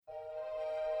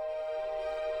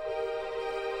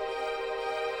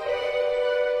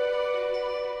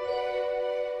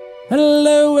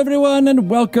Hello, everyone, and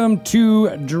welcome to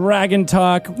Dragon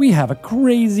Talk. We have a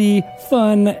crazy,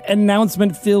 fun,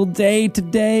 announcement-filled day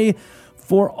today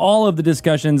for all of the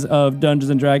discussions of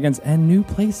Dungeons & Dragons and new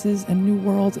places and new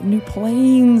worlds and new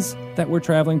planes that we're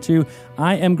traveling to.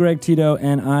 I am Greg Tito,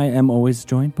 and I am always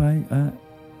joined by,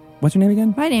 what's your name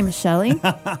again? My name is Shelley.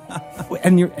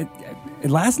 And your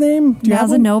last name? Do you have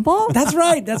one? Noble? That's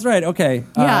right, okay.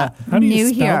 Yeah, How do you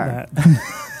new spell here.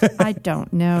 that? I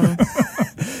don't know.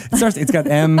 It's got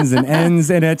M's and N's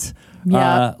in it.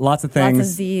 Yeah. Lots of things. Lots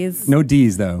of Z's. No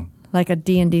D's, though. Like a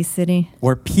D&D city.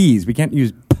 Or P's. We can't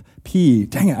use P.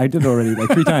 Dang it, I did it already like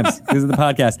 3 times. This is the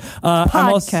podcast.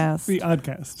 Podcast. The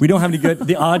Oddcast. We don't have any good...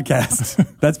 The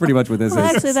Oddcast. That's pretty much what this Well,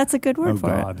 is. actually, that's a good word for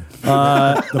God.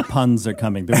 The puns are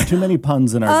coming. There were too many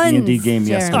puns in our D&D game Jeremy.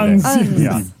 yesterday. Uns.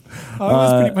 Yeah. Oh, it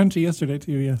was pretty punchy yesterday,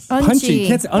 too, yes. Punchy.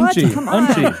 Can't say unchy. What? Come on.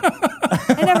 Unchy.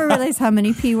 I never realized how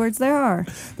many P words there are.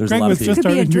 There's Greg a lot was of just P's.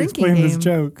 Could be a starting to drinking explain this game.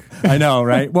 joke. I know,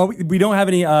 right? Well, we don't have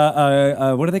any...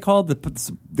 what are they called?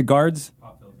 The guards?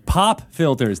 Pop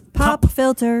filters. Pop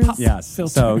filters. Yes.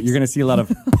 Filters. So you're going to see a lot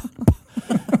of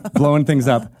blowing things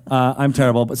up. I'm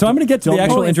terrible. So I'm going to get to the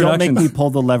actual Don't introductions. make me pull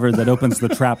the lever that opens the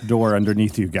trap door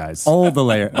underneath you guys. the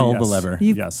Yes. lever.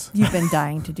 Yes. You've been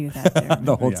dying to do that there.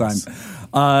 The whole Yes.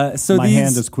 time. So My these,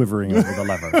 hand is quivering over the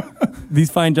lever. These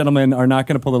fine gentlemen are not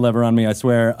going to pull the lever on me, I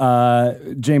swear.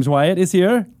 James Wyatt is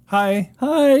here. Hi.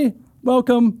 Hi.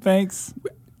 Welcome. Thanks.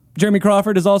 Jeremy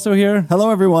Crawford is also here. Hello,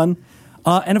 everyone.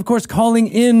 And of course, calling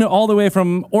in all the way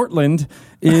from Ortland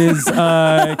is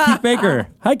Keith Baker.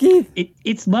 Hi, Keith.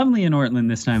 It's lovely in Ortland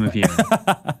this time of year.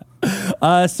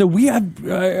 So we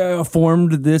have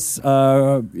formed this,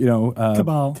 Cabal.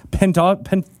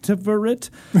 pentaverate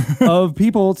of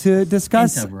people to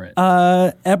discuss Pentaverate.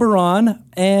 Eberron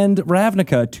and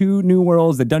Ravnica, 2 new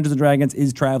worlds that Dungeons & Dragons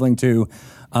is traveling to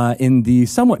in the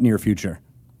somewhat near future,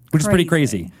 which is pretty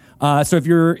crazy. So if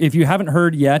you haven't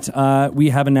heard yet, we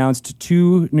have announced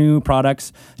 2 new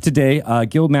products today.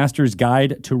 Guildmaster's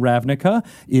Guide to Ravnica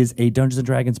is a Dungeons &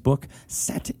 Dragons book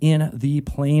set in the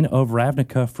plane of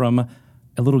Ravnica from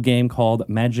a little game called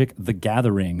Magic the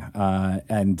Gathering.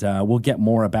 And we'll get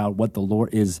more about what the lore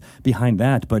is behind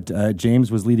that. But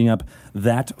James was leading up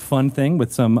that fun thing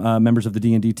with some members of the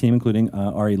D&D team, including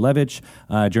Ari Levitch.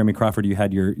 Jeremy Crawford, you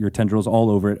had your tendrils all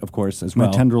over it, of course, as well.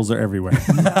 My tendrils are everywhere.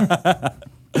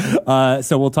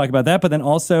 So we'll talk about that, but then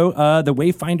also the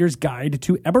Wayfinder's Guide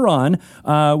to Eberron,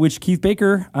 which Keith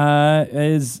Baker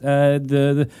is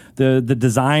the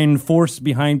design force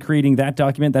behind creating that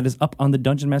document that is up on the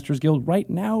Dungeon Masters Guild right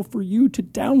now for you to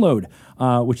download,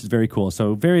 which is very cool.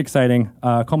 So very exciting,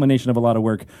 culmination of a lot of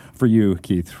work for you,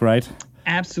 Keith, right?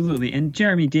 Absolutely. And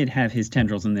Jeremy did have his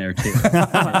tendrils in there, too.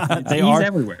 They He's are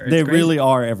everywhere. It's They crazy. really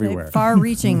are everywhere.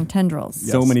 Far-reaching tendrils.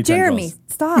 So many Jeremy, tendrils.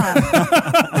 stop.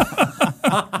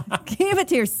 Keep it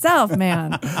to yourself,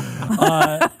 man.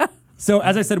 So,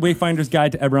 as I said, Wayfinder's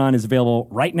Guide to Eberron is available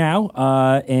right now,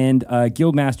 and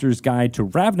Guildmaster's Guide to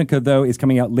Ravnica, though, is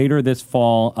coming out later this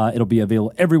fall. It'll be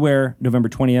available everywhere November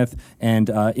 20th and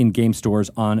in game stores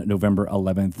on November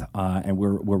 11th, and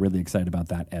we're really excited about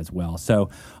that as well. So,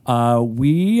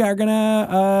 we are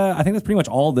gonna. I think that's pretty much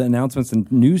all the announcements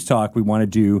and news talk we want to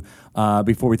do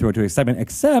before we throw it to a segment.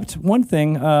 Except one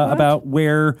thing about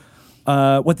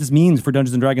what this means for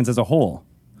Dungeons and Dragons as a whole.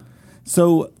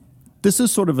 So this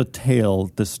is sort of a tale,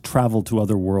 this travel to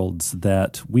other worlds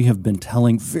that we have been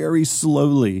telling very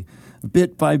slowly,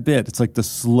 bit by bit. It's like the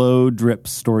slow drip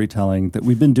storytelling that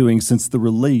we've been doing since the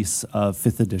release of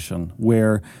 5th edition,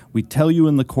 where we tell you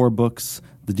in the core books,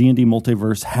 the D&D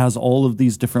multiverse has all of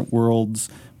these different worlds.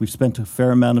 We've spent a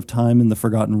fair amount of time in the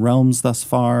Forgotten Realms thus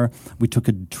far. We took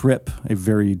a trip, a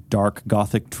very dark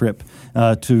gothic trip,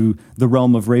 to the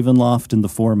realm of Ravenloft in the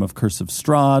form of Curse of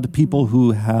Strahd. People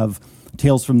who have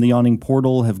Tales from the Yawning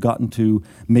Portal have gotten to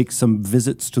make some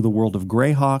visits to the world of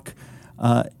Greyhawk.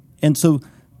 And so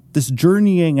this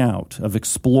journeying out of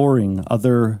exploring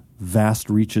other vast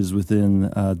reaches within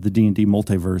the D&D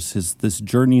multiverse is this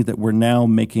journey that we're now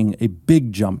making a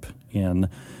big jump in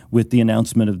with the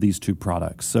announcement of these 2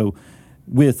 products. So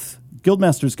with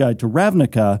Guildmaster's Guide to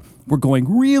Ravnica, we're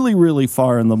going really, really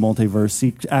far in the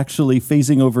multiverse, actually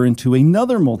phasing over into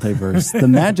another multiverse, the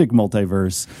Magic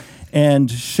multiverse,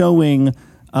 and showing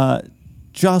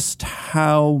just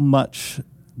how much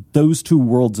those 2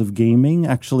 worlds of gaming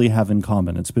actually have in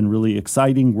common. It's been really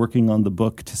exciting working on the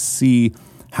book to see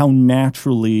how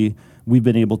naturally we've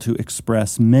been able to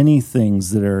express many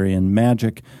things that are in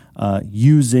Magic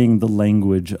using the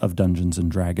language of Dungeons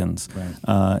and Dragons.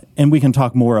 Right. And we can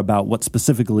talk more about what's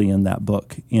specifically in that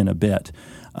book in a bit.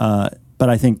 But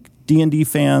I think D&D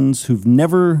fans who've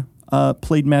never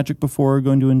played Magic before are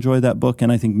going to enjoy that book,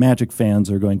 and I think Magic fans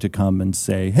are going to come and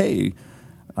say, hey,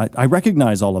 I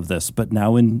recognize all of this, but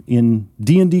now in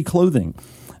D&D clothing.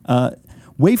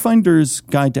 Wayfinder's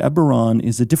Guide to Eberron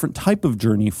is a different type of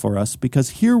journey for us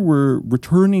because here we're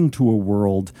returning to a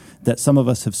world that some of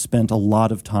us have spent a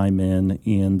lot of time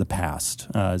in the past.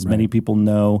 As many people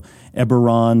know,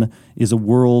 Eberron is a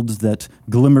world that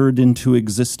glimmered into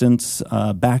existence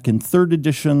back in 3rd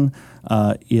edition.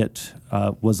 It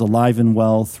was alive and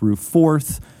well through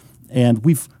 4th. And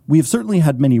we have certainly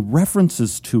had many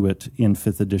references to it in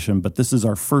 5th edition, but this is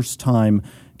our first time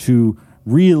to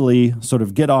really sort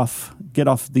of get off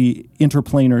the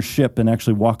interplanar ship and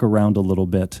actually walk around a little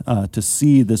bit to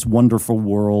see this wonderful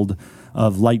world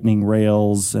of lightning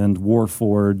rails and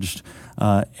Warforged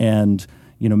and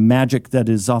magic that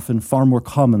is often far more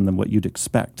common than what you'd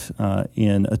expect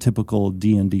in a typical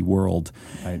D&D world.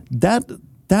 Right.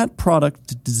 That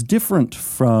product is different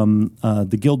from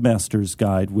the Guildmaster's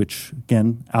Guide, which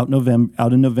again out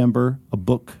in November, a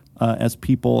book. As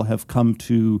people have come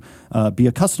to be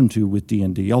accustomed to with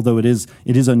D&D, although it is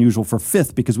unusual for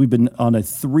 5th because we've been on a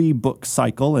 3-book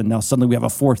cycle, and now suddenly we have a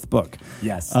 4th book.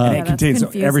 Yes, and it contains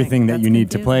confusing. everything that That's you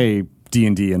need confusing. to play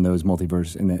D&D in those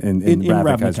multiverse in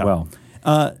Ravnica as well.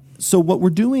 So what we're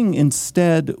doing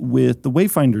instead with the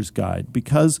Wayfinder's Guide,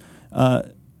 because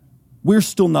we're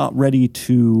still not ready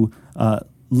to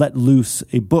let loose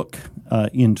a book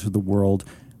into the world,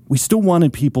 we still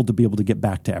wanted people to be able to get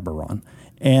back to Eberron.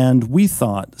 And we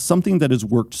thought something that has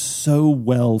worked so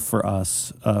well for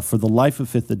us for the life of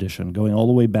 5th edition, going all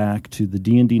the way back to the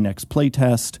D&D Next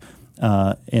playtest,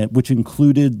 which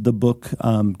included the book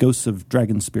Ghosts of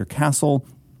Dragonspear Castle,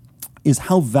 is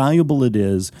how valuable it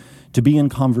is to be in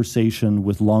conversation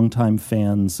with longtime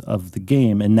fans of the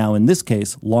game, and now in this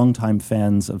case, longtime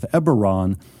fans of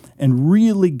Eberron, and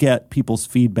really get people's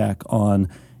feedback on,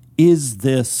 is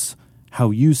this how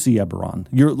you see Eberron?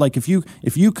 You're like, if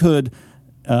you could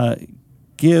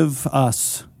give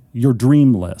us your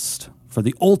dream list for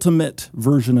the ultimate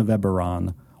version of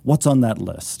Eberron, what's on that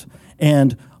list?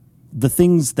 And the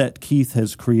things that Keith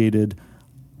has created,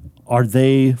 are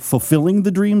they fulfilling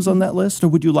the dreams on that list, or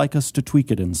would you like us to tweak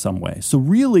it in some way? So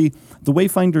really, the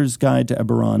Wayfinder's Guide to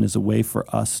Eberron is a way for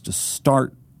us to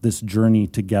start this journey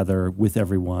together with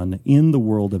everyone in the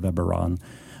world of Eberron.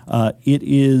 It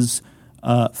is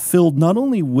filled not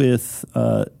only with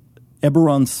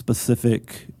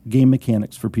Eberron-specific game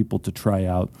mechanics for people to try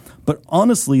out, but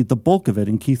honestly, the bulk of it,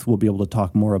 and Keith will be able to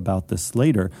talk more about this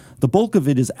later, the bulk of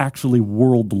it is actually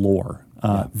world lore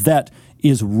that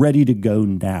is ready to go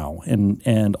now,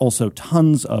 and also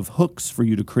tons of hooks for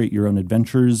you to create your own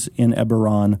adventures in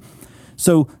Eberron.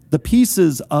 So the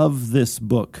pieces of this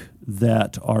book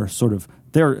that are sort of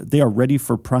they are ready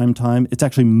for prime time. It's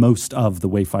actually most of the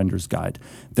Wayfinder's Guide.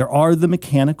 There are the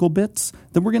mechanical bits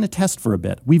that we're going to test for a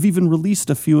bit. We've even released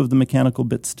a few of the mechanical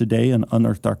bits today in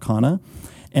Unearthed Arcana,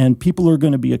 and people are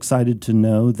going to be excited to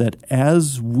know that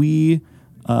as we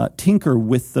tinker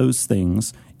with those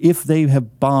things, if they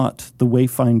have bought the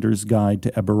Wayfinder's Guide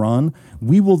to Eberron,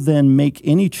 we will then make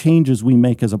any changes we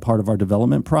make as a part of our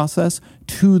development process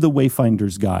to the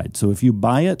Wayfinder's Guide. So if you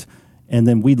buy it, and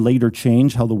then we later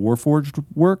change how the Warforged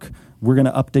work, we're going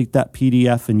to update that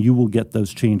PDF, and you will get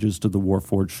those changes to the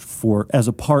Warforged as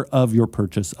a part of your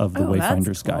purchase of the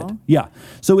Wayfinder's that's cool. Guide. Yeah,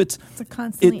 so it's a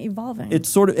constantly evolving. It's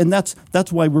sort of, and that's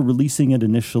why we're releasing it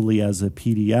initially as a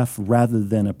PDF rather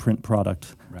than a print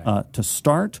product to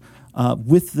start.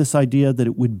 With this idea that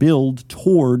it would build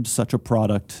toward such a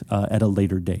product at a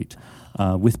later date.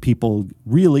 With people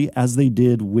really, as they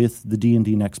did with the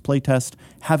D&D Next playtest,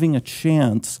 having a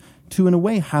chance to, in a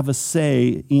way, have a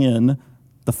say in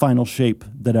the final shape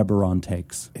that Eberron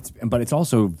takes. But it's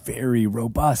also very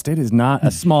robust. It is not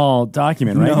a small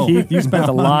document, right, No. Keith? You spent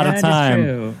a lot of That is time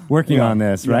true. working on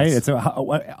this, right? Yes. It's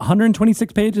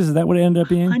 126 pages. Is that what it ended up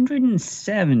being?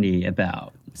 170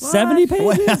 about. 70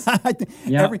 pages?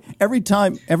 Yeah. Every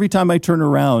time I turn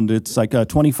around, it's like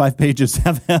 25 pages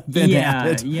have been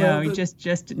added. Yeah, we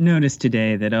just noticed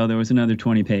today that, there was another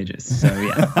 20 pages. So,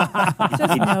 yeah.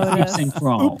 Just Creeps noticed. and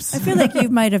crawls. I feel like you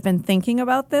might have been thinking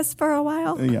about this for a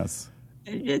while. Yes.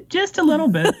 Just a little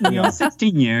bit.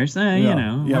 16 years,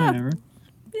 whatever.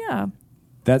 Yeah.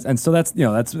 That's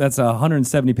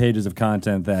 170 pages of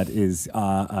content that is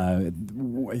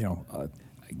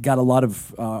got a lot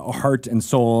of heart and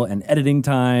soul and editing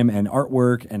time and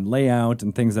artwork and layout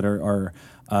and things that are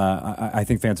I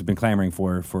think fans have been clamoring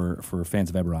for fans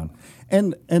of Eberron.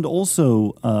 And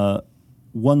also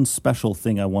one special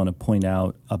thing I want to point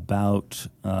out about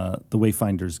the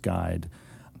Wayfinder's Guide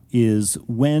is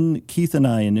when Keith and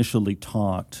I initially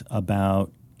talked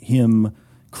about him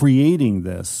creating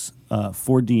this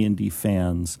for D&D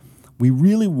fans, we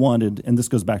really wanted, and this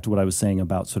goes back to what I was saying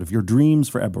about sort of your dreams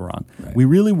for Eberron. Right. We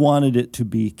really wanted it to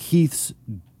be Keith's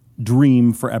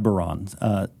dream for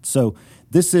Eberron. So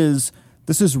this is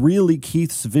really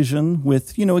Keith's vision,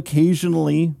 with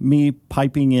occasionally me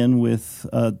piping in with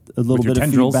a little bit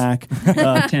of feedback.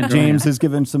 James has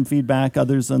given some feedback.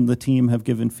 Others on the team have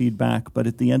given feedback. But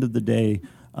at the end of the day,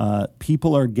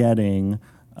 people are getting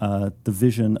the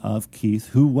vision of Keith,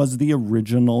 who was the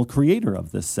original creator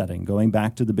of this setting, going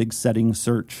back to the big setting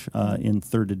search in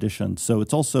 3rd edition. So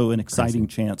it's also an exciting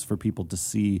chance for people to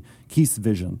see Keith's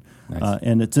vision. Nice.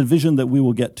 And it's a vision that we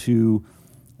will get to,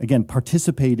 again,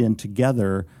 participate in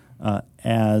together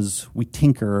as we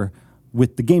tinker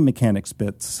with the game mechanics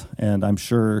bits. And I'm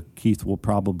sure Keith will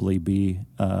probably be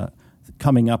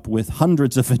coming up with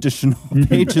hundreds of additional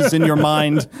pages in your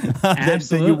mind that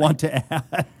you want to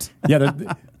add. Yeah.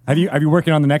 Are you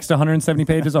working on the next 170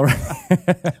 pages already?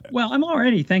 Well, I'm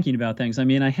already thinking about things. I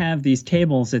mean, I have these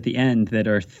tables at the end that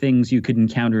are things you could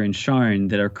encounter in Sharn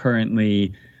that are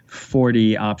currently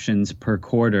 40 options per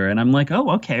quarter. And I'm like,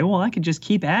 oh, okay, well, I could just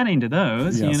keep adding to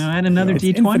those, add another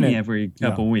D20 infinite. Every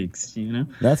couple weeks,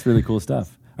 That's really cool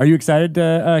stuff. Are you excited,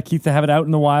 Keith, to have it out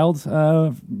in the wild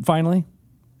finally?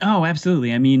 Oh,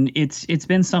 absolutely. I mean, it's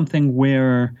been something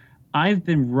where I've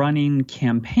been running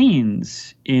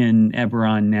campaigns in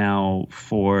Eberron now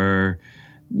for,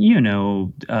 over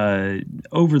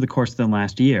the course of the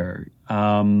last year.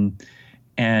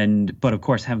 But of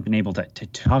course, haven't been able to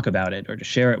talk about it or to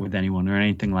share it with anyone or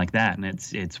anything like that. And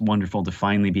it's wonderful to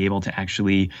finally be able to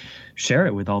actually share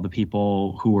it with all the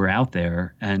people who are out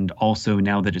there. And also,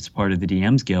 now that it's part of the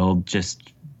DMs Guild,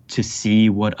 just to see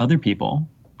what other people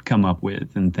come up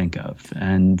with and think of.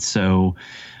 And so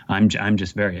I'm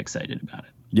just very excited about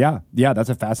it. Yeah, that's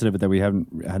a facet of it that we hadn't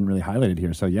really highlighted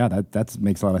here. So yeah, that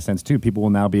makes a lot of sense too. People will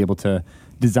now be able to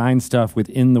design stuff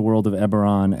within the world of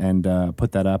Eberron and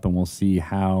put that up, and we'll see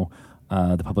how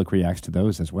the public reacts to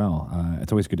those as well.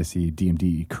 It's always good to see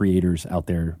D&D creators out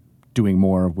there doing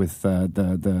more with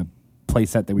the play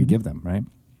set that we give them, right?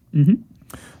 Mm-hmm.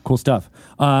 Cool stuff.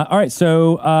 All right,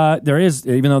 so there is,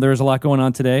 even though there's a lot going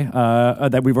on today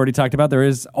that we've already talked about, there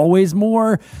is always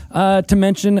more to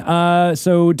mention.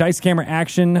 So Dice Camera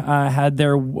Action had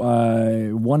their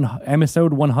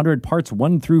episode 100, parts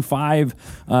 1 through 5.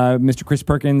 Mr. Chris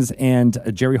Perkins and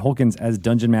Jerry Holkins as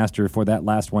Dungeon Master for that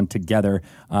last one together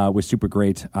was super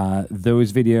great.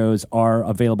 Those videos are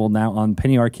available now on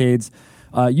Penny Arcade's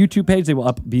YouTube page. They will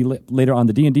be later on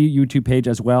the D&D YouTube page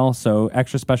as well. So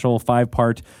extra special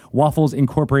 5-part Waffles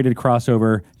Incorporated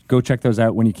crossover. Go check those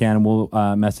out when you can. We'll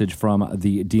message from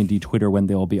the D&D Twitter when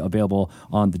they'll be available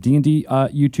on the D&D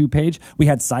YouTube page. We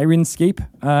had Sirenscape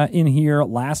in here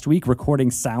last week,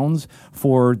 recording sounds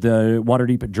for the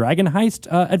Waterdeep Dragon Heist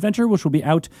adventure, which will be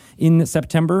out in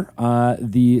September.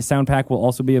 The sound pack will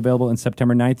also be available on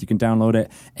September 9th. You can download it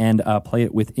and play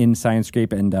it within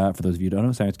Sirenscape. And for those of you who don't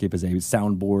know, Sirenscape is a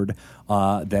soundboard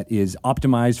that is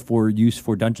optimized for use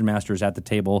for Dungeon Masters at the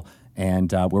table.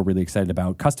 And we're really excited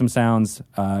about custom sounds,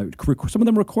 some of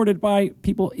them recorded by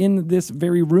people in this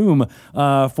very room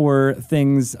for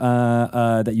things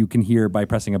that you can hear by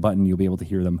pressing a button. You'll be able to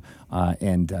hear them,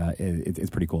 and it's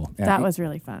pretty cool. That was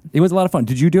really fun. It was a lot of fun.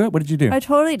 Did you do it? What did you do? I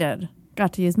totally did.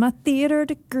 Got to use my theater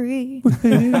degree.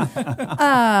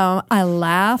 I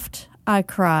laughed. I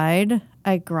cried.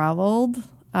 I groveled.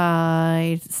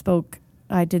 I spoke.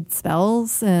 I did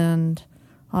spells, and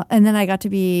then I got to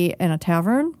be in a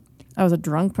tavern. I was a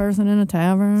drunk person in a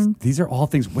tavern. These are all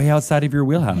things way outside of your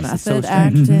wheelhouse. Method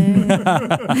acting.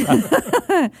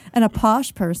 And a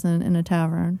posh person in a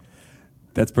tavern.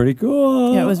 That's pretty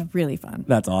cool. Yeah, it was really fun.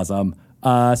 That's awesome.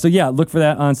 So yeah, look for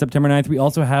that on September 9th. We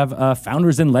also have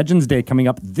Founders and Legends Day coming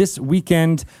up this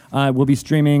weekend. We'll be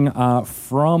streaming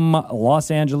from Los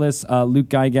Angeles, Luke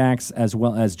Gygax, as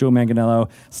well as Joe Manganiello,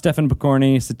 Stefan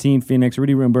Picorni, Satine Phoenix,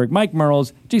 Rudy Ruenberg, Mike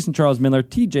Merles, Jason Charles Miller,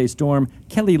 TJ Storm,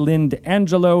 Kelly Lynn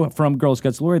D'Angelo from Girl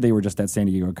Scouts Lore. They were just at San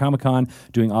Diego Comic-Con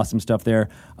doing awesome stuff there.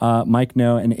 Mike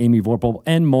No and Amy Vorpal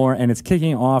and more. And it's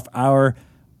kicking off our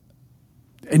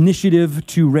initiative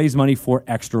to raise money for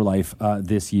Extra Life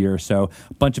this year. So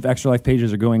a bunch of Extra Life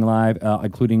pages are going live,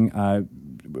 including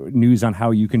news on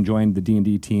how you can join the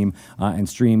D&D team and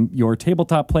stream your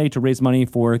tabletop play to raise money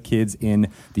for kids in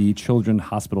the Children's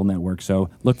Hospital Network. So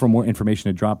look for more information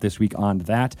to drop this week on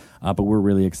that, but we're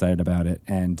really excited about it.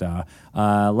 And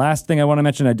last thing I want to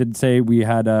mention, I did say we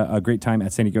had a great time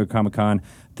at San Diego Comic-Con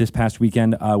this past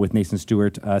weekend with Nathan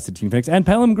Stewart, Satine Phoenix, and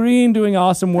Pelham Green doing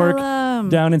awesome work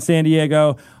down in San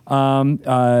Diego.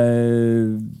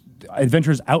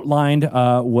 Adventures Outlined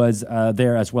was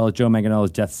there, as well as Joe Manganiello's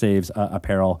Death Saves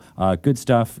apparel. Good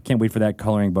stuff. Can't wait for that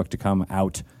coloring book to come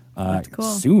out cool.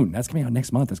 soon. That's coming out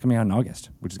next month. That's coming out in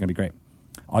August, which is going to be great.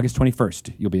 August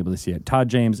 21st, you'll be able to see it. Todd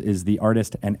James is the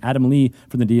artist, and Adam Lee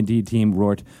from the D&D team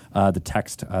wrote the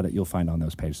text that you'll find on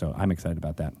those pages. So I'm excited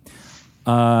about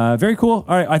that. Very cool.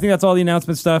 All right, I think that's all the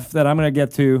announcement stuff that I'm going to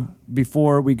get to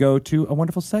before we go to a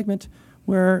wonderful segment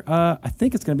where I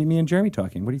think it's going to be me and Jeremy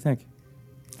talking. What do you think?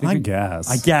 I guess.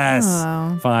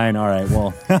 Oh. Fine. All right.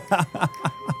 Well,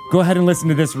 go ahead and listen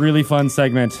to this really fun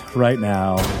segment right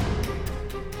now.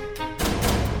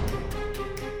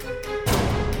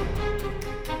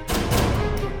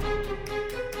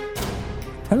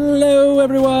 Hello,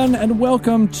 everyone, and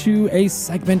welcome to a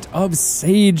segment of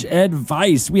Sage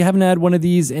Advice. We haven't had one of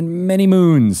these in many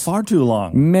moons. Far too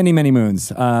long. Many, many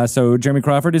moons. So Jeremy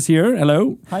Crawford is here.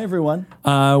 Hello. Hi, everyone.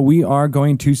 We are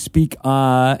going to speak,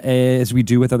 as we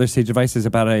do with other Sage Advices,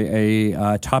 about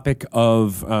a topic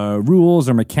of rules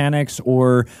or mechanics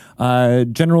or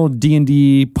general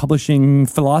D&D publishing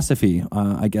philosophy,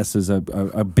 I guess is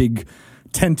a big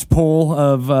tent pole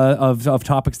of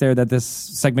topics there that this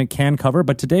segment can cover.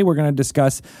 But today we're going to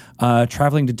discuss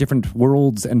traveling to different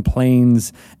worlds and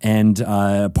planes and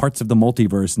parts of the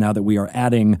multiverse now that we are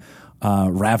adding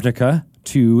Ravnica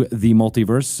to the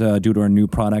multiverse due to our new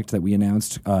product that we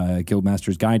announced,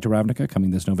 Guildmaster's Guide to Ravnica,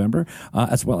 coming this November,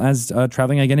 as well as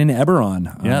traveling again in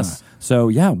Eberron. Yes. So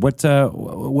yeah, what's the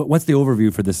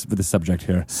overview for this subject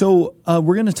here? So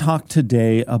we're going to talk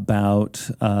today about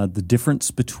the difference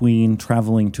between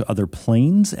traveling to other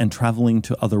planes and traveling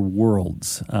to other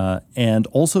worlds, and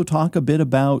also talk a bit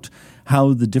about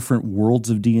how the different worlds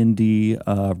of D&D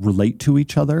relate to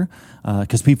each other,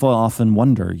 because people often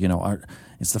wonder,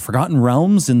 is the Forgotten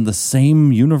Realms in the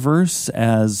same universe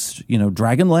as,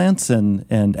 Dragonlance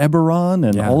and Eberron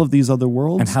and all of these other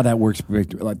worlds? And how that works,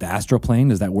 like the astral plane,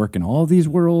 does that work in all of these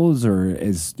worlds? Or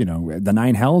is, the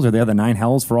Nine Hells, are there the Nine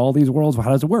Hells for all these worlds?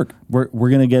 How does it work? We're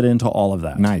going to get into all of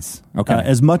that. Nice. Okay.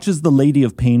 As much as the Lady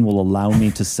of Pain will allow me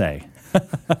to say.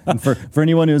 And for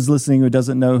anyone who's listening who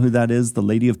doesn't know who that is, the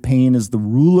Lady of Pain is the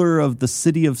ruler of the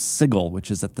city of Sigil,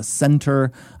 which is at the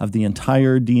center of the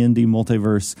entire D&D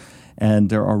multiverse. And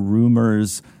there are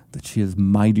rumors that she is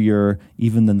mightier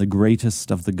even than the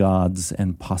greatest of the gods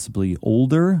and possibly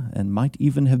older and might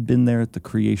even have been there at the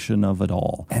creation of it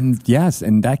all. And yes,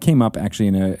 and that came up actually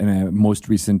in a most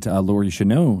recent Lore You Should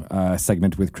Know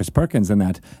segment with Chris Perkins, and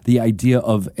that the idea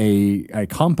of a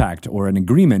compact or an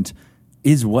agreement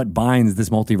is what binds this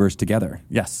multiverse together.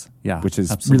 Yes. Yeah. Which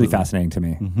is absolutely really fascinating to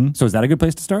me. Mm-hmm. So is that a good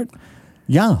place to start?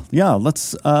 Yeah.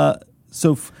 Let's.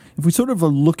 If we sort of are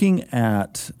looking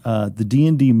at the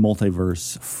D&D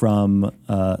multiverse from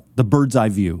the bird's eye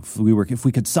view, if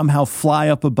we could somehow fly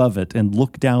up above it and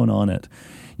look down on it,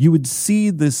 you would see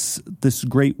this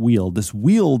great wheel, this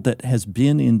wheel that has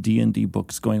been in D&D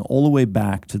books going all the way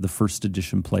back to the first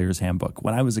edition Player's Handbook.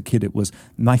 When I was a kid, it was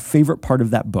my favorite part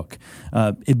of that book.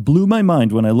 It blew my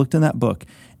mind when I looked in that book,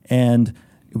 and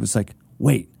it was like,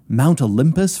 wait, Mount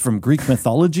Olympus from Greek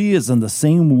mythology is on the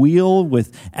same wheel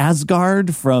with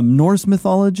Asgard from Norse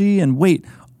mythology. And wait,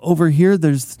 over here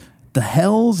there's the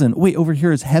hells, and wait, over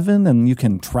here is heaven, and you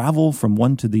can travel from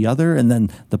one to the other. And then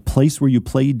the place where you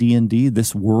play D&D,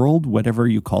 this world, whatever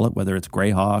you call it, whether it's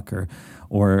Greyhawk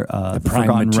or the Prime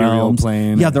Forgotten Material Realms.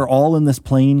 Plane. Yeah, they're all in this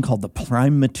plane called the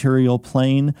Prime Material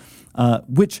Plane,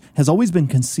 which has always been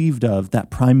conceived of, that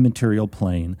Prime Material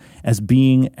Plane, as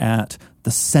being at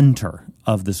the center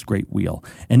of this great wheel.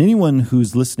 And anyone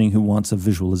who's listening who wants a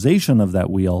visualization of that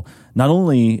wheel, not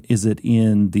only is it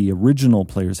in the original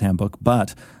Player's Handbook,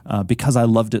 but because I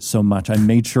loved it so much, I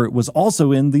made sure it was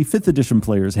also in the 5th edition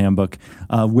Player's Handbook,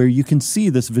 where you can see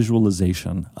this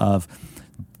visualization of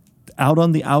out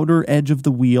on the outer edge of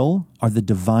the wheel are the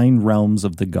divine realms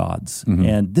of the gods. Mm-hmm.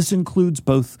 And this includes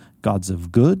both gods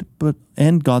of good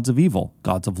and gods of evil,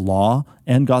 gods of law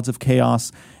and gods of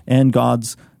chaos, and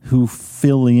gods who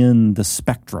fill in the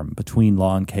spectrum between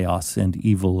law and chaos and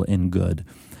evil and good.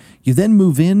 You then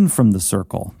move in from the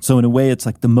circle. So in a way, it's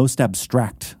like the most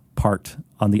abstract part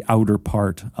on the outer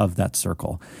part of that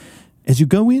circle. As you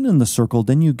go in the circle,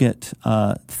 then you get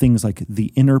things like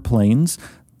the inner planes.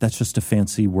 That's just a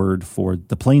fancy word for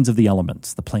the planes of the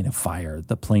elements, the plane of fire,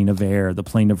 the plane of air, the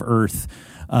plane of earth.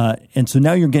 And so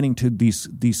now you're getting to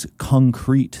these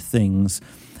concrete things.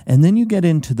 And then you get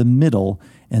into the middle,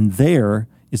 and there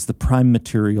is the prime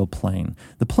material plane.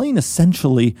 The plane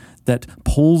essentially that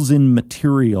pulls in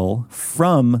material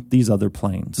from these other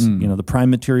planes. The prime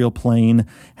material plane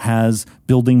has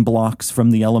building blocks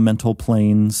from the elemental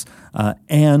planes,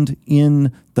 and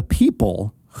in the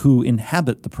people who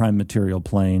inhabit the prime material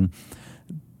plane,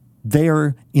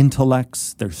 their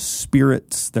intellects, their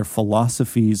spirits, their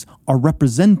philosophies are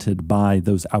represented by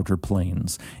those outer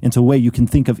planes. In a way, you can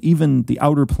think of even the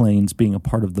outer planes being a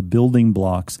part of the building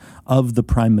blocks of the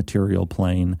prime material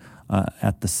plane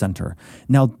at the center.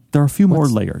 Now, there are a few more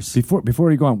layers. Before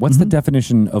we go on, what's the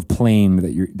definition of plane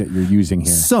that you're using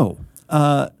here? So,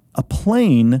 a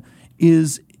plane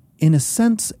is, in a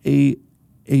sense, a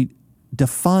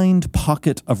defined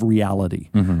pocket of reality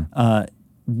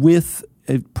with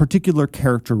a particular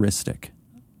characteristic.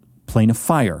 Plane of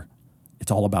fire.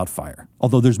 It's all about fire,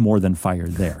 although there's more than fire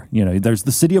there. There's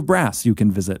the city of brass you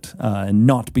can visit and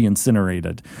not be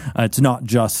incinerated. It's not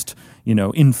just,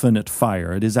 infinite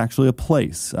fire. It is actually a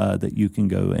place that you can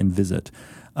go and visit.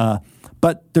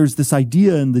 But there's this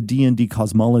idea in the D&D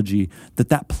cosmology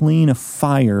that plane of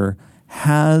fire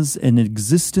has an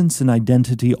existence and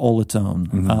identity all its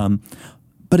own.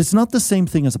 But it's not the same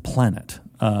thing as a planet,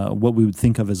 what we would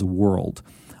think of as a world.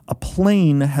 A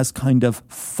plane has kind of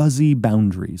fuzzy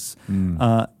boundaries.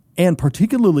 And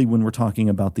particularly when we're talking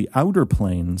about the outer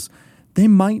planes, they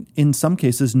might, in some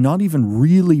cases, not even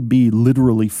really be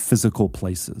literally physical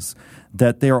places,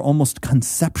 that they are almost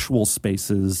conceptual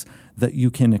spaces that you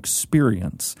can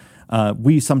experience.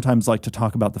 We sometimes like to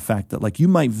talk about the fact that, you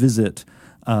might visit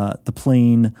the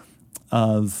plane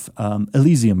of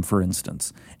Elysium, for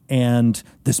instance, and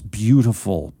this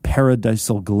beautiful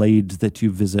paradisal glade that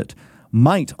you visit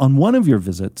might, on one of your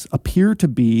visits, appear to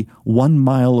be 1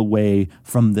 mile away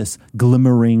from this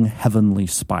glimmering heavenly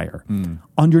spire.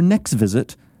 On your next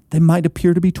visit, they might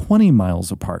appear to be 20 miles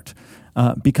apart,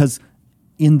 because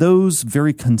in those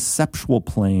very conceptual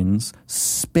planes,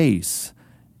 space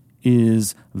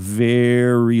is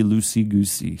very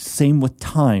loosey-goosey. Same with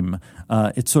time.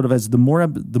 It's sort of as the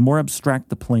more abstract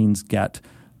the planes get,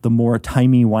 the more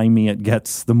timey-wimey it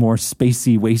gets, the more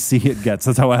spacey-wacy it gets.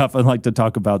 That's how I often like to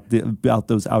talk about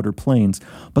those outer planes.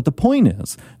 But the point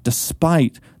is,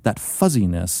 despite that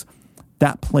fuzziness,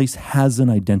 that place has an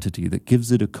identity that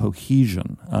gives it a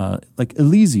cohesion. Like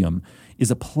Elysium is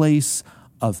a place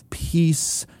of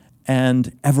peace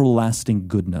and everlasting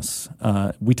goodness.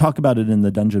 We talk about it in the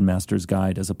Dungeon Master's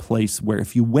Guide as a place where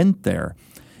if you went there,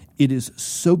 it is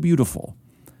so beautiful,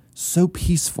 so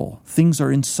peaceful, things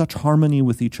are in such harmony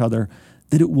with each other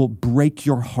that it will break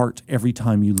your heart every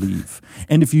time you leave.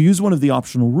 And if you use one of the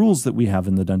optional rules that we have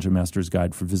in the Dungeon Master's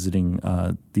Guide for visiting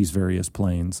these various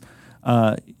planes,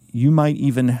 you might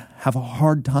even have a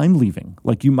hard time leaving.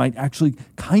 You might actually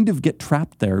kind of get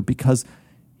trapped there because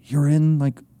you're in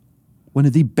one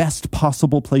of the best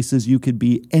possible places you could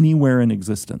be anywhere in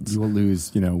existence. You will lose,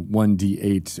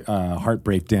 1d8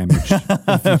 heartbreak damage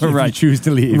if you choose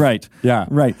to leave. Right. Yeah.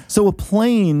 Right. So a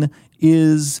plane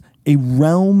is a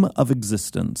realm of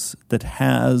existence that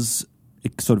has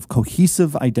a sort of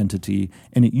cohesive identity,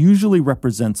 and it usually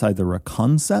represents either a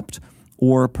concept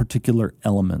or a particular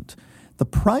element. The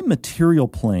prime material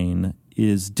plane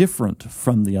is different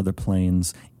from the other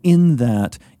planes in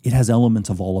that it has elements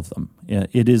of all of them.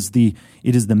 It is the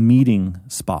meeting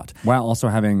spot, while also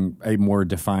having a more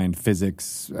defined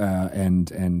physics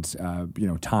and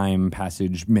time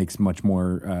passage makes much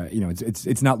more.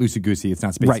 It's not loosey goosey. It's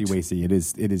not spacey wacy.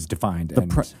 It is defined.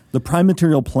 The prime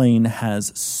material plane has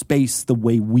space the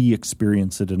way we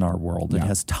experience it in our world. It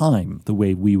has time the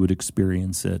way we would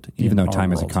experience it. Even though time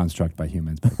world. is a construct by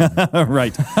humans.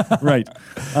 Right.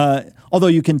 Although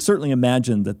you can certainly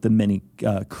imagine that the many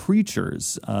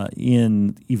creatures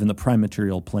in even the prime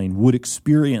material plane would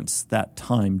experience that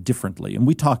time differently. And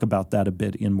we talk about that a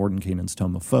bit in Mordenkainen's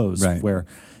Tome of Foes, where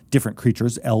different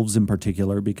creatures, elves in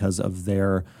particular, because of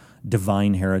their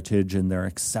divine heritage and their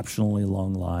exceptionally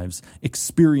long lives,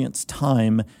 experience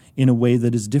time in a way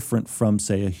that is different from,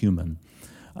 say, a human.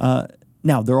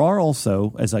 Now, there are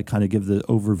also, as I kind of give the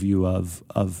overview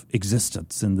of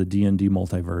existence in the D&D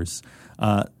multiverse,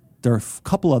 there are a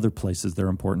couple other places that are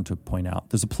important to point out.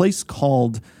 There's a place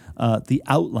called the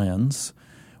Outlands,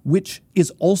 which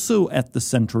is also at the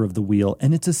center of the wheel,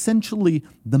 and it's essentially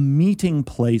the meeting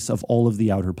place of all of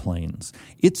the outer planes.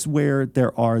 It's where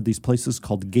there are these places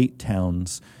called gate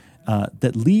towns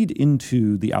that lead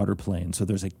into the outer plane. So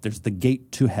there's the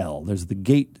gate to Hell, there's the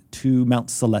gate to Mount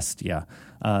Celestia,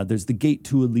 there's the gate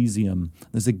to Elysium,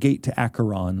 there's a gate to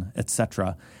Acheron,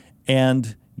 etc.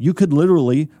 And you could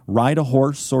literally ride a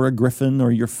horse or a griffin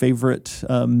or your favorite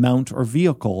mount or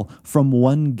vehicle from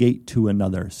one gate to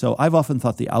another. So I've often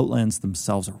thought the Outlands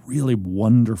themselves are a really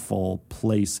wonderful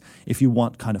place if you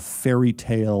want kind of fairy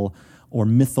tale or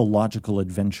mythological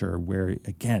adventure where,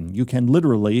 again, you can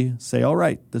literally say, all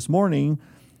right, this morning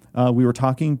We were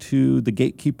talking to the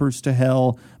gatekeepers to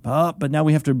hell, but now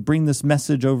we have to bring this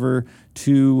message over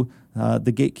to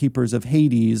the gatekeepers of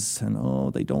Hades,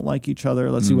 and they don't like each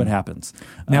other. Let's see what happens.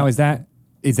 Now, is that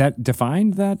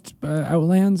defined, that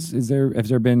Outlands? Have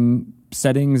there been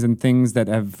settings and things that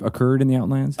have occurred in the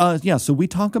Outlands? Yeah, so we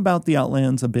talk about the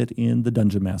Outlands a bit in the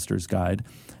Dungeon Master's Guide.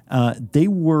 They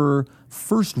were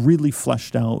first really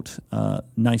fleshed out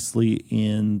nicely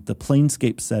in the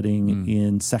Planescape setting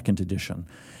in 2nd edition.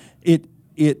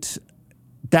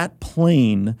 That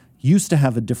plane used to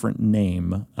have a different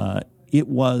name. It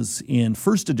was in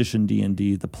 1st edition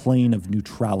D&D the plane of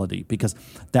neutrality, because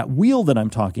that wheel that I'm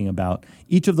talking about,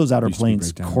 each of those outer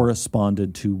planes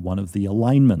corresponded to one of the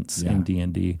alignments in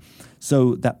D&D.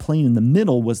 So that plane in the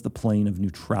middle was the plane of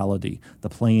neutrality, the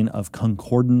plane of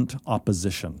concordant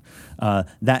opposition.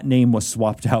 That name was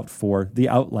swapped out for the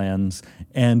Outlands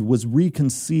and was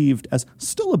reconceived as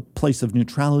still a place of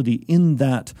neutrality, in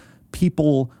that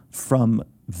people from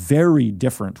very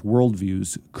different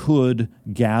worldviews could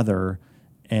gather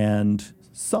and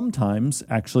sometimes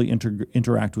actually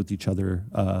interact with each other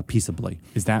peaceably.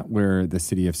 Is that where the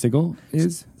city of Sigil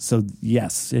is? So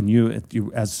yes, and you,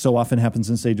 as so often happens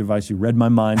in Sage Advice, you read my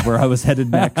mind where I was headed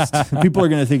next. People are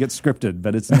going to think it's scripted,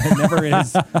 but it never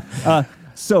is.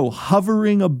 So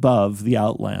hovering above the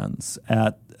Outlands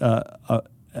at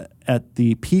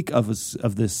the peak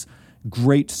of this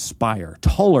great spire,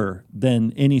 taller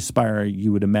than any spire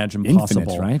you would imagine possible.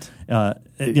 Infinite, right?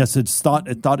 Yes, it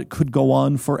thought it could go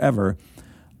on forever.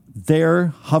 They're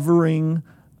hovering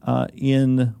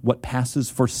in what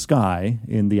passes for sky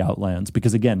in the Outlands,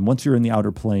 because again, once you're in the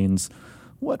outer planes,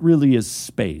 what really is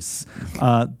space?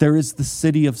 There is the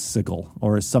city of Sigil,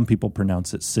 or as some people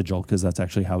pronounce it, Sigil, because that's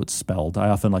actually how it's spelled. I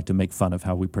often like to make fun of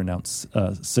how we pronounce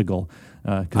Sigil,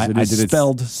 because it is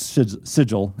spelled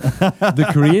sigil. The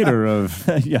creator of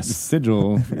yes.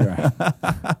 Sigil.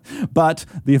 But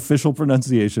the official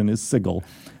pronunciation is Sigil.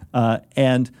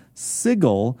 And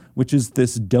Sigil, which is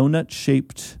this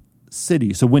donut-shaped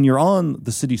city. So when you're on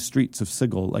the city streets of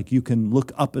Sigil, like, you can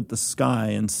look up at the sky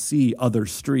and see other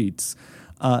streets.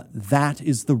 That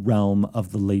is the realm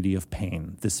of the Lady of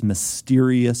Pain, this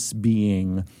mysterious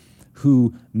being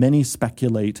who many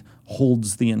speculate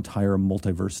holds the entire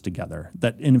multiverse together,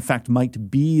 that in fact might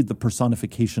be the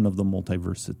personification of the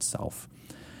multiverse itself.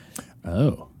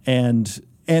 Oh. And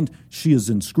she is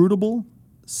inscrutable,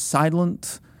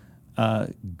 silent.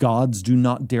 Gods do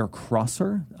not dare cross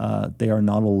her. They are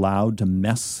not allowed to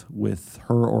mess with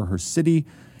her or her city.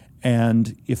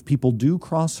 And if people do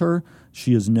cross her,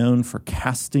 she is known for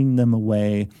casting them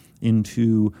away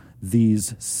into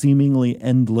these seemingly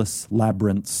endless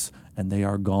labyrinths, and they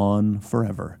are gone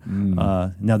forever.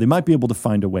 Now, they might be able to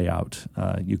find a way out.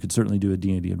 You could certainly do a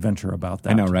D&D adventure about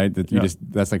that. I know, right?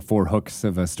 That's like 4 hooks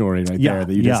of a story right there.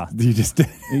 That you just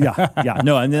yeah.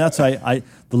 No, I mean, that's the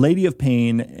Lady of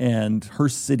Pain and her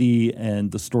city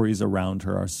and the stories around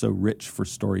her are so rich for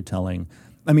storytelling.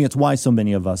 I mean, it's why so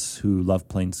many of us who love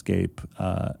Planescape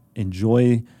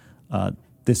enjoy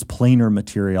this planar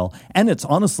material, and it's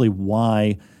honestly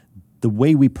why the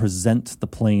way we present the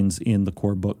planes in the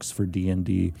core books for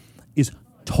D&D is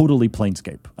totally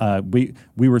Planescape.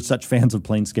 We were such fans of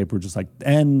Planescape, we're just like,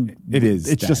 and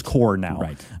it's just core now.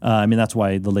 Right. I mean, that's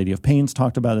why the Lady of Pain's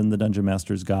talked about in the Dungeon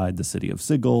Master's Guide, the City of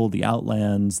Sigil, the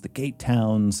Outlands, the Gate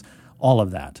Towns, all of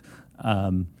that.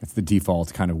 It's the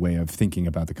default kind of way of thinking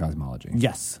about the cosmology.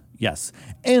 Yes.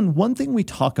 And one thing we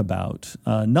talk about,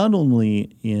 not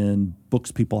only in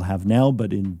books people have now,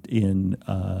 but in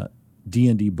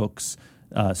D&D books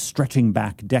stretching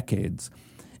back decades,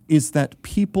 is that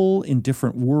people in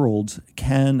different worlds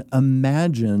can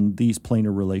imagine these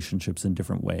planar relationships in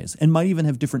different ways and might even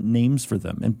have different names for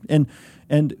them.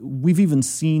 And we've even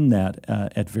seen that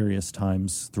at various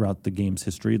times throughout the game's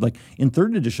history. Like in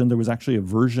 3rd edition, there was actually a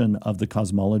version of the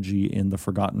cosmology in the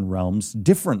Forgotten Realms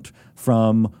different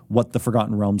from what the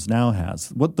Forgotten Realms now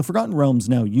has. What the Forgotten Realms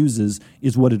now uses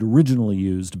is what it originally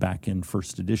used back in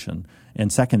 1st edition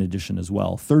and 2nd edition as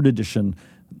well. 3rd edition,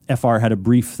 FR had a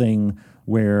brief thing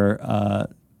where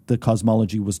the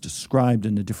cosmology was described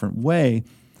in a different way.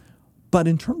 But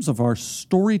in terms of our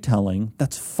storytelling,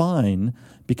 that's fine,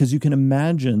 because you can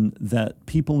imagine that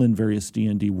people in various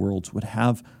D&D worlds would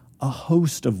have a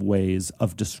host of ways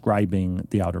of describing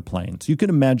the outer planes. You can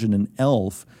imagine an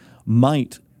elf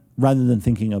might, rather than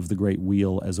thinking of the Great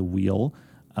Wheel as a wheel,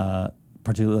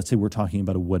 particularly, let's say we're talking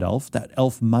about a wood elf, that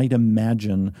elf might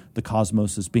imagine the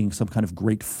cosmos as being some kind of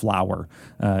great flower,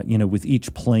 with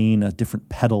each plane a different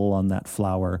petal on that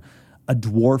flower. A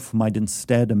dwarf might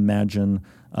instead imagine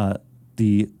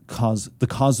the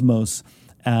cosmos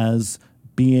as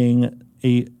being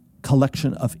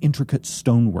collection of intricate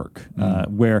stonework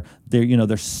where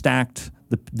they're stacked.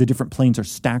 The different planes are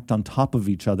stacked on top of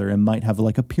each other and might have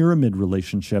like a pyramid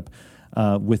relationship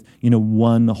with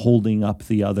one holding up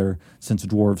the other, since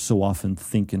dwarves so often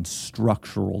think in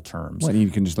structural terms. Well, you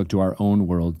can just look to our own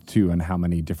world too, and how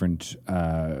many different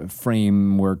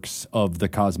frameworks of the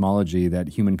cosmology that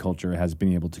human culture has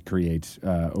been able to create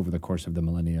over the course of the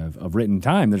millennia of written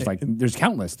time. There's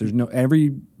countless. There's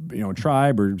every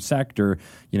tribe or sect or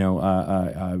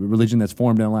religion that's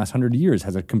formed in the last 100 years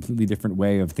has a completely different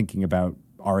way of thinking about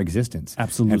our existence.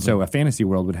 Absolutely. And so a fantasy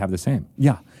world would have the same.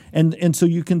 Yeah. And so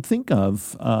you can think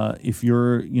of, if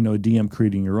you're, a DM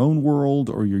creating your own world,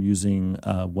 or you're using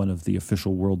one of the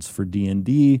official worlds for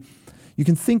D&D, you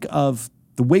can think of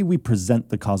the way we present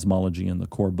the cosmology in the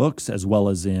core books, as well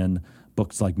as in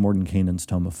books like Mordenkainen's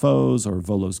Tome of Foes or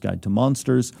Volo's Guide to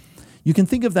Monsters. You can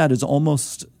think of that as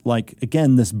almost like,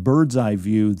 again, this bird's eye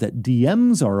view that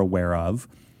DMs are aware of,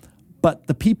 but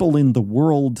the people in the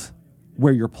world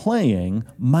where you're playing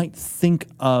might think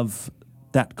of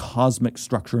that cosmic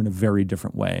structure in a very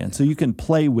different way. And so you can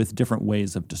play with different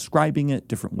ways of describing it,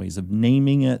 different ways of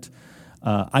naming it.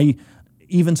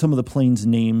 Even some of the planes'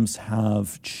 names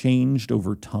have changed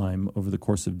over time over the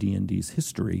course of D&D's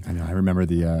history. I know. I remember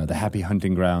the Happy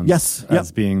Hunting Grounds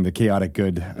as being the chaotic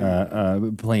good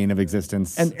plane of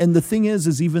existence. And the thing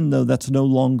is even though that's no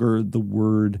longer the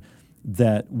word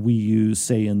that we use,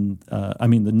 say,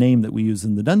 the name that we use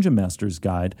in the Dungeon Master's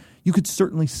Guide, you could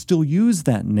certainly still use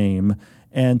that name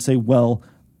and say, well,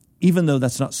 even though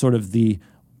that's not sort of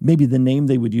maybe the name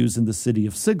they would use in the city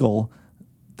of Sigil,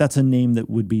 that's a name that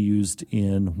would be used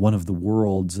in one of the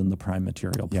worlds in the prime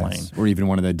material plane. Yes. Or even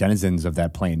one of the denizens of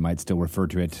that plane might still refer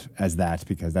to it as that,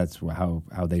 because that's how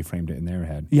they framed it in their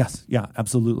head. Yes, yeah,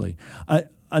 absolutely.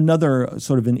 Another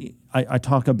sort of I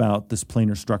talk about this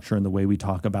planar structure and the way we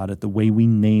talk about it, the way we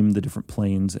name the different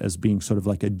planes as being sort of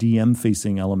like a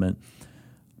DM-facing element.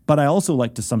 But I also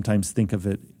like to sometimes think of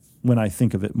it, when I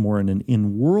think of it more in an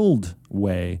in-world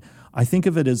way, I think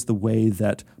of it as the way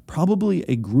that probably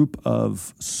a group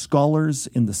of scholars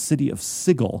in the city of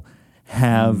Sigil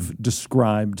have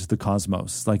described the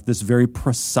cosmos, like this very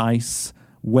precise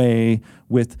way,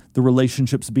 with the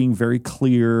relationships being very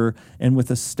clear and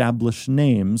with established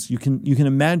names. You can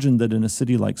imagine that in a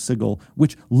city like Sigil,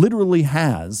 which literally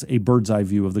has a bird's eye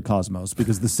view of the cosmos,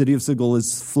 because the city of Sigil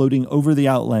is floating over the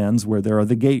outlands where there are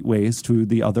the gateways to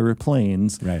the other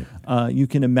planes. Right. You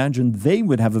can imagine they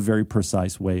would have a very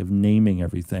precise way of naming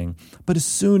everything. But as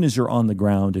soon as you're on the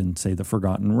ground in, say, the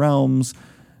Forgotten Realms,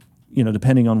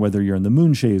 depending on whether you're in the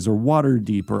Moonshaes or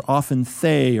Waterdeep or off in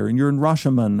Thay or you're in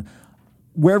Rashomon,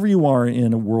 wherever you are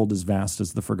in a world as vast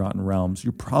as the Forgotten Realms,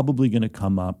 you're probably going to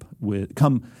come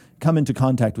into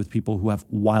contact with people who have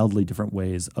wildly different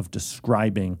ways of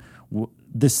describing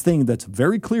this thing that's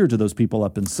very clear to those people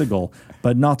up in Sigil,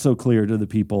 but not so clear to the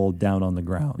people down on the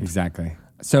ground. Exactly.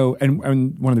 So,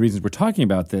 and one of the reasons we're talking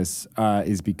about this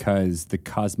is because the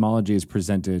cosmology is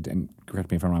presented, and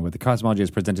correct me if I'm wrong, but the cosmology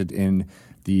is presented in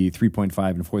the 3.5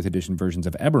 and 4th edition versions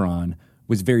of Eberron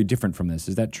was very different from this.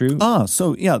 Is that true?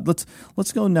 So yeah,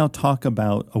 let's go now talk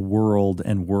about a world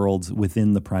and worlds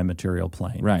within the prime material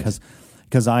plane. Right.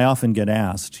 Because I often get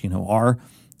asked, are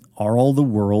all the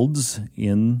worlds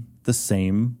in the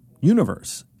same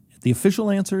universe? The official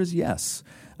answer is yes.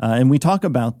 And we talk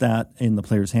about that in the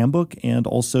Player's Handbook and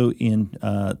also in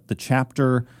the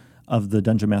chapter of the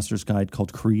Dungeon Master's Guide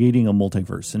called Creating a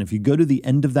Multiverse. And if you go to the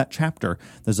end of that chapter,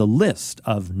 there's a list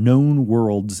of known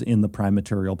worlds in the prime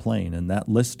material plane. And that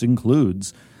list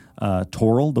includes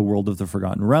Toril, the world of the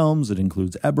Forgotten Realms. It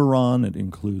includes Eberron. It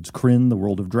includes Krynn, the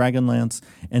world of Dragonlance,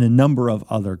 and a number of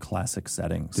other classic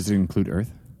settings. Does it include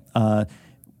Earth? I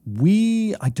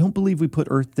don't believe we put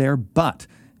Earth there, but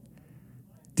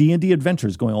D&D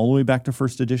Adventures, going all the way back to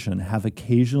first edition, have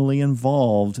occasionally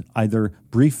involved either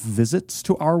brief visits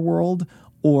to our world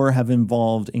or have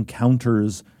involved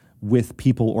encounters with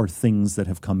people or things that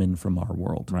have come in from our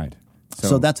world. Right.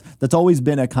 So that's always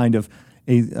been a kind of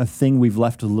a thing we've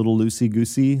left a little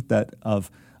loosey-goosey, that of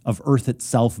Earth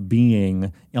itself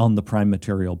being on the prime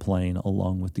material plane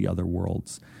along with the other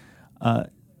worlds.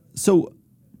 So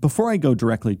before I go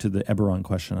directly to the Eberron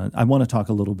question, I want to talk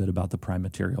a little bit about the prime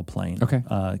material plane. Okay.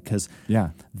 Because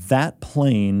that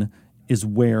plane is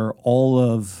where all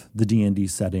of the D&D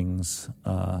settings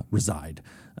reside.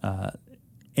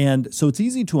 And so it's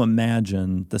easy to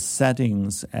imagine the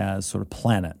settings as sort of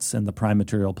planets and the prime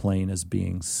material plane as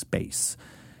being space.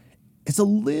 It's a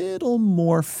little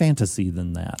more fantasy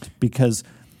than that because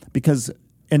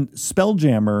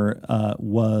Spelljammer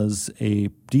was a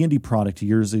D&D product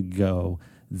years ago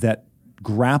that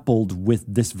grappled with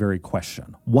this very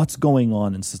question. What's going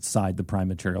on inside the prime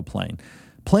material plane?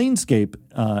 Planescape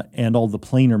and all the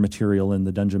planar material in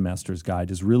the Dungeon Master's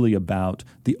Guide is really about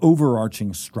the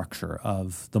overarching structure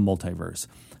of the multiverse.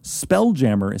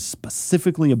 Spelljammer is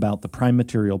specifically about the prime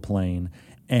material plane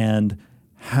and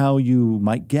how you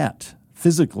might get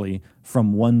physically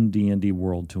from one D&D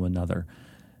world to another.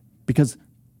 Because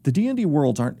the D&D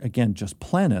worlds aren't, again, just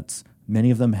planets.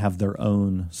 Many of them have their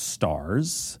own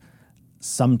stars.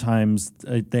 Sometimes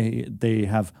they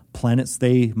have planets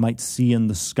they might see in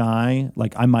the sky.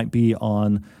 Like I might be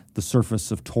on the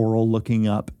surface of Toril looking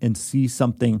up and see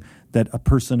something that a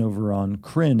person over on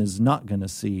Krynn is not going to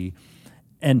see.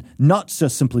 And not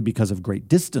just simply because of great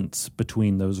distance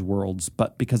between those worlds,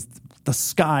 but because the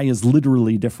sky is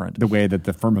literally different. The way that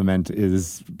the firmament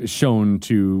is shown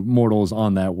to mortals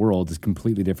on that world is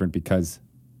completely different because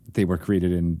they were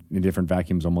created in different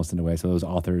vacuums almost in a way. So those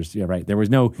authors, yeah, right. There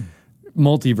was no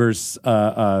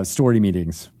multiverse story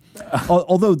meetings.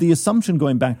 Although the assumption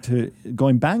going back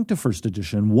to first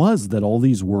edition was that all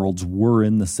these worlds were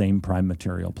in the same prime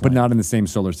material plane, but not in the same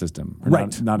solar system,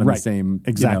 not in the same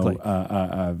exactly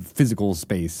physical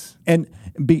space. And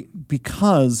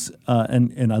because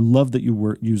and I love that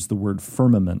you used the word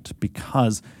firmament,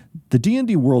 because the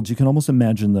D&D worlds, you can almost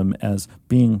imagine them as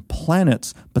being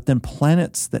planets, but then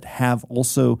planets that have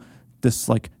also this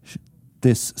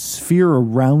this sphere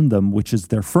around them, which is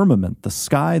their firmament, the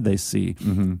sky they see,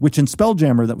 which in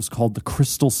Spelljammer that was called the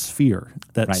crystal sphere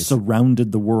that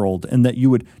surrounded the world, and that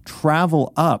you would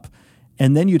travel up,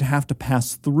 and then you'd have to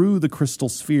pass through the crystal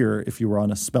sphere if you were on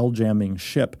a spelljamming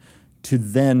ship to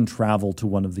then travel to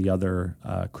one of the other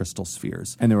crystal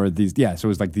spheres. And there were these, so it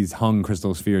was like these hung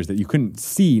crystal spheres that you couldn't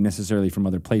see necessarily from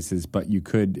other places, but you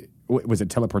could. Was it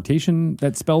teleportation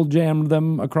that spelljammed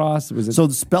them across? Was it? So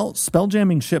the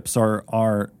spelljamming ships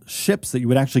are ships that you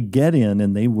would actually get in,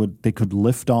 and they could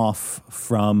lift off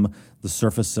from the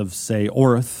surface of, say,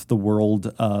 Orith, the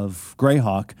world of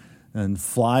Greyhawk, and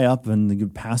fly up, and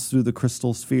you'd pass through the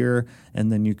crystal sphere, and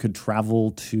then you could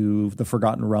travel to the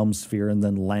Forgotten Realms sphere, and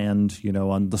then land,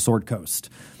 on the Sword Coast.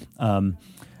 And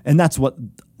that's what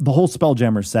the whole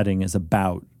Spelljammer setting is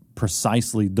about.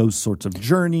 Precisely those sorts of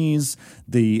journeys,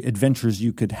 the adventures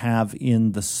you could have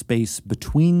in the space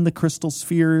between the crystal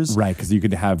spheres. Right, because you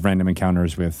could have random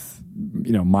encounters with,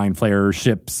 Mind Flayer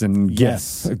ships and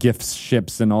gifts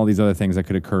ships and all these other things that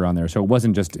could occur on there. So it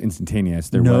wasn't just instantaneous.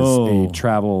 There was a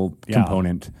travel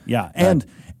component. Yeah,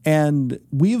 and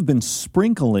we've been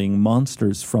sprinkling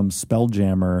monsters from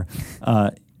Spelljammer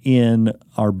in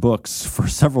our books for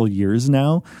several years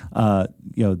now.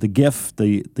 The GIF,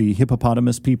 the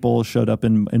hippopotamus people showed up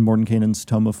in Mordenkainen's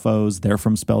Tome of Foes. They're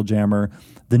from Spelljammer.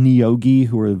 The Neogi,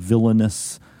 who are a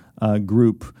villainous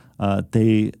group,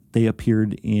 they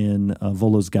appeared in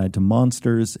Volo's Guide to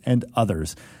Monsters and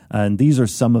others. And these are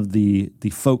some of the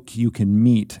folk you can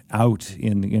meet out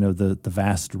in the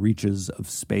vast reaches of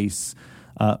space,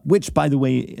 which, by the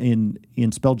way, in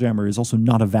Spelljammer is also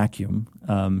not a vacuum.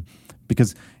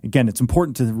 Because, again, it's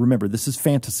important to remember this is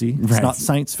fantasy. It's not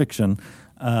science fiction,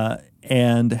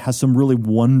 and has some really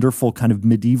wonderful kind of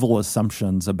medieval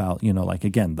assumptions about,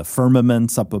 again, the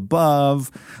firmaments up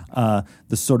above,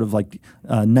 the sort of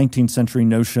 19th century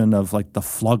notion of the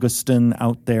phlogiston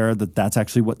out there, that's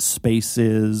actually what space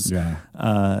is.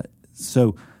 Yeah.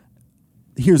 So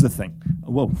here's the thing.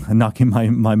 Whoa, I'm knocking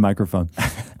my microphone.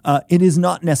 It is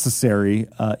not necessary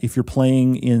if you're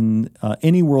playing in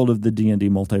any world of the D&D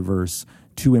multiverse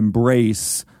to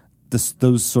embrace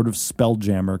those sort of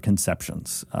Spelljammer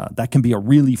conceptions. That can be a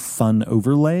really fun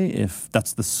overlay if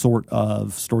that's the sort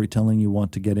of storytelling you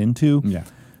want to get into. Yeah.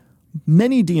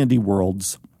 Many D&D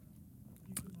worlds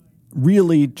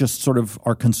really just sort of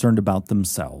are concerned about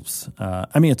themselves.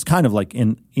 It's kind of like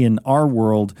in our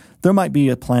world, there might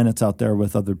be planets out there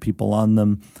with other people on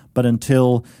them, but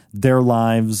until their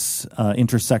lives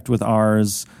intersect with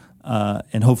ours,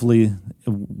 and hopefully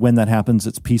when that happens,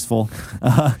 it's peaceful.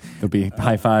 There'll be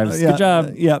high fives. Good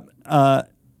job.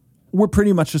 We're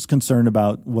pretty much just concerned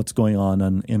about what's going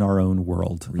on in our own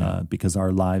world, because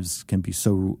our lives can be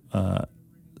so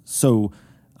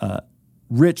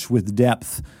rich with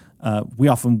depth. We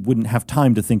often wouldn't have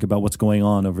time to think about what's going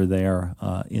on over there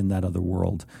in that other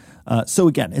world. So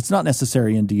again, it's not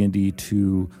necessary in D&D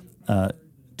to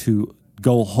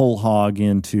go whole hog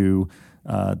into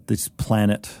this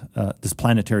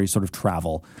planetary sort of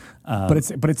travel. But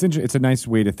it's a nice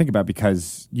way to think about,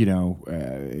 because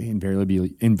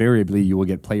invariably you will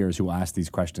get players who will ask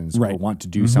these questions or want to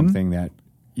do something that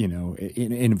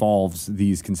it involves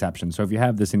these conceptions. So if you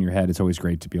have this in your head, it's always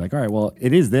great to be like, all right, well,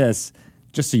 it is this.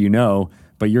 Just so you know,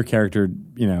 but your character,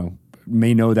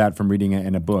 may know that from reading it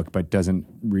in a book, but doesn't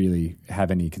really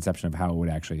have any conception of how it would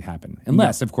actually happen.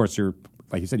 Unless, of course, you're,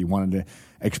 like you said, you wanted to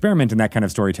experiment in that kind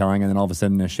of storytelling, and then all of a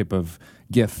sudden a ship of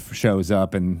GIF shows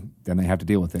up, and then they have to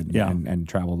deal with it and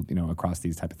travel, across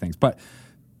these type of things. But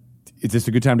is this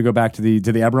a good time to go back to the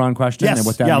Eberron question and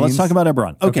what that means? Let's talk about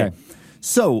Eberron. Okay.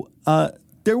 So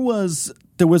there was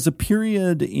a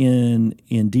period in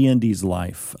D&D's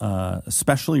life,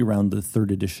 especially around the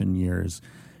 3rd edition years,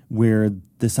 where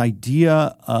this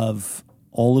idea of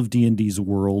all of D&D's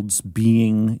worlds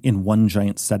being in one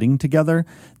giant setting together,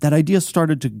 that idea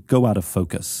started to go out of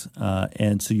focus.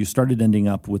 And so you started ending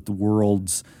up with the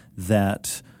worlds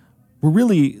that were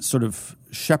really sort of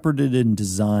shepherded and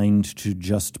designed to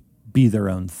just be their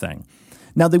own thing.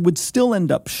 Now, they would still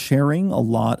end up sharing a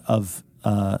lot of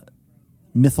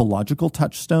mythological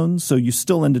touchstones. So you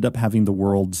still ended up having the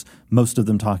worlds, most of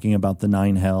them talking about the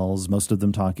Nine Hells, most of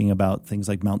them talking about things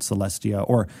like Mount Celestia,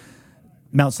 or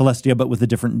Mount Celestia, but with a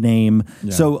different name.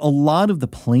 Yeah. So a lot of the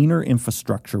planar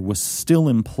infrastructure was still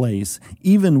in place,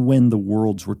 even when the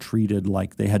worlds were treated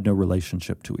like they had no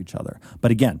relationship to each other.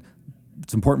 But again,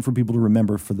 it's important for people to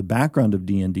remember, for the background of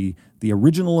D&D, the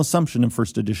original assumption in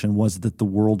 1st edition was that the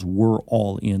worlds were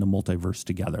all in a multiverse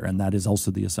together, and that is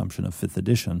also the assumption of 5th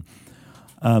edition.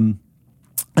 And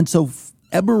so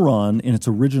Eberron, in its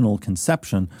original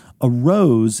conception,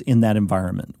 arose in that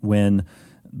environment when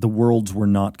the worlds were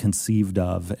not conceived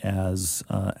of as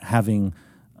having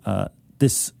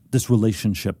this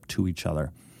relationship to each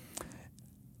other.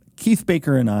 Keith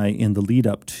Baker and I, in the lead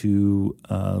up to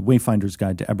Wayfinder's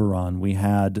Guide to Eberron, we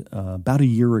had about a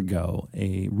year ago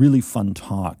a really fun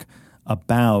talk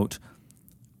about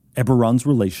Eberron's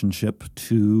relationship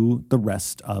to the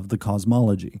rest of the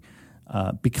cosmology.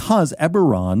 Because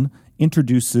Eberron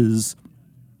introduces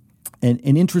an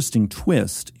interesting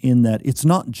twist in that it's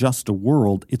not just a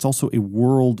world, it's also a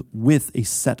world with a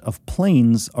set of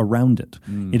planes around it.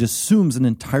 It assumes an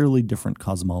entirely different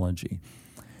cosmology.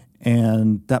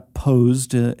 And that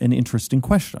posed an interesting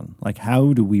question. Like,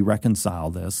 how do we reconcile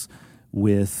this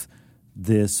with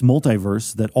this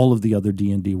multiverse that all of the other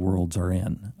D&D worlds are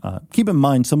in? Keep in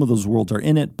mind, some of those worlds are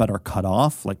in it but are cut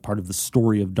off. Like part of the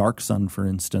story of Dark Sun, for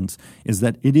instance, is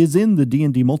that it is in the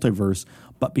D&D multiverse,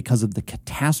 but because of the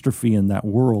catastrophe in that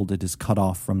world, it is cut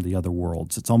off from the other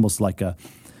worlds. It's almost like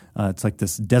it's like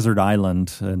this desert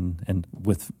island, and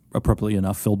with, appropriately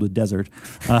enough, filled with desert,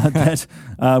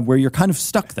 where you're kind of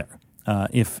stuck there.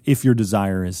 If your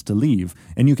desire is to leave.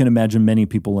 And you can imagine many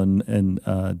people in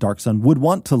Dark Sun would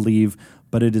want to leave,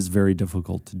 but it is very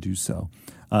difficult to do so.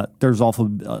 There's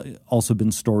also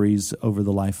been stories over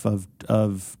the life of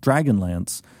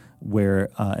Dragonlance where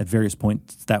at various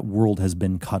points that world has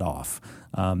been cut off.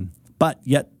 But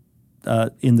yet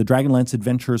in the Dragonlance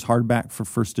Adventures hardback for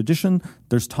 1st edition,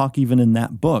 there's talk even in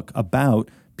that book about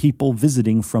people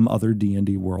visiting from other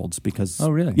D&D worlds because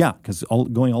because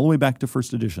going all the way back to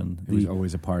 1st edition, it was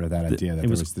always a part of that idea that there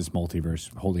was this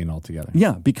multiverse holding it all together.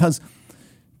 Yeah, because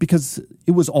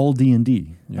it was all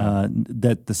D&D.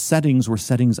 That the settings were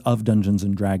settings of Dungeons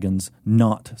and Dragons,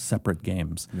 not separate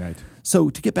games. Right. So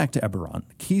to get back to Eberron,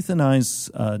 Keith and I's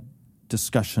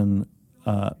discussion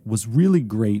was really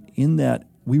great in that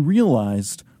we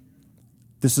realized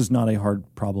this is not a hard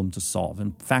problem to solve.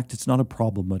 In fact, it's not a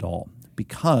problem at all.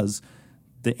 Because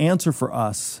the answer for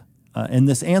us, and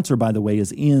this answer, by the way,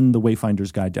 is in the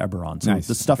Wayfinder's Guide to Eberron. So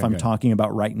the stuff I'm talking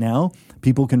about right now,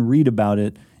 people can read about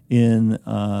it in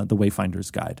the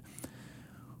Wayfinder's Guide.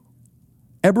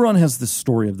 Eberron has this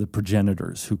story of the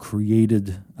progenitors who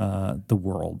created the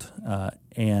world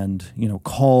and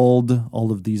called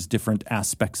all of these different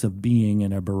aspects of being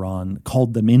in Eberron,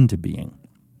 called them into being.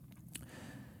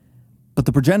 But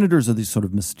the progenitors are these sort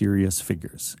of mysterious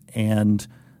figures, and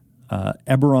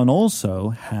Eberron also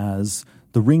has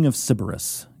the Ring of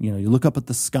Sybaris. You look up at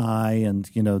the sky, and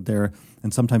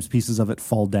and sometimes pieces of it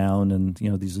fall down, and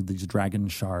these are these dragon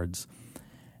shards.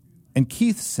 And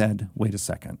Keith said, "Wait a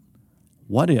second.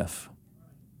 What if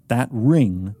that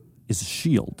ring is a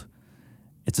shield?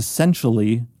 It's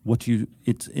essentially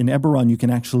it's in Eberron. You can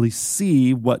actually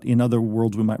see what in other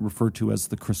worlds we might refer to as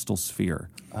the crystal sphere."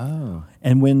 Oh.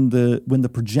 And when the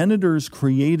progenitors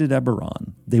created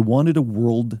Eberron, they wanted a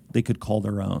world they could call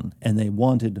their own, and they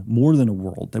wanted more than a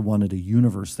world. They wanted a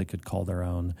universe they could call their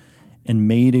own, and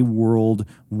made a world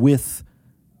with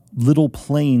little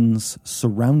planes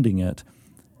surrounding it,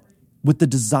 with the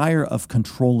desire of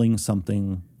controlling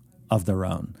something of their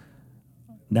own.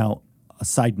 Now, a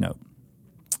side note.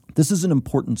 This is an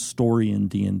important story in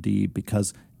D&D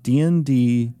because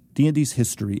D&D's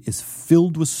history is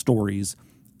filled with stories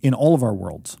in all of our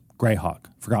worlds: Greyhawk,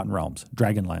 Forgotten Realms,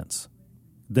 Dragonlance,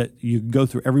 that you go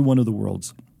through every one of the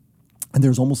worlds, and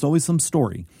there's almost always some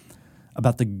story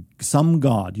about some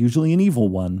god, usually an evil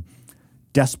one,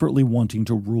 desperately wanting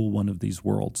to rule one of these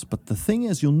worlds. But the thing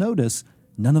is, you'll notice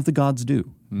none of the gods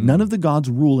do. None of the gods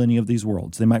rule any of these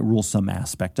worlds. They might rule some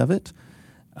aspect of it.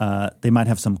 They might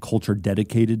have some culture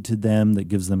dedicated to them that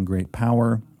gives them great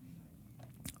power.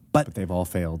 But they've all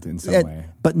failed in some way.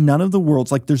 But none of the worlds,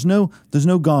 like there's no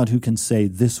god who can say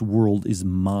this world is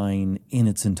mine in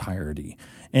its entirety.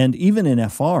 And even in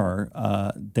FR,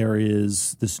 there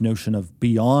is this notion of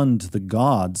beyond the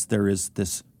gods, there is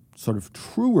this sort of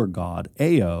truer god,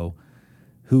 Ao,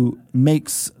 who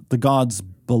makes the gods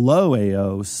below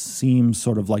Ao seem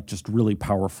sort of like just really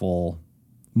powerful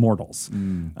mortals.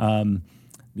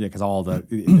 Yeah, because all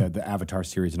the Avatar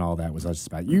series and all that was just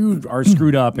about you are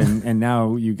screwed up and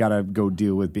now you got to go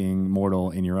deal with being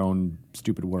mortal in your own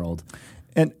stupid world.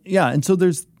 And so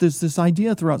there's this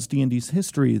idea throughout D&D's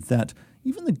history that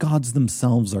even the gods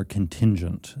themselves are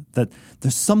contingent, that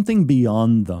there's something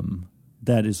beyond them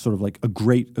that is sort of like a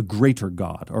greater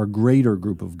god or a greater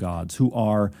group of gods who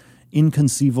are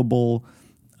inconceivable,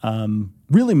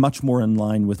 really much more in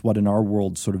line with what in our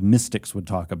world sort of mystics would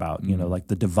talk about, like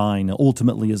the divine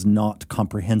ultimately is not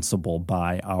comprehensible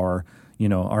by our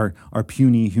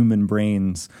puny human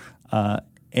brains.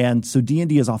 And so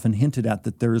D&D has often hinted at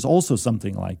that there is also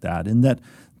something like that, and that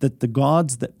the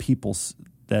gods that people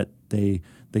that they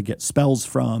get spells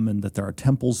from and that there are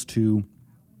temples to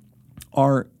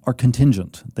are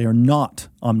contingent. They are not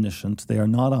omniscient. They are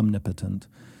not omnipotent.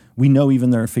 We know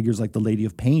even there are figures like the Lady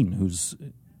of Pain who's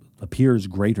appears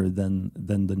greater than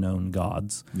the known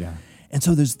gods. Yeah. And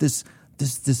so there's this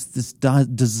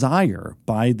desire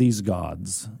by these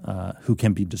gods who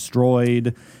can be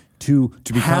destroyed to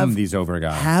become these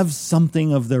overgods, have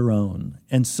something of their own.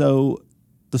 And so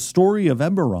the story of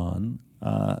Eberron,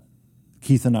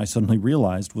 Keith and I suddenly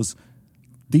realized, was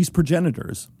these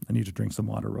progenitors. I need to drink some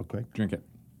water real quick. Drink it.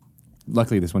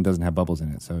 Luckily, this one doesn't have bubbles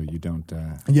in it, so you don't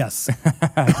yes.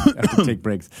 have to take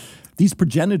breaks. These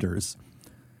progenitors,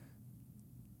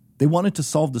 they wanted to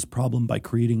solve this problem by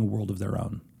creating a world of their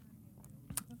own,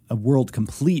 a world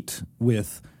complete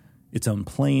with its own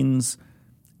planes,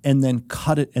 and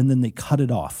then they cut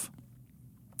it off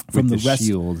from with the rest.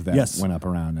 Shield that went up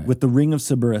around it. With the Ring of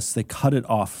Sybaris, they cut it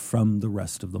off from the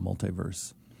rest of the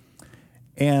multiverse.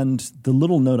 And the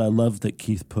little note I love that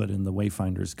Keith put in the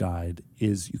Wayfinder's Guide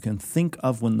is you can think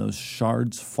of when those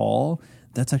shards fall,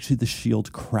 that's actually the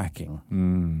shield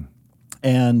cracking.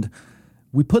 And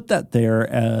we put that there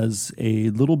as a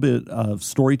little bit of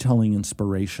storytelling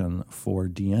inspiration for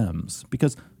DMs,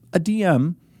 because a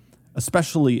DM,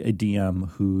 especially a DM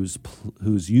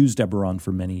who's used Eberron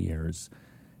for many years,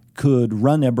 could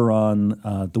run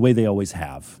Eberron the way they always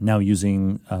have, now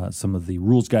using some of the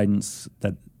rules guidance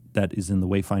that is in the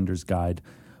Wayfinder's Guide,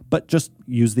 but just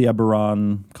use the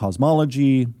Eberron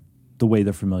cosmology the way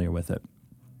they're familiar with it.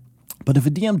 But if a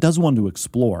DM does want to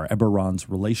explore Eberron's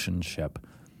relationship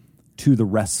to the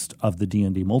rest of the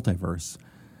D&D multiverse,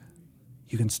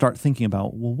 you can start thinking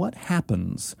about, well, what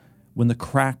happens when the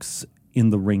cracks in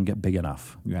the ring get big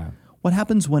enough? Yeah. What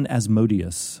happens when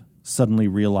Asmodeus suddenly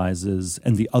realizes,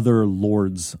 and the other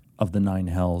lords of the Nine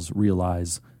Hells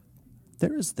realize,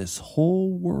 there is this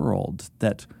whole world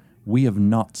that we have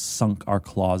not sunk our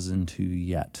claws into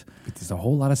yet. But there's a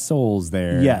whole lot of souls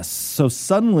there. Yes. So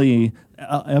suddenly,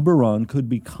 Eberron could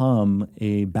become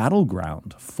a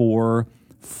battleground for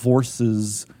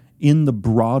forces in the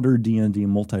broader D&D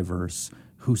multiverse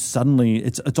who suddenly,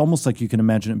 it's almost like you can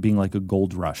imagine it being like a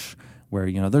gold rush, where,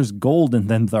 there's gold and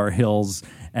then there are hills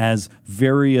as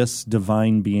various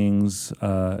divine beings,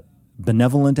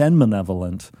 benevolent and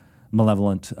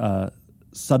malevolent,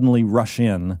 suddenly rush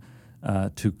in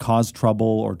to cause trouble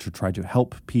or to try to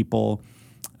help people.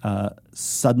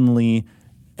 Suddenly,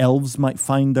 elves might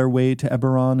find their way to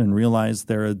Eberron and realize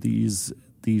there are these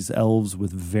elves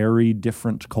with very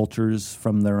different cultures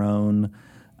from their own.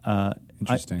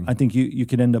 Interesting. I think you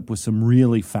could end up with some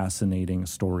really fascinating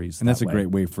stories. And that's a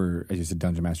great way for, as you said,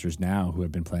 Dungeon Masters now who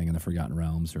have been playing in the Forgotten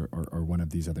Realms or one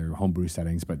of these other homebrew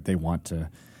settings, but they want to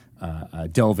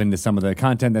delve into some of the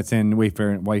content that's in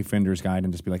Wayfinder's Guide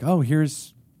and just be like, oh,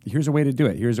 here's a way to do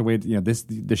it. Here's a way to,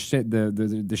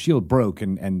 the shield broke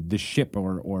and this ship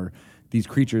or these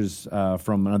creatures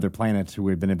from another planet who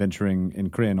had been adventuring in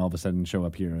Krynn all of a sudden show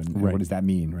up here. And what does that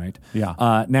mean, right?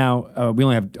 Yeah. Now, we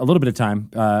only have a little bit of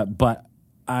time, but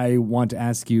I want to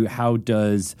ask you, how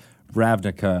does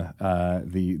Ravnica,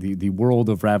 the world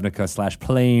of Ravnica /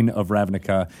 plane of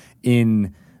Ravnica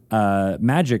in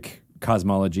Magic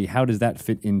cosmology, how does that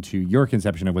fit into your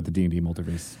conception of what the D&D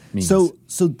multiverse means?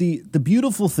 So the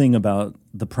beautiful thing about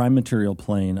the prime material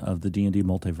plane of the D&D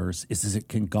multiverse is it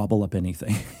can gobble up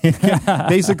anything.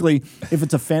 Basically, if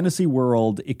it's a fantasy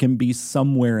world, it can be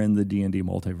somewhere in the D&D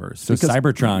multiverse. So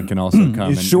Cybertron can also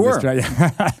come. Sure.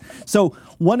 So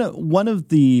one of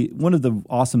the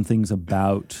awesome things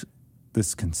about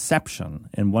this conception,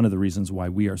 and one of the reasons why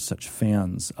we are such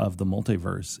fans of the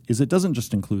multiverse, is it doesn't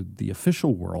just include the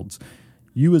official worlds.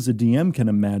 You as a DM can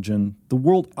imagine the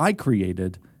world I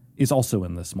created is also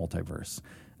in this multiverse.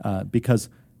 Because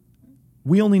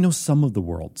we only know some of the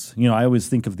worlds. I always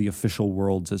think of the official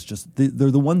worlds as just they're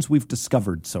the ones we've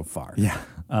discovered so far. Yeah.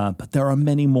 But there are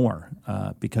many more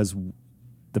because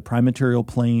the prime material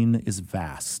plane is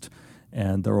vast,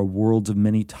 and there are worlds of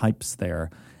many types there.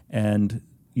 And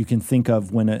you can think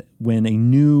of when a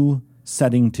new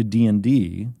setting to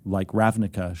D&D like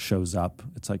Ravnica shows up,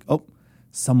 it's like, oh,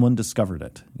 someone discovered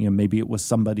it. Maybe it was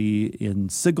somebody in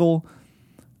Sigil.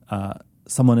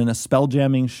 Someone in a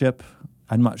spelljamming ship.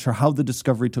 I'm not sure how the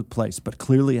discovery took place, but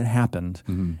clearly it happened.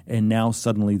 Mm-hmm. And now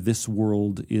suddenly this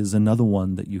world is another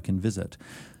one that you can visit.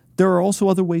 There are also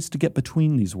other ways to get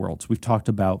between these worlds. We've talked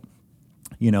about,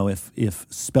 if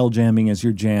spelljamming is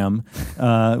your jam,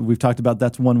 we've talked about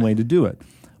that's one way to do it.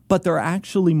 But there are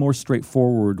actually more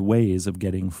straightforward ways of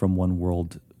getting from one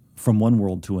world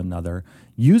to another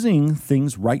using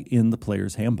things right in the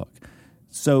player's handbook.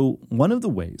 So one of the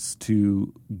ways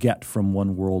to get from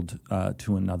one world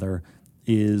to another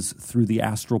is through the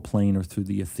astral plane or through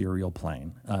the ethereal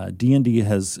plane. D&D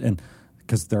has, and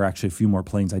because there are actually a few more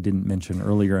planes I didn't mention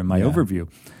earlier in my overview,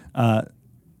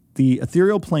 the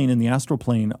ethereal plane and the astral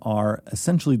plane are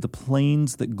essentially the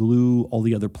planes that glue all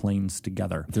the other planes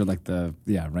together. They're like the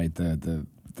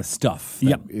stuff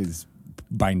that is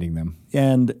binding them.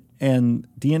 And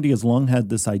D&D has long had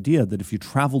this idea that if you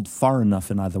traveled far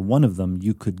enough in either one of them,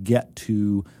 you could get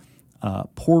to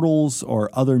portals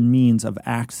or other means of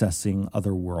accessing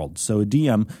other worlds. So a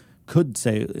DM could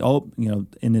say, in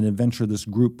an adventure, this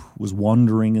group was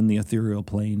wandering in the ethereal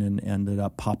plane and ended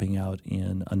up popping out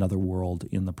in another world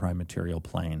in the prime material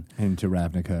plane. Into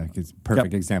Ravnica is a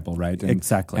perfect example, right?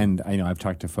 Exactly. And I know I've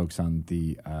talked to folks on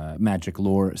the magic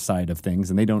lore side of things,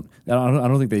 and I don't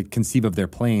think they conceive of their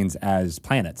planes as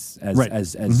planets,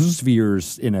 as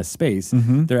spheres in a space.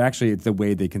 Mm-hmm. They're actually, the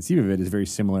way they conceive of it is very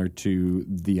similar to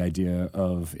the idea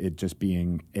of it just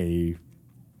being a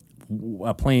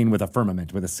plane with a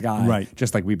firmament, with a sky,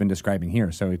 just like we've been describing here.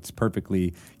 So it's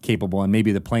perfectly capable, and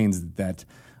maybe the planes that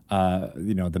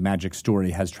the magic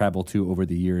story has traveled to over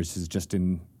the years is just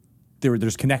in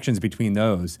there's connections between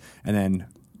those, and then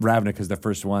Ravnica is the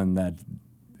first one that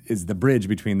is the bridge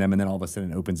between them, and then all of a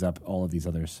sudden it opens up all of these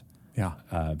others.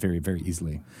 Very, very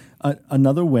easily.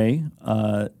 Another way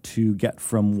to get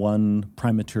from one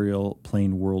prime material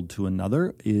plane world to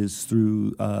another is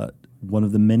through one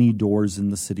of the many doors in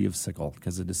the city of Sigil,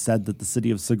 because it is said that the city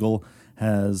of Sigil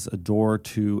has a door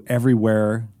to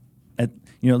everywhere, at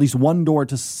least one door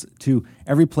to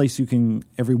every place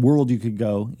every world you could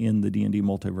go in the D&D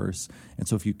multiverse. And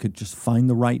so if you could just find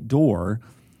the right door,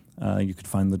 you could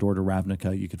find the door to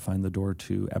Ravnica, you could find the door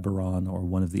to Eberron or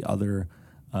one of the other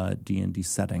D&D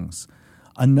settings.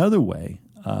 Another way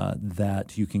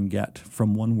that you can get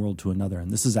from one world to another, and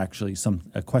this is actually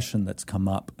a question that's come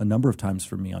up a number of times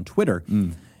for me on Twitter,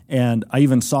 and I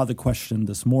even saw the question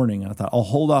this morning, and I thought I'll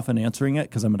hold off on answering it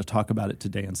because I'm going to talk about it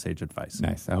today in Sage Advice.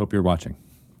 Nice. I hope you're watching.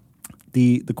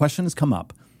 The question has come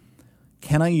up: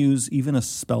 can I use even a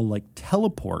spell like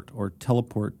teleport or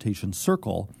teleportation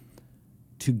circle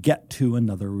to get to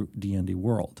another D&D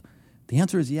world? The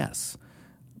answer is yes,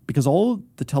 because all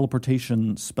the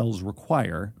teleportation spells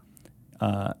require.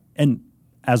 And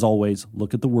as always,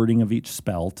 look at the wording of each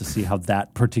spell to see how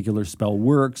that particular spell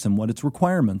works and what its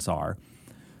requirements are.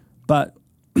 But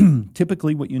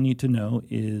typically what you need to know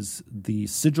is the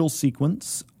sigil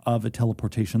sequence of a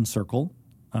teleportation circle,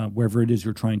 wherever it is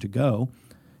you're trying to go,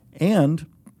 and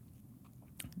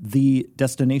the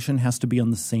destination has to be on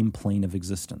the same plane of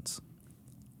existence.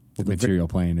 The material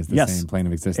plane is the same plane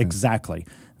of existence. Exactly.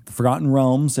 The Forgotten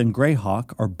Realms and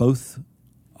Greyhawk are both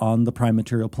on the prime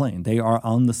material plane. They are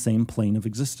on the same plane of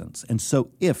existence. And so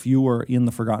if you are in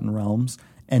the Forgotten Realms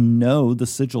and know the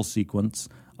sigil sequence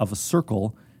of a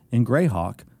circle in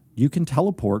Greyhawk, you can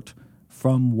teleport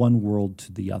from one world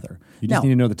to the other. You just need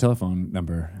to know the telephone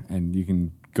number, and you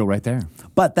can go right there.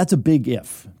 But that's a big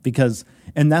if, because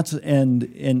and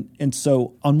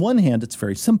so on one hand it's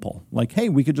very simple. Like, hey,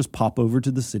 we could just pop over to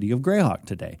the city of Greyhawk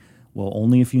today. Well,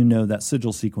 only if you know that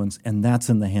sigil sequence, and that's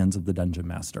in the hands of the dungeon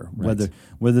master. Right.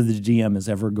 Whether the GM is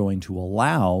ever going to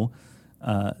allow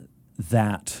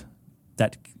that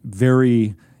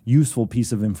very useful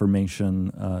piece of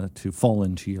information to fall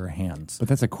into your hands. But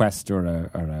that's a quest or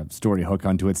a story hook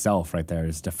unto itself, right there.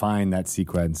 Is to find that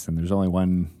sequence, and there's only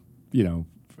one,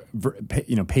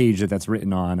 page that's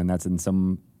written on, and that's in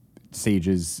some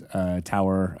sage's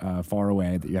tower far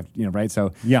away that you have, right?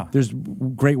 So yeah, there's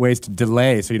great ways to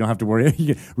delay, so you don't have to worry.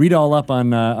 You can read all up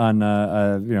on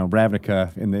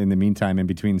Ravnica in the meantime in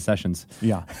between sessions.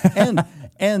 Yeah,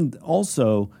 and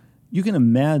also you can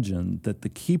imagine that the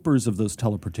keepers of those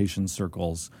teleportation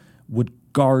circles would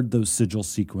guard those sigil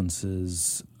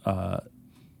sequences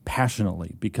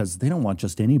passionately, because they don't want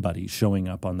just anybody showing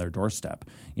up on their doorstep.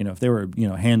 If they were,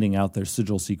 handing out their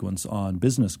sigil sequence on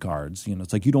business cards,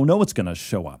 it's like you don't know what's going to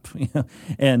show up.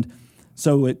 And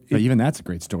so but even that's a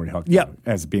great story hook. Yeah,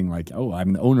 as being like, oh,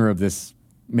 I'm the owner of this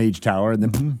mage tower, and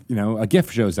then a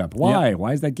GIF shows up. Why? Yeah.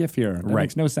 Why is that GIF here? That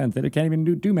makes no sense. They can't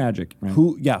even do magic. Right?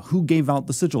 Who gave out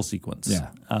the sigil sequence?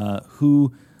 Yeah.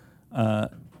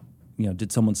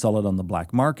 Did someone sell it on the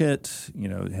black market?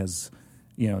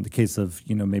 In the case of,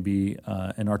 maybe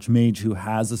an archmage who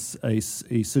has a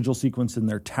sigil sequence in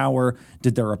their tower,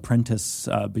 did their apprentice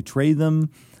betray them?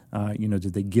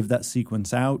 Did they give that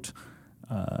sequence out?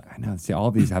 I know. See, all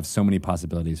of these have so many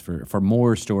possibilities for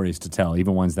more stories to tell,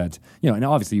 even ones that, and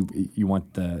obviously you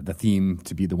want the theme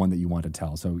to be the one that you want to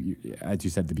tell. So as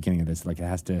you said at the beginning of this, like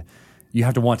you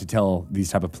have to want to tell these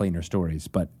type of planar stories,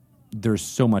 but there's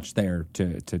so much there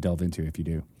to delve into if you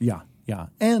do. Yeah.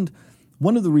 And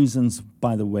one of the reasons,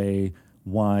 by the way,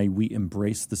 why we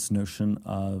embrace this notion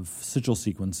of sigil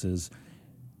sequences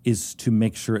is to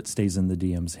make sure it stays in the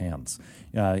DM's hands.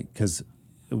 Because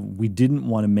we didn't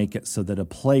want to make it so that a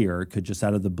player could just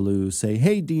out of the blue say,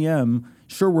 hey, DM,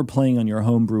 sure, we're playing on your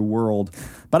homebrew world,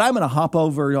 but I'm going to hop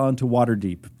over onto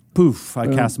Waterdeep. Poof, I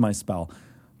cast my spell.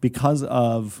 Because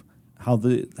of how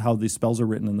the spells are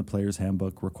written in the player's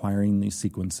handbook requiring these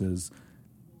sequences,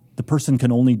 the person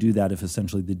can only do that if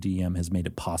essentially the DM has made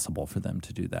it possible for them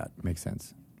to do that. Makes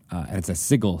sense. And it's a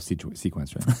sigil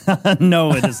sequence, right?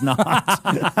 No, it is not.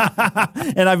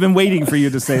 And I've been waiting for you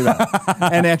to say that.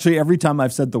 And actually, every time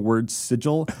I've said the word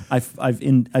sigil,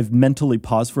 I've mentally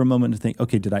paused for a moment to think,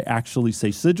 okay, did I actually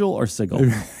say sigil or sigil?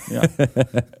 Yeah.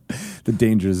 The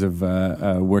dangers of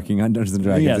working on Dungeons and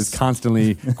Dragons is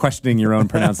constantly questioning your own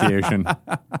pronunciation.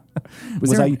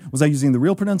 Was I using the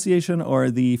real pronunciation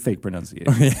or the fake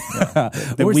pronunciation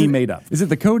that we made up? Is it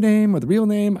the code name or the real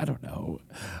name? I don't know.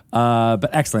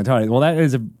 But excellent. All right. Well, that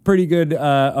is a pretty good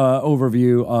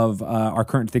overview of our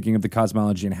current thinking of the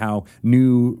cosmology and how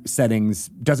new settings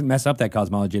doesn't mess up that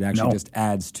cosmology. It actually just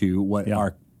adds to what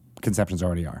our conceptions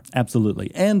already are.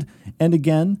 Absolutely. And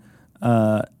again,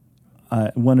 I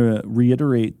want to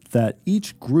reiterate that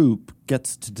each group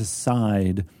gets to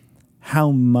decide how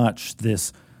much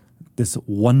this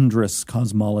wondrous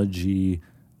cosmology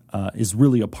is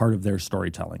really a part of their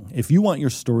storytelling. If you want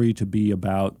your story to be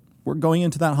about, we're going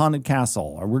into that haunted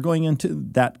castle, or we're going into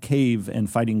that cave and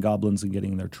fighting goblins and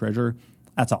getting their treasure,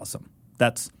 that's awesome.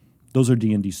 Those are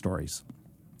D&D stories.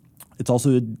 It's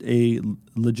also a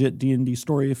legit D&D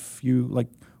story if you like,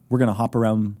 we're going to hop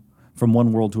around from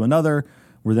one world to another.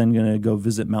 We're then going to go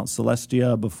visit Mount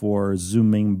Celestia before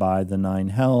zooming by the 9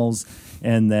 hells,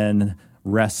 and then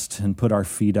rest and put our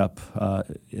feet up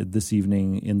this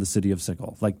evening in the city of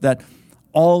Sickle. Like that,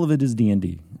 all of it is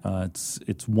D&D.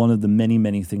 It's one of the many,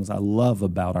 many things I love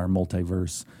about our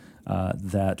multiverse,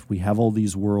 that we have all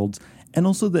these worlds, and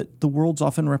also that the worlds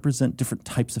often represent different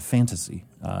types of fantasy.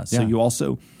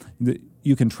 So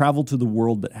you can travel to the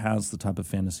world that has the type of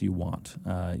fantasy you want.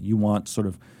 You want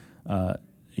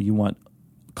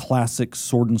classic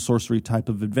sword and sorcery type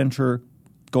of adventure,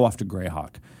 go off to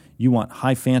Greyhawk. You want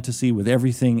high fantasy with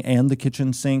everything and the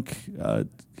kitchen sink,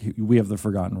 we have the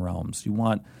Forgotten Realms. You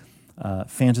want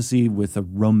fantasy with a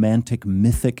romantic,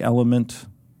 mythic element,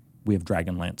 we have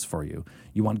Dragonlance for you.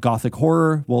 You want gothic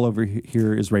horror, well, over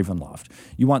here is Ravenloft.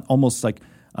 You want almost like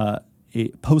a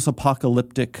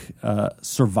post-apocalyptic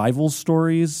survival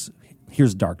stories,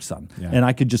 here's Dark Sun. Yeah. And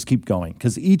I could just keep going,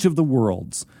 because each of the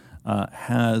worlds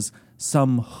has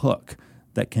some hook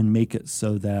that can make it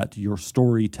so that your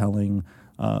storytelling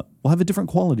will have a different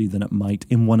quality than it might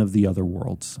in one of the other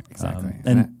worlds. Exactly.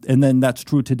 And then that's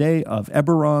true today of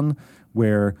Eberron,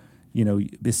 where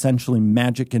essentially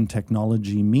magic and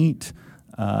technology meet,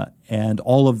 and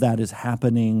all of that is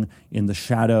happening in the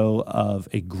shadow of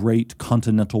a great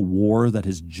continental war that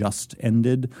has just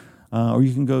ended. Or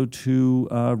you can go to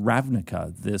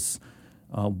Ravnica, this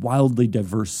wildly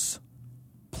diverse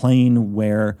plane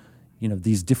where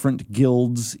these different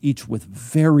guilds, each with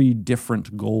very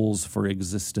different goals for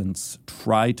existence,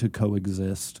 try to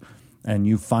coexist, and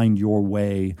you find your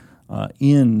way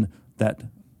in that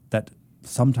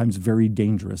sometimes very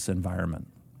dangerous environment.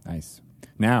 Nice.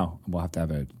 Now we'll have to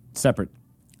have a separate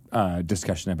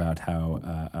discussion about how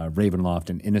Ravenloft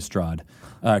and Innistrad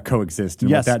coexist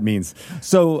and what that means.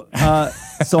 So I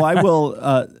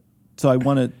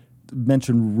want to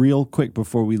mention real quick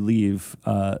before we leave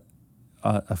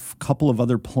couple of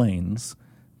other planes.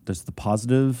 There's the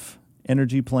positive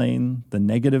energy plane, the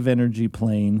negative energy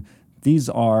plane. These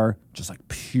are just like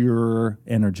pure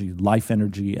energy, life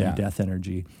energy and death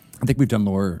energy. I think we've done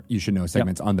lore you should know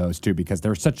segments on those too, because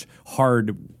they're such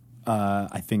hard,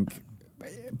 I think,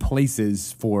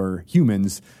 places for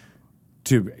humans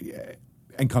to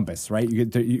encompass, right?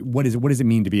 What does it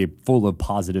mean to be full of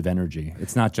positive energy?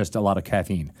 It's not just a lot of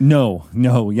caffeine. No.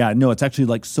 It's actually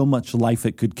like so much life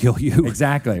it could kill you.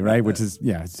 Exactly, right? Which is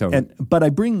But I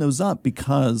bring those up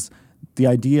because the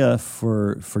idea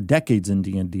for decades in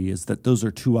D&D is that those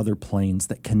are two other planes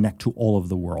that connect to all of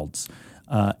the worlds.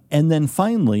 And then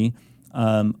finally,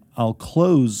 I'll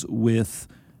close with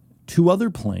two other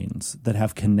planes that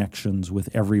have connections with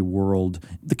every world.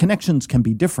 The connections can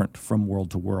be different from world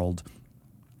to world,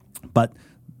 but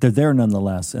they're there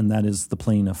nonetheless, and that is the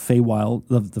plane of the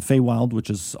Feywild, which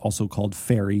is also called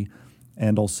Fairy,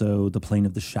 and also the plane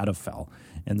of the Shadowfell.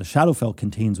 And the Shadowfell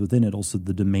contains within it also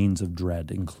the domains of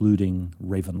dread, including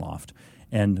Ravenloft.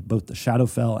 And both the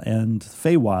Shadowfell and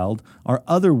Feywild are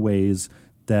other ways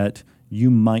that you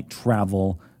might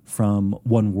travel from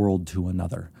one world to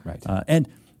another. Right. And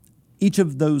each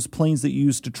of those planes that you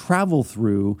use to travel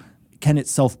through can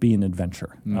itself be an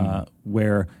adventure,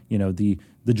 where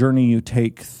the journey you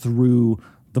take through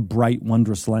the bright,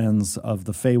 wondrous lands of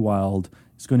the Feywild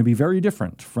is going to be very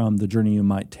different from the journey you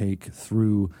might take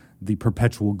through the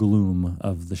perpetual gloom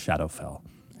of the Shadowfell.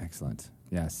 Excellent.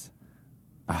 Yes.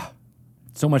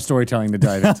 So much storytelling to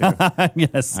dive into.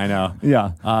 Yes, I know.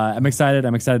 Yeah, I'm excited.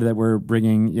 I'm excited that we're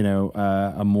bringing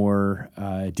a more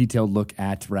detailed look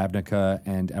at Ravnica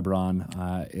and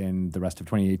Eberron in the rest of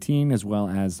 2018, as well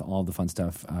as all the fun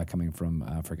stuff coming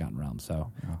from Forgotten Realms.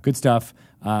 So good stuff.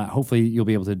 Hopefully you'll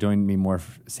be able to join me more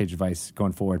Sage Advice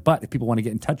going forward. But if people want to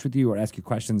get in touch with you or ask you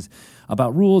questions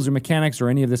about rules or mechanics or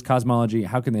any of this cosmology,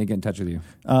 how can they get in touch with you?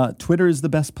 Twitter is the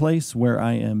best place, where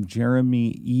I am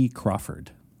Jeremy E.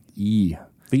 Crawford. E.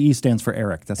 The E stands for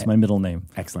Eric. That's my middle name.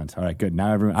 Excellent. All right, good.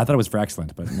 Now everyone, I thought it was for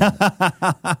excellent, but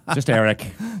no. Just Eric.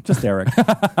 Just Eric.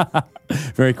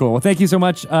 Very cool. Well, thank you so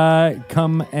much.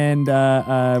 Come and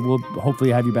we'll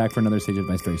hopefully have you back for another Sage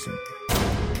Advice very soon.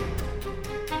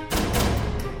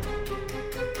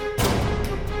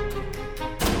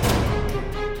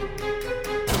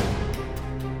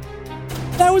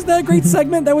 That was that great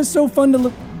segment. That was so fun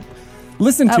to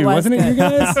listen to, wasn't it, you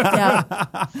guys?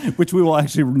 Yeah. Which we will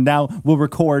actually we'll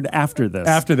record after this.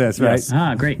 After this, right?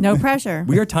 Yes. Great. No pressure.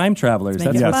 We are time travelers. Make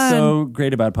That's it what's fun. so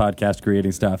great about podcast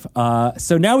creating stuff.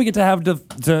 So now we get to have Good.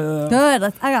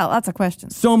 I got lots of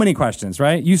questions. so many questions,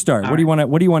 right? You start. What do you want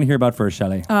to hear about first,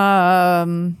 Shelley?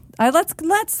 Let's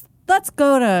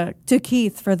go to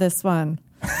Keith for this one.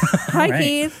 Hi, right.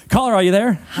 Keith. Caller, are you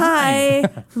there? Hi,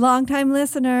 longtime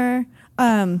listener. So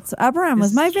Eberron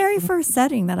was my very first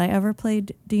setting that I ever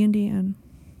played D&D in.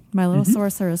 My little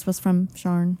sorceress was from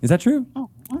Sharn. Is that true?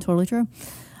 Oh, totally true.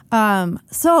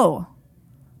 So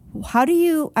how do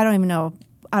you? I don't even know.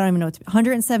 It's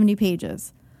 170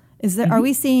 pages. Is there? Are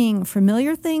we seeing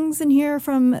familiar things in here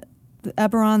from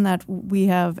Eberron that we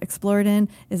have explored in?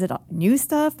 Is it new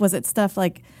stuff? Was it stuff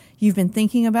like you've been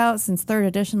thinking about since 3rd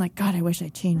edition? Like, God, I wish I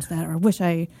changed that, or wish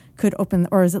I could open.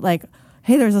 Or is it like,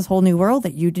 hey, there's this whole new world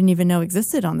that you didn't even know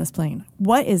existed on this plane?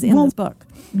 What is in this book?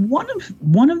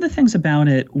 One of the things about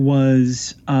it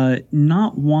was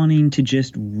not wanting to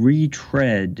just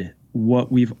retread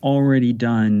what we've already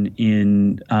done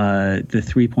in the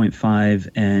 3.5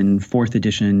 and 4th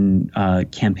edition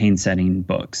campaign setting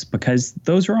books, because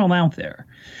those are all out there.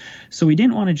 So we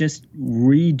didn't want to just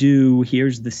redo,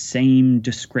 here's the same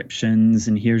descriptions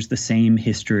and here's the same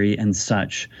history and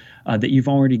such that you've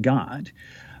already got.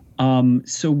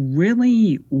 So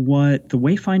really what the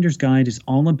Wayfinder's Guide is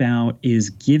all about is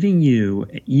giving you,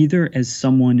 either as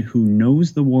someone who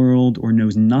knows the world or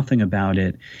knows nothing about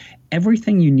it,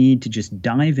 everything you need to just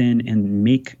dive in and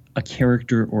make a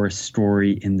character or a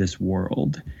story in this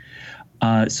world.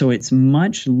 So it's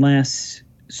much less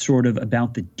sort of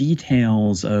about the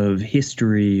details of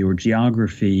history or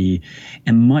geography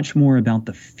and much more about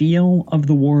the feel of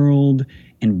the world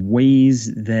and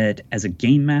ways that as a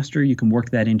game master you can work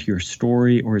that into your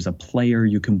story, or as a player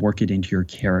you can work it into your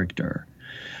character.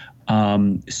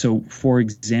 So, for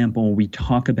example, we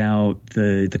talk about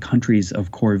the countries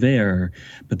of Corvair,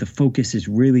 but the focus is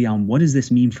really on what does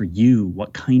this mean for you?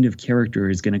 What kind of character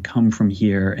is going to come from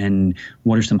here? And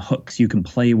what are some hooks you can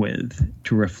play with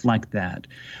to reflect that?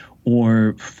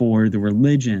 Or for the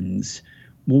religions,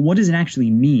 well, what does it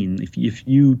actually mean? If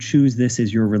you choose this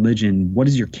as your religion, what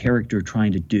is your character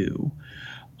trying to do?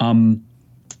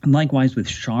 Likewise with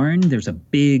Sharn, there's a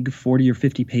big 40 or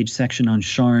 50 page section on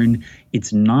Sharn.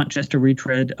 It's not just a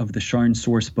retread of the Sharn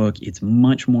source book. It's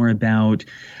much more about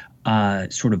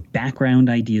sort of background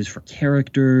ideas for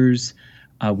characters.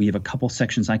 We have a couple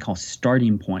sections I call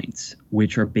starting points,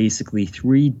 which are basically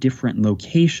 3 different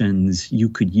locations you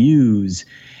could use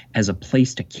as a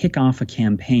place to kick off a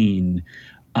campaign,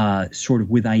 sort of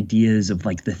with ideas of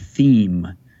like the theme,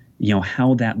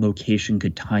 how that location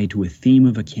could tie to a theme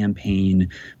of a campaign,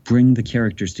 bring the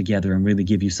characters together and really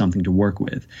give you something to work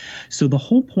with. So the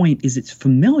whole point is it's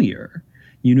familiar.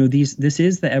 This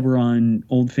is the Eberron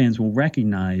old fans will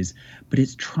recognize, but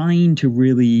it's trying to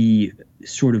really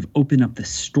sort of open up the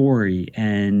story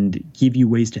and give you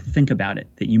ways to think about it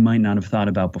that you might not have thought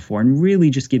about before, and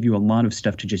really just give you a lot of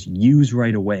stuff to just use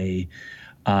right away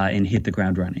and hit the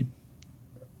ground running.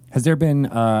 Has there been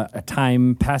a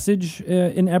time passage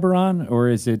in Eberron, or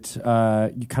is it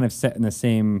you kind of set in the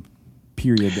same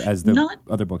period as the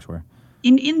other books were?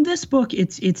 In this book,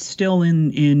 it's still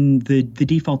in the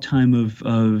default time of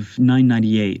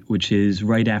 998, which is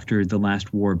right after the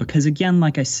last war. Because again,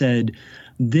 like I said,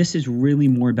 this is really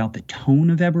more about the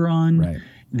tone of Eberron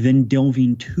than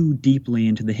delving too deeply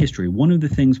into the history. One of the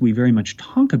things we very much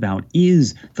talk about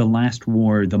is the last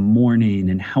war, the mourning,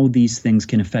 and how these things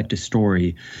can affect a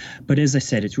story. But as I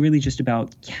said, it's really just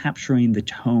about capturing the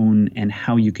tone and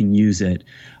how you can use it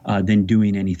than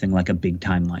doing anything like a big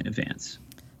timeline advance.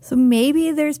 So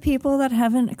maybe there's people that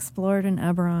haven't explored in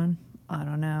Eberron. I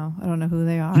don't know. I don't know who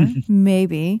they are.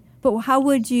 Maybe. But how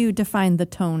would you define the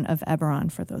tone of Eberron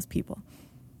for those people?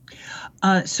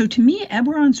 So to me,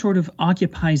 Eberron sort of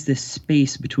occupies this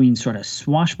space between sort of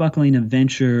swashbuckling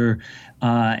adventure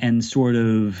and sort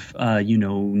of,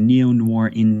 neo-noir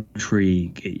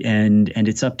intrigue. And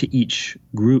it's up to each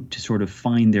group to sort of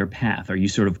find their path. Are you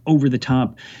sort of over the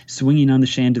top, swinging on the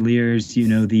chandeliers?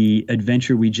 The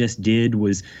adventure we just did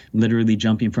was literally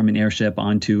jumping from an airship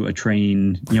onto a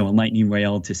train, a lightning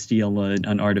rail to steal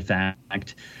an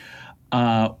artifact.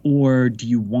 Or do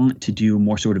you want to do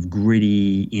more sort of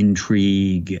gritty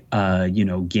intrigue,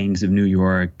 Gangs of New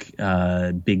York,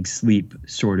 Big Sleep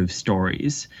sort of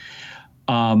stories?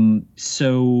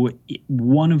 So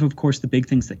one of course, the big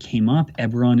things that came up,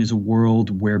 Eberron is a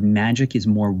world where magic is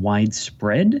more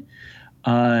widespread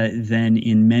than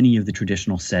in many of the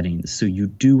traditional settings. So you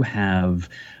do have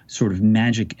sort of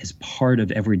magic as part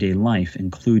of everyday life,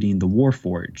 including the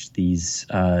Warforged, these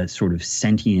sort of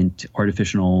sentient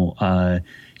artificial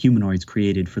humanoids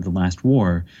created for the last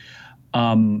war.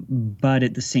 But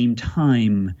at the same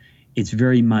time, it's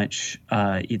very much,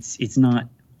 it's not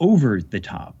over the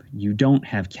top. You don't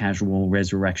have casual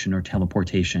resurrection or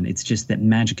teleportation. It's just that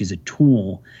magic is a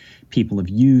tool people have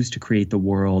used to create the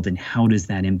world, and how does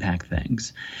that impact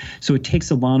things? So it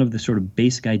takes a lot of the sort of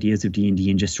basic ideas of D&D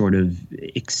and just sort of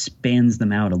expands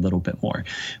them out a little bit more,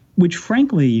 which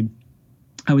frankly,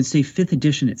 I would say 5th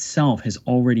edition itself has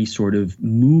already sort of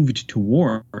moved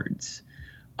towards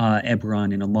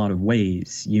Eberron in a lot of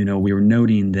ways. We were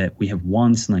noting that we have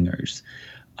wand slingers,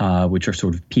 which are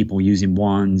sort of people using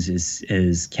wands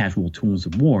as casual tools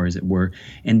of war, as it were,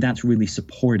 and that's really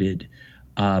supported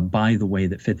by the way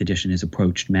that 5th edition has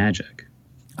approached magic.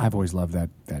 I've always loved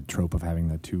that trope of having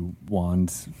the 2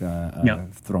 wands,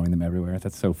 throwing them everywhere.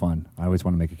 That's so fun. I always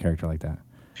want to make a character like that.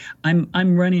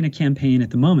 I'm running a campaign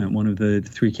at the moment. One of the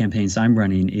 3 campaigns I'm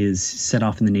running is set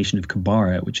off in the nation of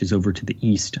Kabara, which is over to the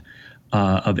east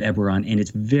of Eberron, and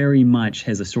it's very much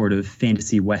has a sort of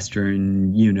fantasy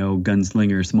western,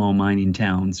 gunslinger, small mining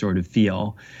town sort of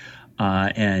feel,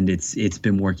 and it's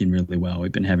been working really well.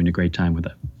 We've been having a great time with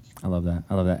it. I love that.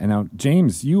 And now,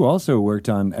 James, you also worked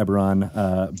on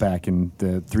Eberron back in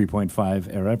the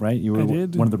 3.5 era, right? You were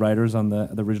one of the writers on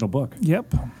the original book.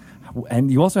 Yep.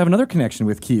 And you also have another connection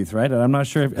with Keith, right? I'm not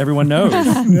sure if everyone knows.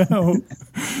 No.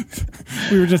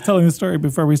 We were just telling the story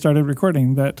before we started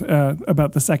recording that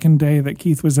about the second day that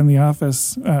Keith was in the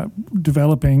office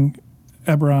developing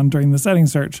Eberron during the setting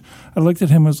search. I looked at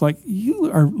him and was like, you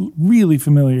are really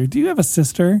familiar. Do you have a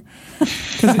sister?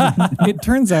 Because it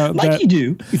turns out like that... you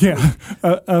do. Yeah.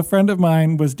 A friend of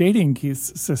mine was dating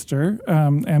Keith's sister,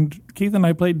 and Keith and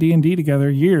I played D&D together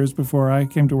years before I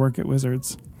came to work at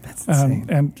Wizards. That's insane.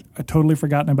 And I totally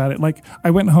forgotten about it. Like,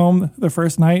 I went home the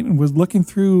first night and was looking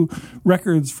through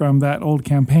records from that old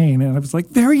campaign, and I was like,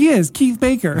 there he is, Keith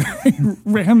Baker.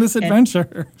 Ran this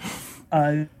adventure.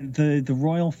 The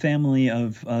royal family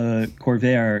of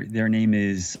Corvair, their name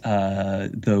is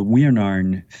the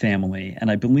Wyrnarn family,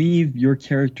 and I believe your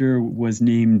character was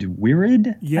named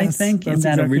Wirid. Yes, I think in that's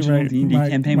that exactly original right. D&D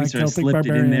campaign, we sort of Celtic slipped it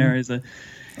in barbarian. there as a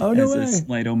a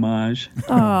slight homage.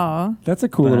 Oh, That's a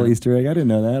cool little Easter egg. I didn't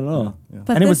know that at all. but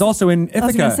And it this- was also in Ithaca. I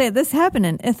was going to say this happened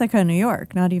in Ithaca, New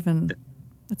York. Not even.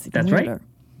 That's even That's right. weirder.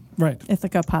 Right.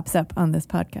 Ithaca pops up on this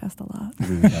podcast a lot. It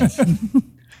really does.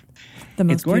 The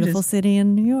most gorgeous. beautiful city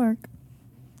in New York.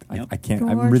 I can't.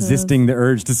 I'm Gorgeous. resisting the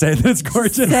urge to say that it's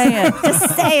gorgeous. Say it.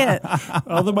 Just say it.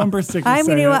 All the bumper stickers I'm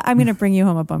say going it. to. I'm going to bring you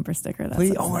home a bumper sticker. That's Please.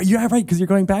 what Oh, it says. yeah, right. Because you're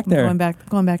going back I'm there.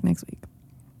 going back next week.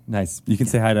 Nice. You can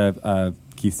say hi to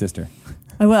Keith's sister.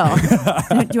 I will.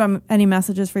 Do you want any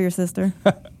messages for your sister?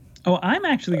 Oh, I'm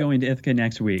actually going to Ithaca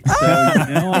next week. So,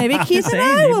 you know, Maybe I'm Keith just and saying,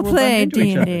 I maybe will we'll play bump into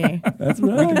each other. D&D. That's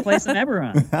We right. can play some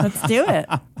Eberron. Let's do it.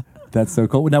 That's so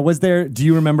cool. Now, do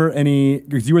you remember any?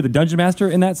 Because you were the dungeon master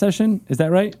in that session. Is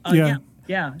that right?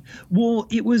 Yeah. Well,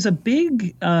 it was a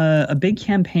big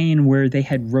campaign where they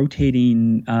had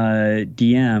rotating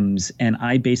DMs, and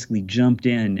I basically jumped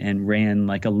in and ran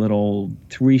like a little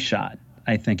 3-shot,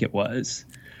 I think it was.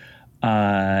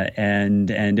 And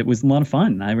it was a lot of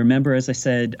fun. I remember, as I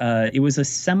said, it was a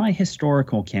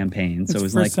semi-historical campaign. So It's it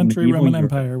was first like century medieval Roman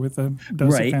Europe. Empire with a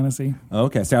dose Right. of fantasy.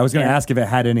 Okay. So I was going to Yeah. ask if it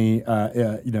had any,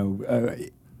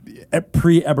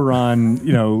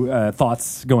 pre-Eberron,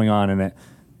 thoughts going on in it.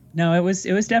 No, it was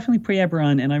definitely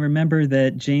pre-Eberron, and I remember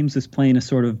that James was playing a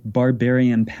sort of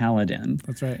barbarian paladin.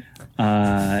 That's right.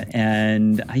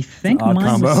 And I think Odd mine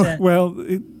combo. was set. Well,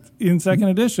 in second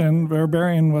edition,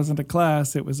 Barbarian wasn't a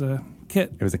class. It was a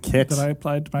kit It was a kit. that I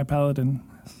applied to my paladin.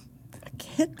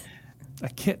 Kit. A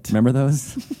kit. Remember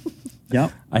those?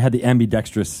 Yep. I had the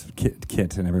ambidextrous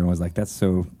kit, and everyone was like, "That's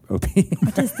so OP."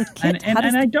 What is the kit? And How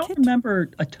does I the don't kit- remember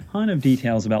a ton of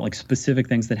details about like specific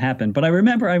things that happened, but I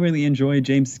remember I really enjoyed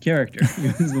James's character.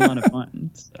 It was a lot of fun.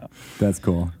 So. That's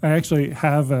cool. I actually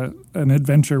have an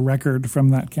adventure record from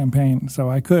that campaign, so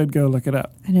I could go look it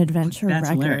up. An adventure That's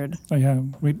record. hilarious. So yeah,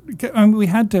 we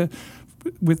had to,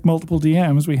 with multiple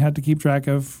DMs, we had to keep track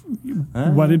of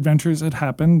what adventures had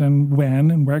happened and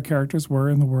when and where characters were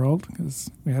in the world,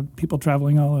 because we had people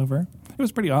traveling all over. It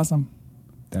was pretty awesome.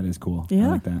 That is cool. I Yeah.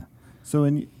 like that. So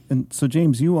so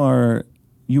James, you are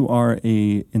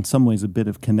in some ways a bit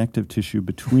of connective tissue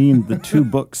between the two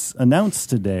books announced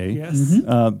today. Yes.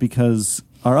 Because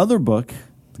our other book,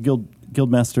 the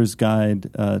Guildmaster's Guide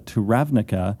to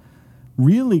Ravnica,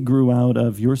 really grew out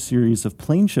of your series of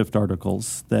plane shift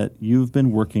articles that you've been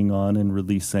working on and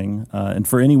releasing. And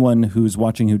for anyone who's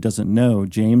watching who doesn't know,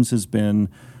 James has been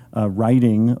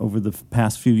writing over the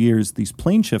past few years these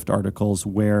plane shift articles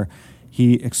where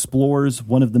he explores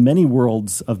one of the many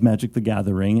worlds of Magic the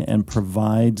Gathering and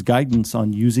provides guidance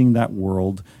on using that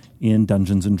world in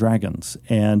Dungeons and Dragons.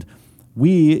 And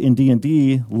we in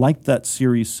D&D liked that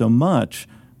series so much,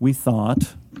 we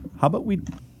thought, how about we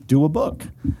do a book?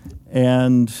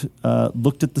 And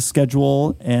looked at the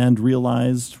schedule and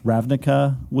realized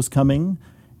Ravnica was coming.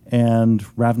 And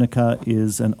Ravnica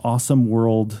is an awesome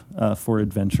world for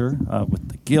adventure with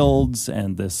the guilds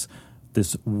and this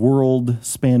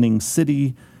world-spanning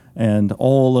city and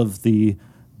all of the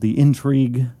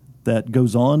intrigue that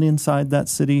goes on inside that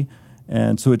city.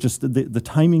 And so it just the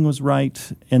timing was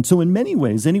right. And so in many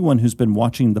ways, anyone who's been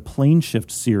watching the Plane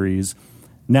Shift series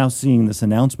now seeing this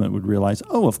announcement would realize,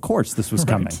 oh, of course this was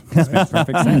coming. This makes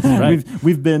perfect sense. Right.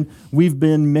 We've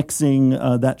been mixing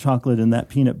that chocolate and that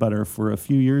peanut butter for a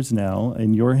few years now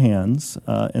in your hands,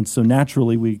 and so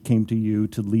naturally we came to you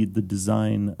to lead the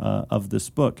design of this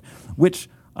book, which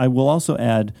I will also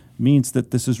add means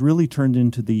that this has really turned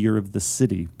into the year of the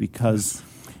city because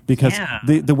Yeah.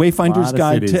 the Wayfinder's Lot of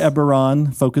Guide to cities.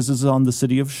 Eberron focuses on the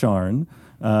city of Sharn.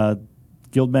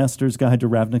 Guildmaster's Guide to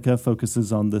Ravnica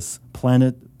focuses on this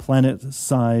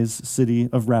planet-size city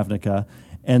of Ravnica,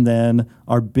 and then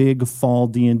our big fall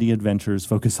D&D adventures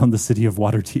focus on the city of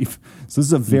Waterdeep. So this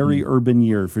is a very urban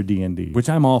year for D&D. Which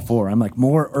I'm all for. I'm like,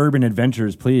 more urban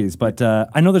adventures, please. But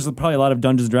I know there's probably a lot of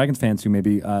Dungeons & Dragons fans who may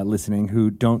be listening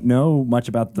who don't know much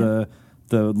about the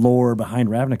lore behind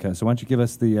Ravnica. So why don't you give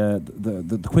us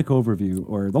the quick overview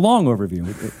or the long overview,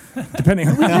 depending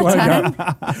on where you want to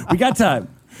go. We got time.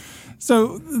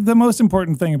 So the most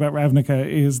important thing about Ravnica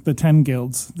is the 10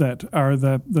 guilds that are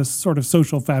the sort of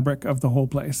social fabric of the whole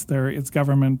place. There it's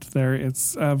government, there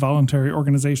it's voluntary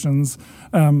organizations.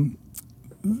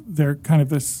 They're kind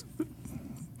of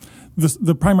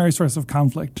the primary source of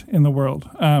conflict in the world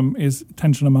is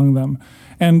tension among them.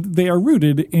 And they are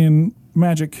rooted in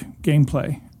Magic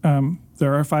gameplay.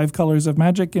 There are 5 colors of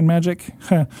Magic in Magic.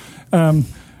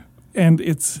 And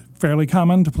it's fairly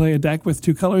common to play a deck with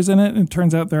 2 colors in it. And it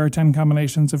turns out there are 10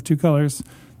 combinations of 2 colors.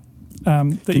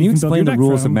 Can you explain the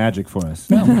rules of Magic for us?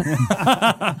 No.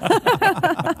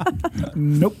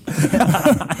 Nope.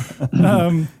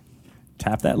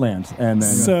 Tap that land, and then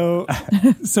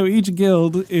So each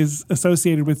guild is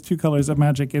associated with 2 colors of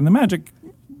Magic in the Magic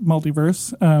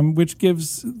multiverse, which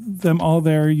gives them all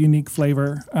their unique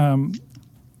flavor.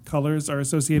 Colors are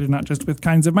associated not just with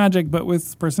kinds of magic, but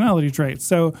with personality traits.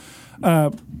 So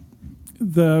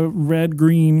the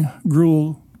red-green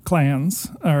Gruul clans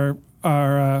are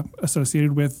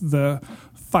associated with the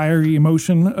fiery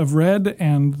emotion of red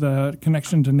and the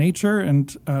connection to nature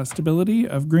and stability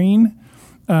of green,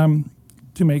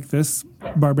 to make this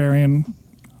barbarian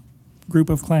group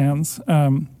of clans.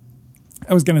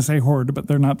 I was going to say horde, but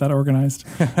they're not that organized.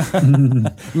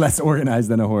 less organized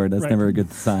than a horde. That's Right. never a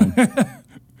good sign.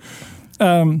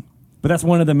 But that's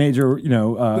one of the major,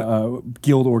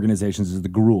 guild organizations is the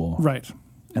Gruul. Right.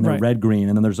 And they're Right. red, green,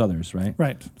 and then there's others, right?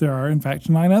 Right. There are, in fact,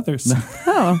 9 others.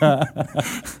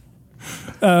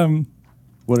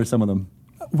 What are some of them?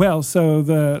 Well, so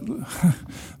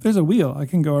there's a wheel I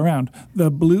can go around. The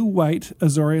blue-white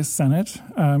Azorius Senate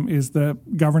is the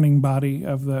governing body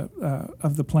of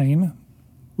the plane.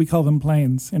 We call them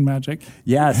planes in Magic.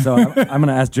 Yeah, so I'm going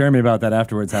to ask Jeremy about that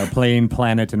afterwards, how plane,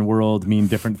 planet, and world mean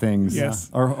different things.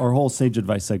 Yes. Our whole Sage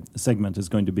Advice segment is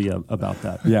going to be about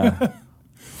that. Yeah.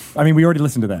 I mean, we already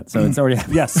listened to that, so it's already...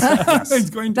 Yes. It's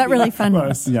going to That be really fun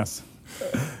close. Yes.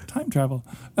 Time travel.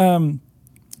 Then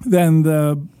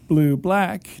the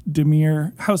blue-black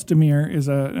House Dimir is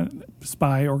a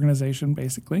spy organization,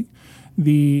 basically.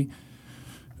 The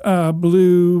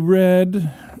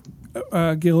blue-red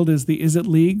guild is the Izzet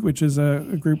League, which is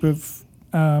a group of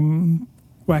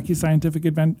wacky scientific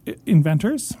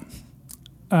inventors.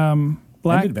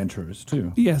 Black adventurers,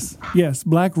 too. Yes.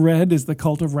 Black-red is the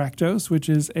Cult of Rakdos, which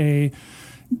is a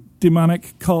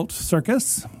demonic cult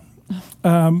circus.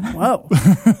 Whoa.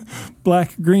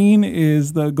 Black-green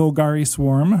is the Golgari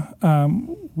Swarm,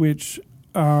 which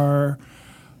are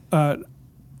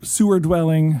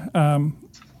sewer-dwelling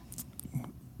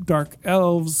dark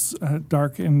elves,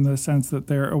 dark in the sense that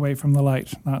they're away from the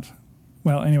light, not...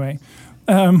 Well, anyway.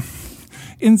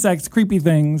 Insects, creepy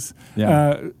things,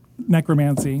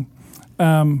 necromancy.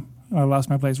 I lost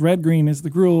my place. Red-green is the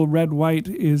Gruul. Red-white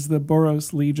is the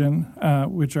Boros Legion,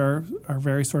 which are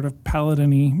very sort of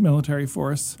paladin-y military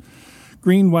force.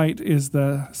 Green-white is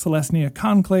the Celestia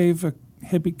Conclave, a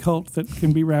hippie cult that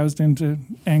can be roused into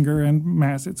anger and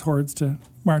mass its hordes to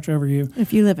march over you.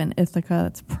 If you live in Ithaca,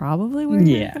 that's probably where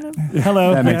Yeah. you're going to...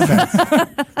 Hello. That makes sense.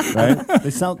 Right?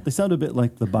 They sound a bit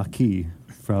like the Baki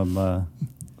from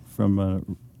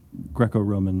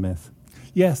Greco-Roman myth.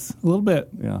 Yes, a little bit.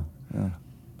 Yeah.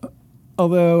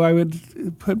 Although I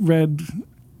would put red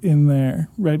in there.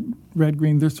 Red,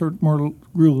 green. They're sort of more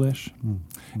Gruulish.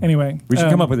 Anyway. We should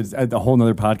come up with a whole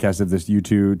nother podcast of this, you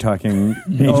two talking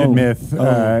ancient myth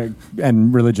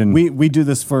and religion. We do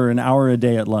this for an hour a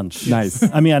day at lunch. Nice.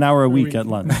 I mean, an hour a week at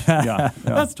lunch. Yeah.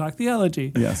 Let's talk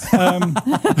theology. Yes.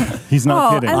 He's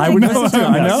not kidding. I I would think listen to it.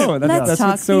 I know. Let's That's talk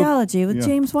what's so... theology with Yeah.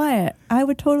 James Wyatt. I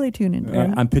would totally tune into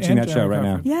that. I'm pitching And that show right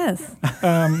now. Jennifer.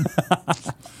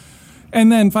 Yes. And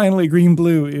then finally,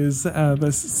 green-blue is the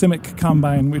Simic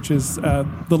Combine, which is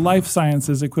the life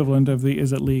sciences equivalent of the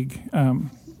Izzet League,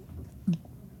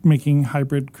 making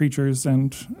hybrid creatures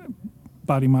and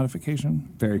body modification.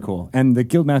 Very cool. And the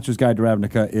Guildmaster's Guide to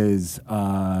Ravnica is,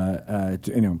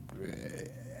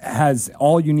 has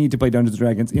all you need to play Dungeons &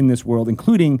 Dragons in this world,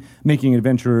 including making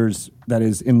adventurers that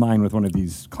is in line with one of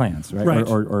these clans, right? Right.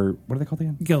 Or what are they called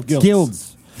again? Guilds.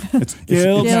 Guilds.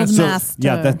 Guildmaster.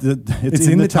 Yeah, it's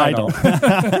in the title.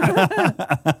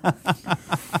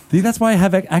 See, that's why I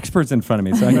have experts in front of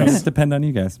me, so I can just depend on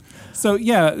you guys. So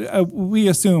we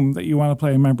assume that you want to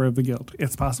play a member of the guild.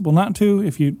 It's possible not to.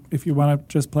 If you want to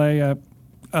just play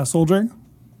a soldier,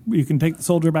 you can take the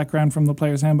soldier background from the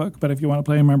player's handbook. But if you want to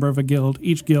play a member of a guild,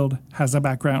 each guild has a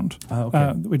background,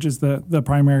 which is the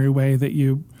primary way that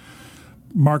you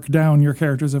mark down your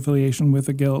character's affiliation with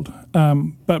a guild.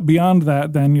 But beyond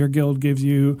that, then your guild gives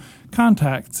you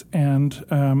contacts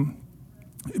and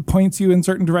points you in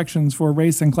certain directions for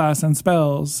race and class and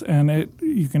spells, and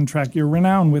you can track your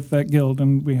renown with that guild.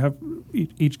 And we have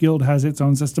each guild has its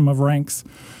own system of ranks.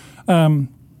 Do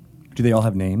they all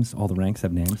have names? All the ranks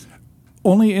have names?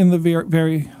 Only in the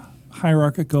very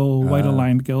hierarchical white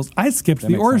aligned guilds. I skipped the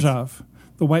makes sense. Orzhov,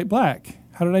 the white black.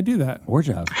 How did I do that?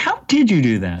 Orjav. How did you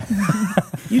do that?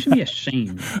 You should be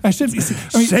ashamed. I should be.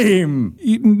 Shame.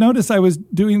 You notice I was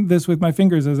doing this with my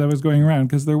fingers as I was going around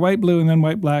because they're white, blue, and then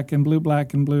white, black, and blue,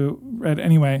 black, and blue, red.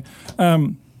 Anyway,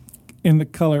 in the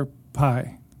color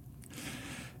pie.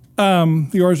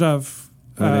 The Orzhov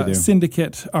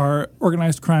Syndicate are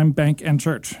organized crime, bank, and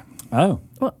church. Oh.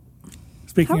 Well,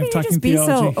 Speaking how of can you talking just be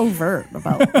theology. so overt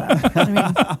about that?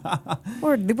 I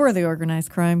mean, we're the Organized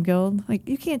Crime Guild. Like,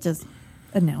 you can't just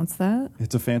announce that.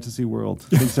 It's a fantasy world.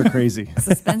 Things are crazy.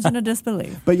 Suspension of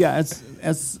disbelief. But yeah,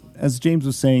 as James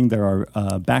was saying, there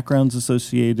are backgrounds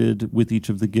associated with each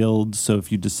of the guilds. So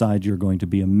if you decide you're going to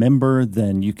be a member,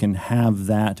 then you can have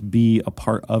that be a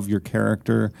part of your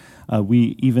character.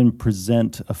 We even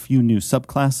present a few new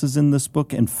subclasses in this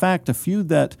book. In fact, a few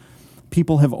that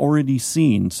people have already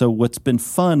seen. So what's been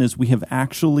fun is we have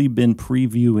actually been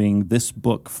previewing this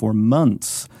book for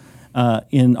months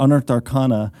in Unearthed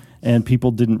Arcana, and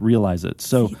people didn't realize it.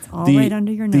 So it's all right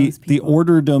under your nose, the people.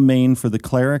 order domain for the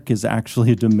cleric is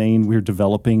actually a domain we're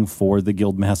developing for the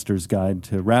Guildmaster's Guide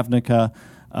to Ravnica.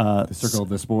 The Circle of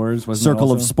the Spores was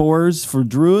Circle of Spores for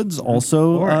druids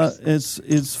also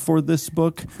is for this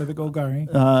book. For the Golgari.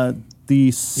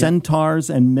 The centaurs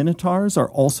and minotaurs are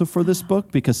also for this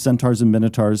book because centaurs and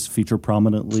minotaurs feature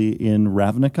prominently in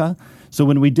Ravnica. So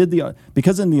when we did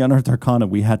because in the Unearthed Arcana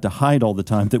we had to hide all the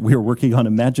time that we were working on a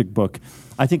magic book,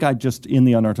 I think I just in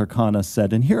the Unearthed Arcana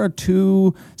said, and here are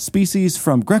 2 species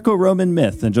from Greco-Roman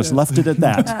myth, and just left it at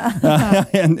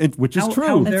that, which is true.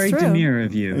 How very true. demure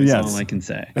of you is Yes. all I can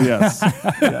say. Yes,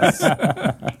 yes.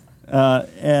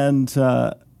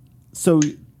 So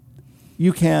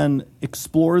you can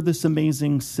explore this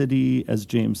amazing city, as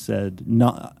James said,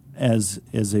 not as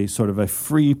a sort of a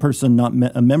free person, not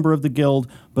a member of the guild.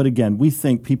 But again, we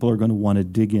think people are going to want to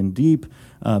dig in deep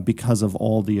because of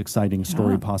all the exciting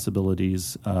story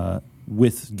possibilities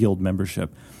with guild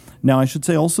membership. Now, I should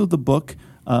say also the book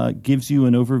gives you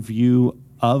an overview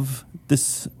of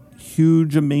this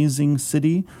huge, amazing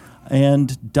city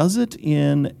and does it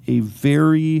in a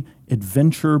very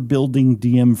adventure-building,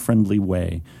 DM-friendly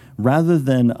way. Rather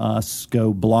than us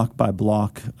go block by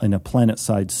block in a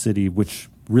planet-side city, which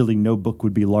really no book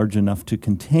would be large enough to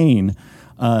contain,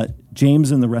 James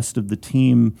and the rest of the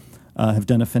team have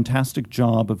done a fantastic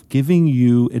job of giving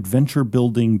you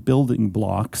adventure-building building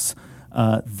blocks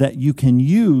that you can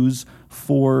use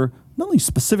for not only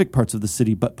specific parts of the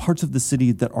city, but parts of the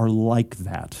city that are like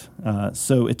that.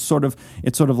 So it's sort of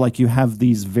like you have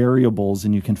these variables,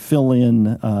 and you can fill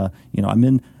in. I'm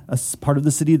in a part of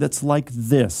the city that's like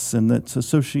this, and that's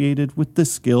associated with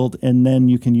this guild, and then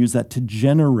you can use that to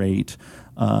generate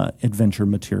adventure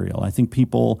material. I think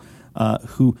people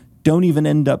who don't even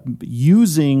end up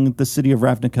using the city of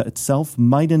Ravnica itself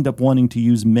might end up wanting to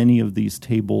use many of these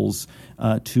tables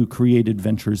to create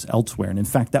adventures elsewhere. And in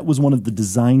fact, that was one of the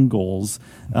design goals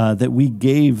that we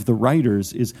gave the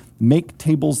writers, is make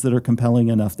tables that are compelling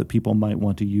enough that people might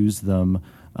want to use them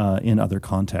in other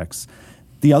contexts.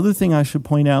 The other thing I should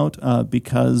point out,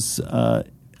 because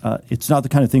it's not the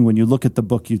kind of thing when you look at the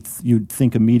book you'd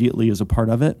think immediately as a part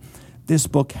of it, this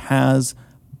book has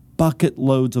bucket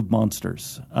loads of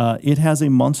monsters. It has a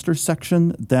monster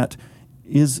section that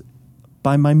is,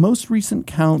 by my most recent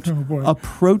count,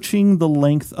 approaching the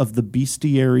length of the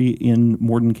bestiary in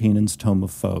Mordenkainen's Tome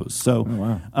of Foes. So,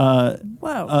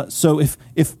 Wow. So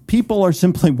if people are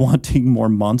simply wanting more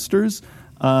monsters,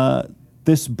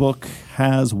 this book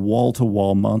has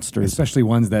wall-to-wall monsters. Especially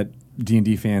ones that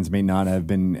D&D fans may not have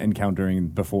been encountering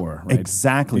before, right?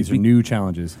 Exactly. These are new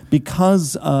challenges.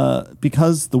 Because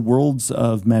the worlds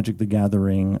of Magic the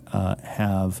Gathering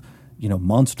have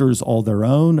monsters all their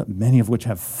own, many of which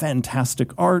have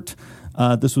fantastic art.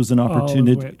 This was an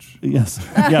opportunity. All of which.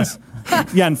 Yes.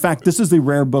 Yeah, in fact, this is the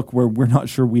rare book where we're not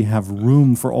sure we have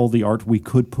room for all the art we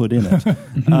could put in it.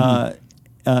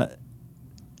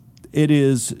 It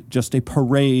is just a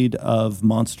parade of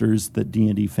monsters that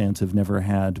D&D fans have never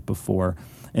had before.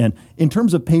 And in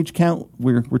terms of page count,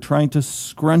 we're trying to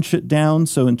scrunch it down.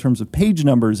 So in terms of page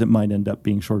numbers, it might end up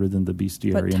being shorter than the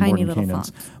Bestiary and tiny little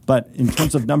Mordenkainen's. fonts. But in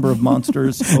terms of number of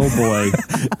monsters, oh boy.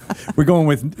 We're going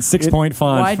with 6-point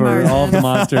fonts Wide for margin. all the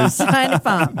monsters. Tiny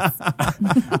fonts.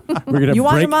 We're gonna You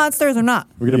want break, your monsters or not?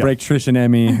 We're gonna Yeah. break Trish and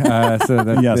Emmy so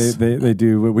that Yes. they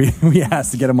do what we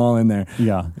asked to get them all in there.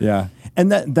 Yeah. And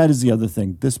that is the other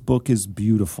thing. This book is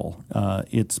beautiful.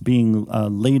 It's being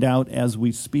laid out as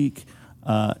we speak,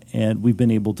 and we've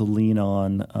been able to lean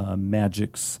on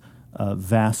Magic's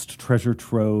vast treasure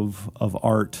trove of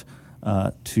art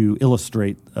to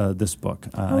illustrate this book.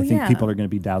 I think people are going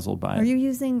to be dazzled by it. Are you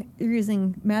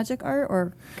using magic art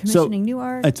or commissioning new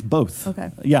art? It's both.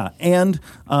 Okay. Yeah, and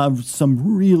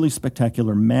some really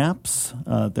spectacular maps.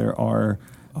 There are.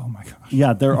 Oh my gosh.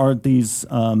 Yeah, there are these.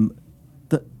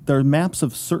 There are maps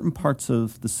of certain parts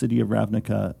of the city of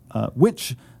Ravnica,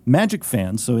 which Magic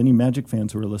fans. So any Magic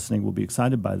fans who are listening will be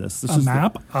excited by this. This A is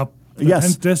map up the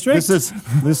yes, 10th district?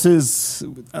 This is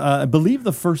I believe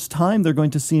the first time they're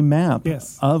going to see a map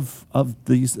Yes. of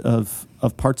these of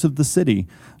parts of the city,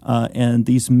 and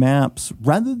these maps,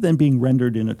 rather than being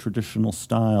rendered in a traditional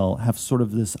style, have sort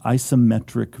of this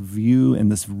isometric view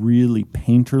and this really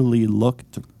painterly look.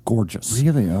 It's gorgeous.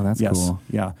 Really? Oh, that's Yes. cool.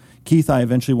 Yeah. Keith, I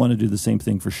eventually want to do the same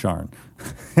thing for Sharn.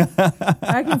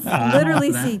 I can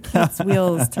literally see Keith's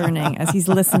wheels turning as he's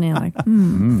listening, like,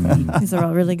 these are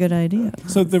all really good ideas.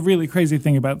 So the really crazy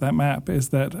thing about that map is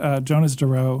that Jonas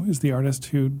Darrow is the artist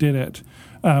who did it.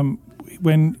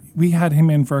 When we had him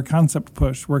in for a concept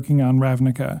push working on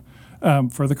Ravnica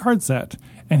for the card set,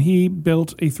 and he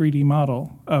built a 3D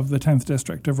model of the 10th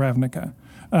district of Ravnica.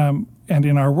 And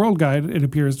in our world guide, it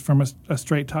appears from a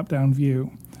straight top-down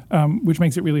view. Which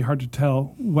makes it really hard to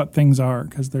tell what things are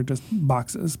because they're just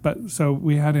boxes. But so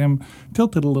we had him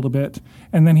tilt it a little bit,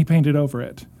 and then he painted over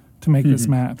it to make this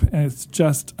map, and it's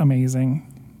just amazing.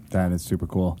 That is super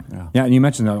cool. Yeah, and you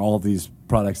mentioned all of these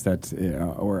products that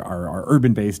are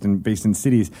urban based and based in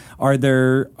cities. Are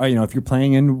there, if you're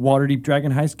playing in Waterdeep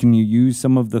Dragon Heist, can you use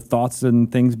some of the thoughts and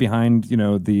things behind, the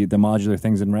modular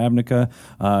things in Ravnica?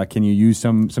 Can you use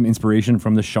some inspiration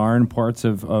from the Sharn parts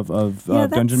of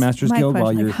Dungeon Masters Guild?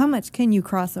 Question. How much can you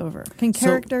cross over? Can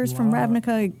characters from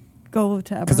Ravnica go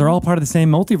to Eberron? Because they're all part of the same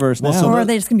multiverse now. Or are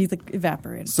they just going to be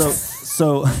evaporated?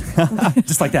 So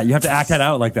just like that. You have to act that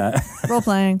out like that. Role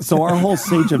playing. So our whole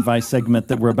Sage Advice segment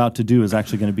that we're about to do is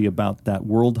actually going to be about that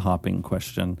world hopping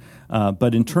question.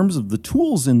 But in terms of the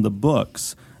tools in the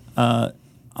books,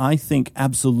 I think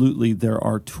absolutely there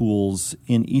are tools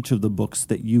in each of the books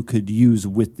that you could use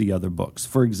with the other books.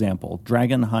 For example,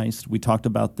 Dragon Heist, we talked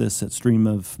about this at Stream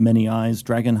of Many Eyes.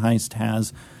 Dragon Heist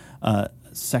has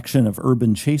section of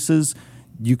urban chases.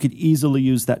 You could easily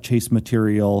use that chase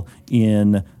material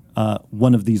in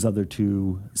one of these other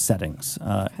two settings.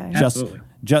 Absolutely.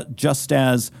 Just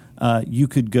as you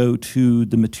could go to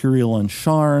the material on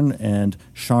Sharn, and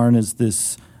Sharn is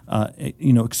this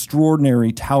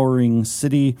extraordinary towering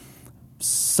city.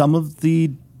 Some of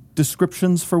the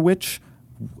descriptions for which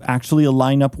actually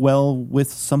line up well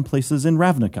with some places in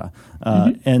Ravnica.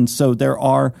 And so there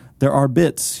are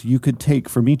bits you could take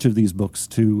from each of these books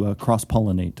to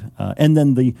cross-pollinate. And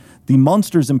then the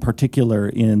monsters in particular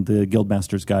in the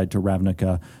Guildmaster's Guide to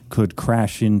Ravnica could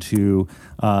crash into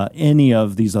any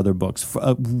of these other books.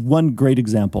 One great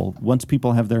example, once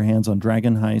people have their hands on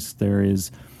Dragon Heist,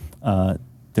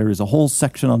 there is a whole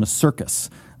section on a circus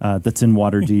that's in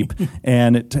Waterdeep,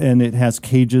 and it has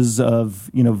cages of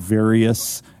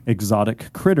various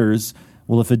exotic critters.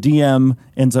 Well, if a DM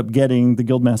ends up getting the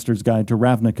Guildmaster's Guide to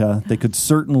Ravnica, they could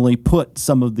certainly put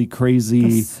some of the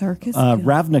crazy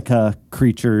Ravnica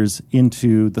creatures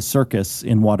into the circus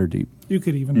in Waterdeep. You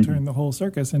could even turn the whole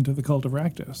circus into the Cult of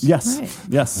Rakdos. Yes, Right.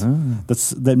 yes.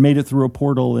 That made it through a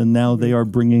portal, and now they are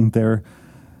bringing their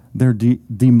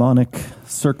demonic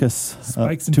circus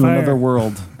Spikes and to fire. another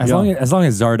world. As long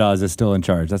as Zardoz is still in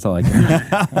charge, that's all I care.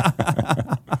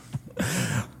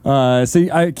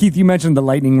 Keith, you mentioned the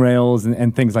lightning rails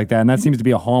and things like that, and that seems to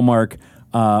be a hallmark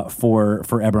for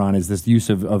Eberron, is this use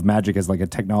of magic as like a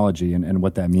technology and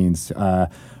what that means. How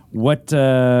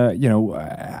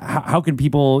can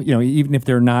people, even if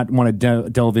they're not want to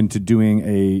delve into doing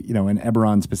an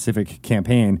Eberron specific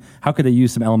campaign, how could they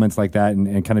use some elements like that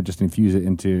and kind of just infuse it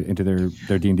into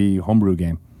their D&D homebrew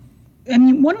game? I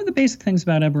mean, one of the basic things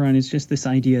about Eberron is just this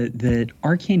idea that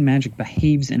arcane magic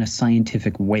behaves in a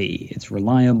scientific way. It's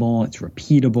reliable, it's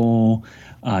repeatable,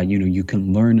 you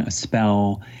can learn a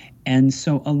spell. And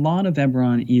so a lot of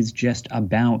Eberron is just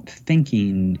about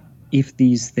thinking, if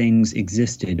these things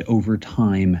existed over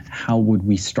time, how would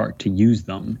we start to use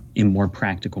them in more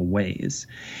practical ways?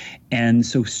 And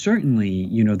so certainly,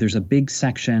 there's a big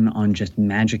section on just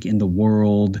magic in the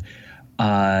world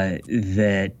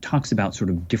that talks about sort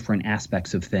of different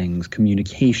aspects of things: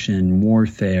 communication,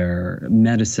 warfare,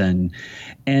 medicine,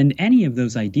 and any of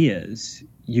those ideas.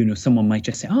 Someone might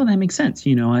just say, "Oh, that makes sense."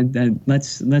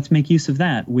 Let's make use of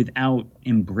that without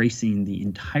embracing the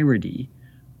entirety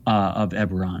of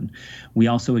Eberron. We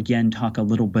also again talk a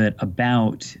little bit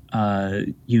about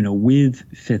with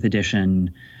 5th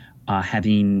edition.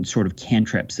 Having sort of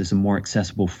cantrips as a more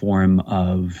accessible form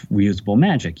of reusable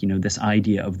magic. This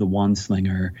idea of the wand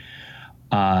slinger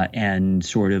and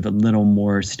sort of a little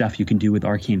more stuff you can do with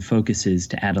arcane focuses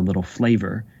to add a little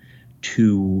flavor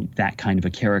to that kind of a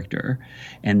character.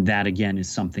 And that, again, is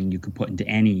something you could put into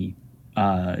any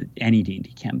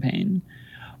D&D campaign.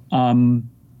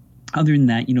 Other than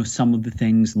that, some of the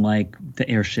things like the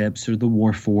airships or the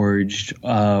Warforged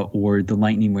or the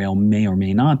Lightning Rail may or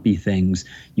may not be things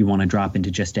you want to drop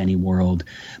into just any world.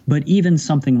 But even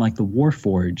something like the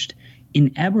Warforged, in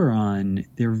Eberron,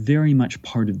 they're very much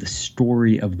part of the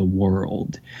story of the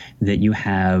world, that you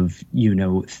have,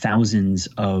 thousands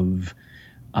of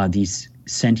these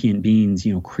sentient beings,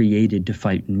 created to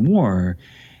fight in war.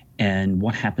 And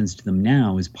what happens to them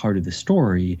now is part of the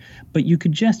story. But you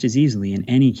could just as easily in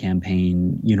any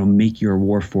campaign, make your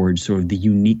Warforged sort of the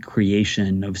unique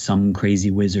creation of some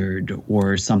crazy wizard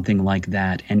or something like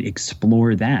that, and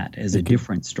explore that as a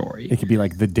different story. It could be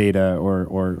like the data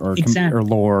or Exactly. or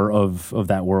lore of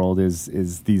that world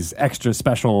is these extra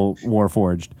special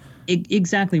Warforged.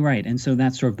 Exactly right. And so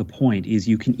that's sort of the point, is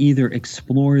you can either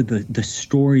explore the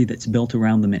story that's built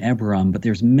around them in Eberron, but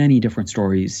there's many different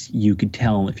stories you could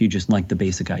tell if you just like the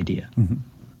basic idea. Mm-hmm.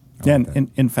 Yeah, and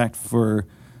in fact, for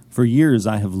years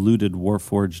I have looted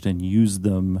Warforged and used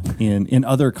them in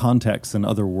other contexts and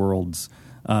other worlds.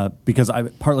 Because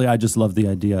I just love the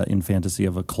idea in fantasy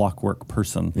of a clockwork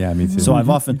person. Yeah, me too. So I've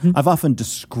often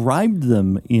described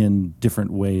them in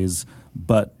different ways,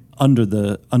 but under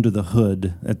the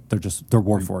hood, they're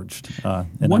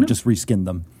Warforged, and I've just reskinned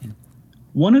them.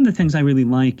 One of the things I really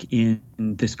like in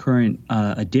this current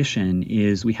edition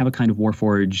is we have a kind of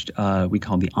Warforged we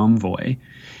call the Envoy.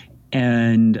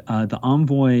 And the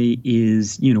Envoy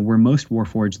is, where most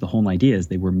Warforged, the whole idea is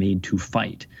they were made to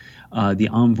fight. The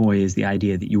Envoy is the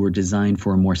idea that you were designed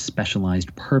for a more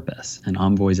specialized purpose. And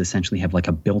Envoys essentially have like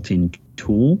a built-in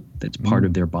tool that's part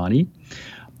of their body.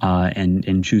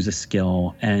 And choose a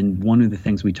skill. And one of the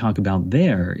things we talk about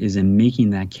there is in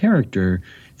making that character,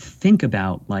 think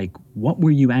about, like, what were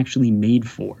you actually made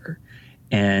for?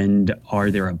 And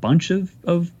are there a bunch of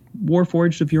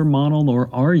Warforged of your model, or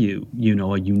are you,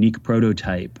 a unique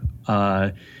prototype?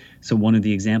 So one of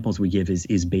the examples we give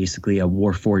is basically a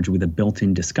Warforged with a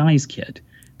built-in disguise kit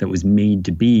that was made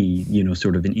to be,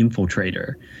 sort of an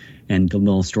infiltrator. And the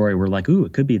little story, we're like,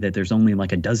 it could be that there's only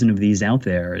like a dozen of these out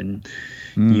there, and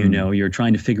you're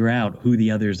trying to figure out who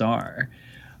the others are.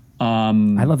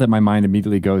 I love that my mind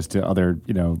immediately goes to other,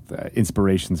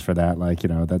 inspirations for that. Like,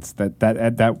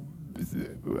 that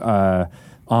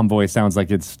Envoy sounds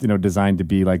like it's designed to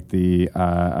be like the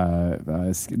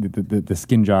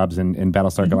skin jobs in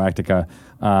Battlestar Galactica,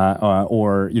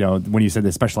 or when you said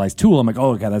the specialized tool, I'm like,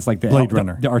 oh god, that's like the Blade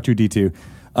Runner, the R2D2.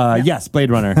 Yes,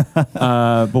 Blade Runner.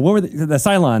 But what were the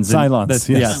Cylons? Cylons,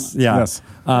 yes.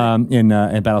 In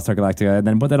Battlestar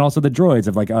Galactica, but then also the droids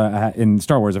of like in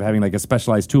Star Wars of having like a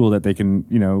specialized tool that they can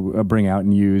bring out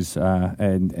and use. I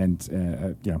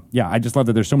just love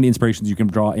that there's so many inspirations you can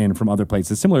draw in from other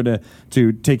places, similar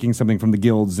to taking something from the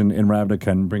guilds in Ravnica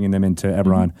and bringing them into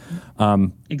Eberron.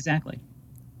 Exactly.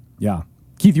 Yeah.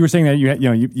 Keith, you were saying that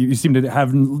you seem to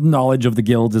have knowledge of the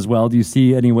guilds as well. Do you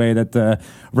see any way that the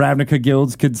Ravnica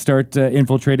guilds could start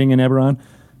infiltrating in Eberron?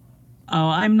 Oh,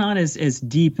 I'm not as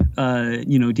deep,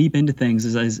 deep into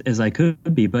things as I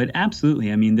could be, but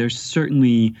absolutely. I mean, there's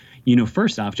certainly,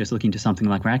 first off, just looking to something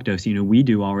like Rakdos, we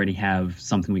do already have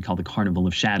something we call the Carnival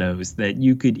of Shadows that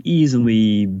you could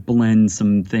easily blend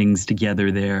some things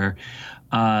together there.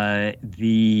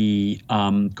 The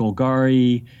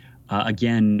Golgari.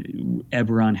 Again,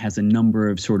 Eberron has a number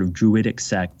of sort of druidic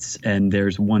sects, and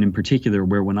there's one in particular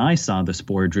where when I saw the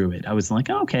Spore Druid, I was like,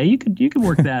 okay, you could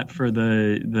work that for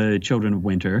the Children of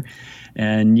Winter.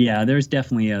 And yeah, there's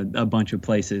definitely a bunch of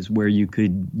places where you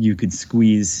could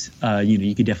squeeze,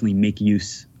 you could definitely make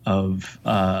use of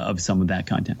some of that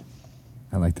content.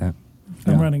 I like that.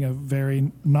 I'm running a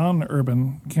very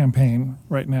non-urban campaign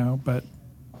right now, but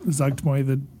Zugtmoy,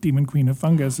 the Demon Queen of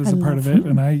Fungus, is a part of it,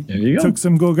 and I took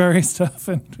some Golgari stuff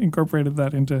and incorporated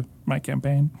that into my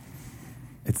campaign.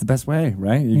 It's the best way,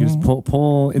 right? You can just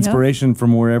pull inspiration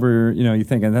from wherever you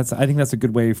think, and I think that's a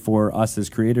good way for us as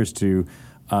creators to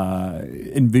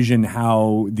envision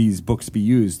how these books be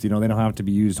used. They don't have to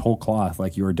be used whole cloth.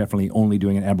 Like you're definitely only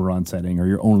doing an Eberron setting, or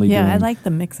you're only doing. I like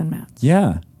the mix and match.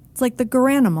 Yeah. It's like the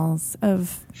Garanimals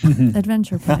of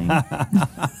adventure playing.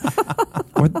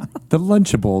 Or the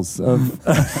Lunchables of...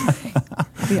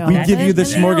 we give you the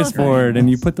smorgasbord and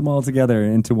you put them all together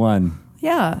into one.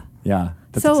 Yeah. Yeah,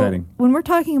 that's so exciting. When we're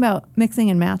talking about mixing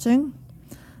and matching,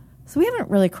 so we haven't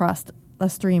really crossed a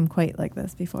stream quite like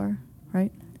this before,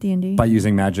 right? D&D? By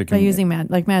using magic.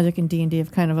 Magic and D&D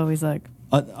have kind of always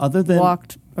other than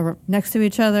walked next to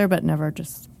each other, but never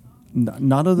just...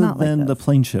 Not other Not like than the this.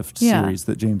 Plane Shift Yeah. series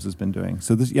that James has been doing.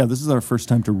 So this is our first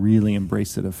time to really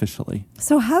embrace it officially.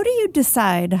 So how do you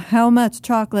decide how much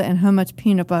chocolate and how much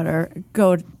peanut butter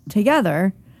go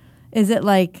together? Is it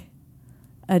like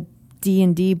a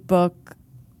D&D book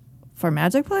for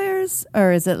Magic players,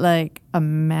 or is it like a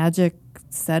Magic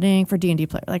setting for D&D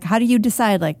players? Like, how do you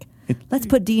decide, like, let's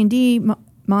put D&D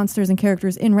monsters and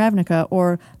characters in Ravnica,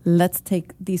 or let's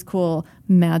take these cool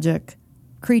Magic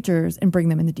creatures and bring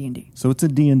them into D&D? So it's a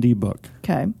D&D book,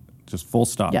 Okay. just full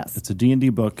stop. Yes. It's a D&D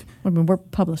book. I mean, we're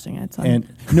publishing it. So And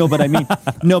but I mean,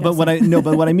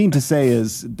 but what I mean to say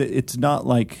is that it's not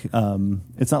like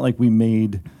we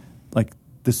made like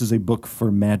this is a book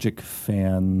for Magic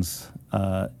fans.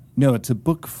 No, it's a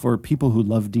book for people who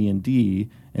love D&D,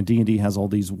 and D&D has all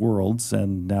these worlds,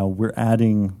 and now we're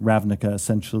adding Ravnica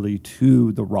essentially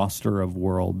to the roster of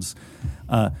worlds.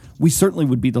 We certainly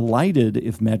would be delighted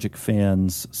if Magic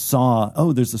fans saw,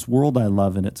 oh, there's this world I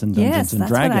love, and it's in Dungeons yes, and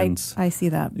that's Dragons. what I see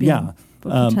that being Yeah.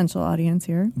 a potential audience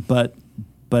here. But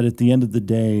at the end of the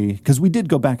day, because we did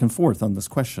go back and forth on this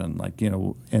question, like,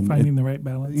 and Finding the right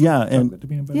balance. Yeah, of and- chocolate to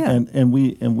peanut butter. Yeah.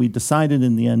 and we decided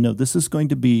in the end, no, this is going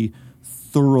to be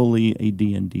thoroughly a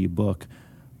D&D book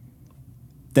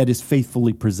that is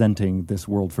faithfully presenting this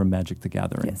world from Magic the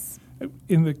Gathering. Yes.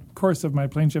 In the course of my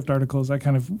Plane Shift articles, I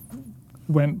kind of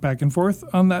went back and forth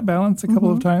on that balance a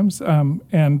couple of times,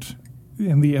 and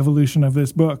in the evolution of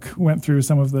this book, went through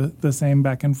some of the same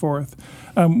back and forth.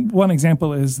 One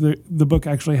example is the book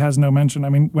actually has no mention. I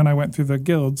mean, when I went through the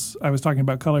guilds, I was talking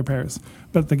about color pairs,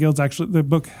 but the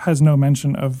book has no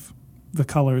mention of the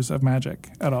colors of Magic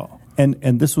at all.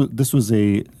 And this was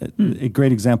a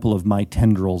great example of my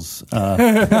tendrils.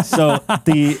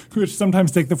 Which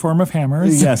sometimes take the form of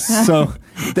hammers. Yes. So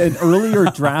the earlier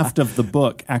draft of the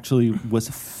book actually was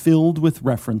filled with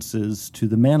references to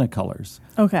the mana colors.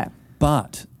 Okay.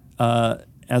 But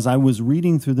as I was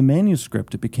reading through the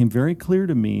manuscript, it became very clear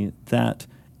to me that,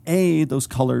 A, those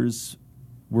colors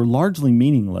were largely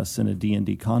meaningless in a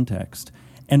D&D context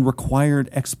and required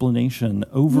explanation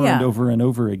over and over and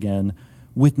over again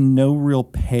with no real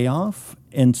payoff.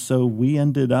 And so we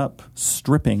ended up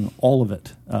stripping all of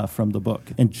it from the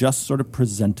book and just sort of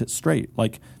present it straight.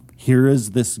 Like, here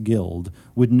is this guild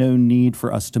with no need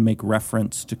for us to make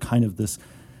reference to kind of this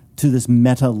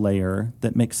meta layer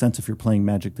that makes sense if you're playing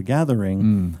Magic the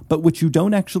Gathering, but which you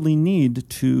don't actually need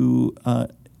to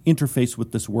interface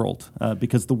with this world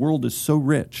because the world is so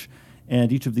rich,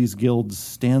 and each of these guilds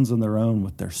stands on their own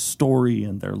with their story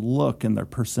and their look and their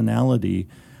personality.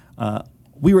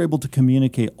 We were able to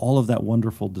communicate all of that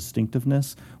wonderful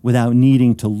distinctiveness without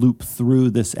needing to loop through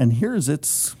this, and here's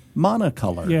its mana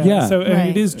color. Yeah. So and Right.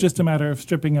 it is just a matter of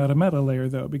stripping out a meta layer,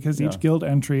 though, because each guild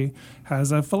entry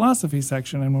has a philosophy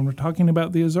section. And when we're talking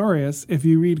about the Azorius, if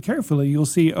you read carefully, you'll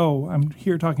see, oh, I'm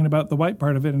here talking about the white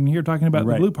part of it and here talking about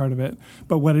the blue part of it.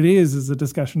 But what it is a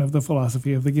discussion of the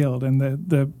philosophy of the guild and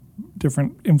the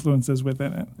different influences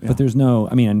within it. But there's no,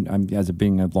 I mean, I'm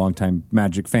being a longtime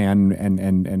Magic fan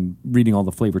and reading all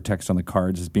the flavor text on the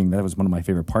cards that was one of my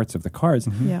favorite parts of the cards.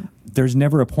 Yeah. There's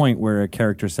never a point where a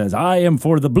character says, I am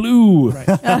for the blue.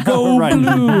 Right. Go Right.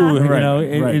 blue.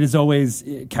 Right. It is always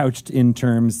couched in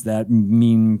terms that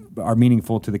are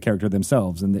meaningful to the character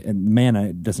themselves, and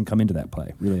mana doesn't come into that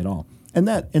play really at all. And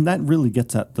that really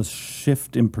gets at the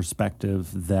shift in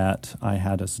perspective that I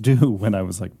had us do when I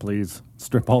was like, please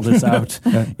strip all this out.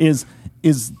 is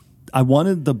I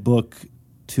wanted the book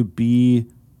to be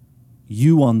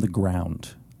you on the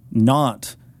ground,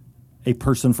 not a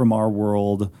person from our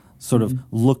world sort of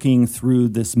looking through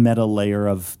this meta layer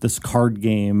of this card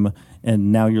game,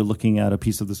 and now you're looking at a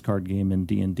piece of this card game in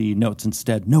D&D. No, it's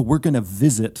instead, no, we're going to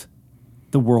visit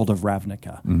the world of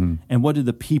Ravnica. And what do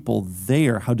the people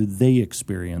there, how do they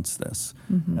experience this?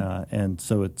 And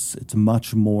so it's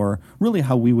much more really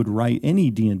how we would write any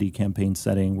D&D campaign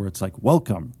setting, where it's like,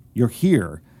 welcome, you're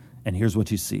here, and here's what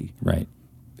you see. Right.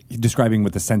 Describing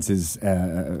what the senses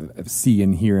see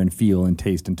and hear and feel and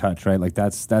taste and touch, right? Like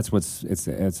that's what's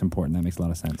it's important. That makes a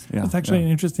lot of sense. Yeah. It's actually an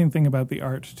interesting thing about the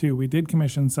art, too. We did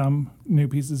commission some new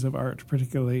pieces of art,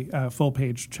 particularly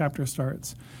full-page chapter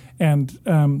starts.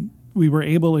 And we were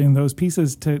able in those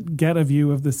pieces to get a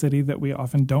view of the city that we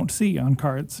often don't see on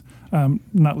cards,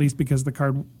 not least because the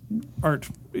card art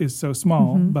is so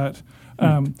small, but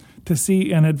to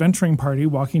see an adventuring party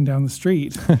walking down the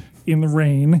street in the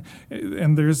rain,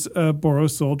 and there's a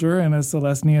Boros soldier and a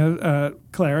Celestia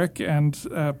cleric and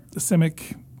a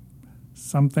Simic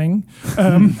something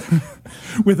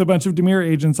with a bunch of Dimir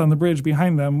agents on the bridge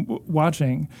behind them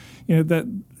watching.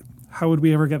 That how would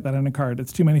we ever get that in a card?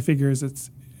 It's too many figures.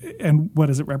 And what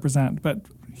does it represent? But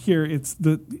here it's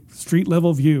the street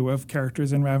level view of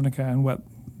characters in Ravnica and what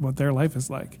their life is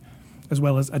like, as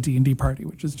well as a D&D party,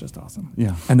 which is just awesome.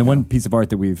 Yeah. And the one piece of art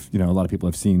that we've, a lot of people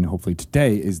have seen hopefully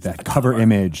today is that cover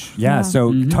image. Yeah.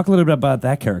 So talk a little bit about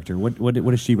that character. What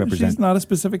does she represent? She's not a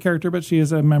specific character, but she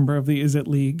is a member of the Izzet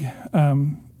League.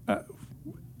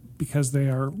 Because they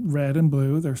are red and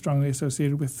blue, they're strongly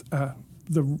associated with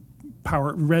the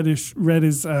power. Red is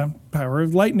power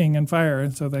of lightning and fire,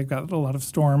 and so they've got a lot of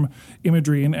storm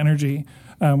imagery and energy,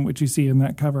 which you see in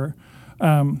that cover,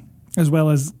 as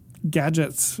well as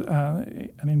gadgets,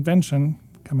 an invention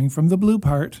coming from the blue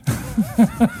part.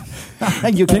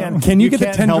 Can you get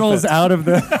the tendrils out of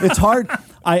the? It's hard.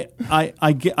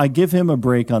 I give him a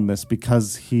break on this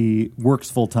because he works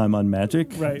full time on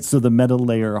Magic, right? So the meta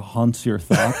layer haunts your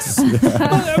thoughts.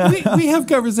 we have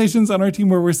conversations on our team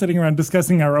where we're sitting around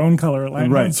discussing our own color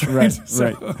alignments. Right.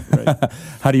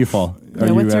 How do you fall?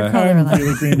 What's your color I'm alignment?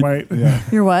 really green white. Yeah.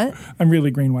 You're what? I'm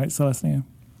really green white Celestia.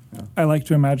 Yeah. I like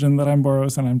to imagine that I'm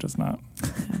Boros, and I'm just not.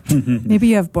 Maybe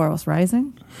you have Boros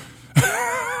Rising.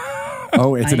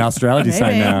 Oh, it's an astrology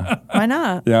sign now. Why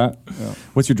not? Yeah.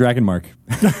 What's your dragon mark?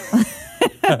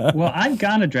 Well, I've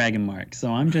got a dragon mark,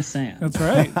 so I'm just saying. That's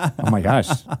right. Oh my gosh!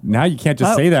 Now you can't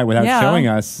just say that without showing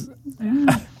us.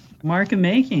 Mark of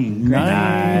making. Great.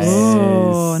 Nice.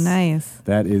 Oh, nice.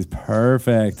 That is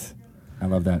perfect. I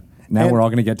love that. Now we're all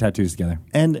going to get tattoos together.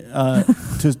 And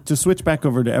to switch back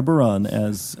over to Eberron,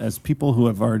 as people who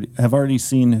have already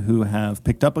seen, who have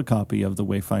picked up a copy of the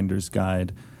Wayfinder's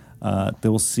Guide, they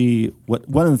will see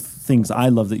one of the things I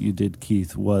love that you did,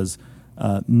 Keith, was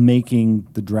making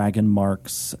the dragon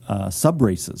marks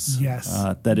sub-races. Yes.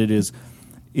 That it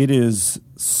is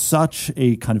such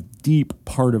a kind of deep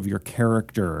part of your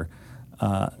character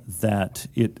that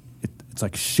it's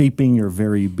like shaping your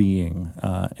very being.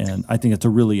 And I think it's a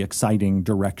really exciting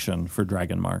direction for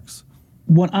dragon marks.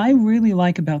 What I really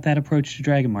like about that approach to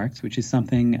dragon marks, which is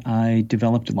something I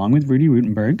developed along with Rudy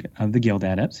Rutenberg of the Guild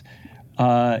Adepts,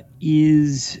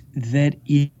 is that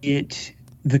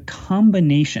the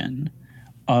combination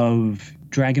of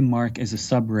dragon mark as a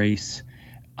subrace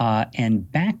and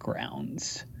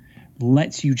backgrounds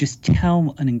lets you just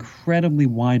tell an incredibly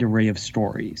wide array of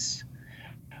stories.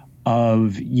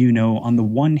 Of, on the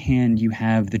one hand, you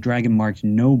have the dragon marked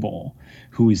noble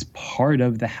who is part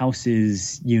of the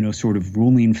house's, sort of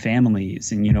ruling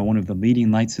families and, one of the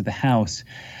leading lights of the house.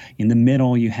 In the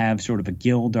middle, you have sort of a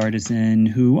guild artisan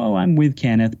who, I'm with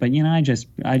Kenneth, but, I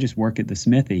just work at the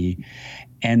smithy.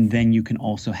 And then you can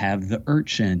also have the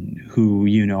urchin who,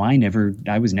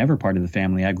 I was never part of the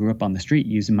family. I grew up on the street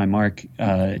using my mark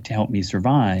to help me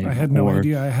survive. I had no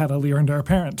idea I had a Liorndar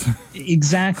parent.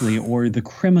 Exactly. Or the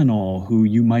criminal who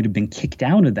you might have been kicked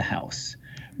out of the house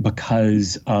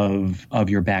because of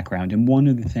your background. And one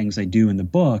of the things I do in the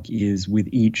book is with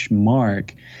each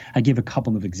mark, I give a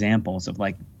couple of examples of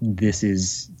like, this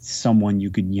is someone you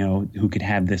could, who could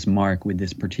have this mark with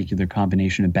this particular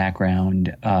combination of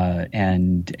background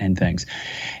and things,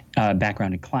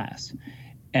 background and class.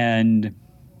 And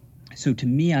so to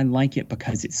me, I like it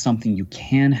because it's something you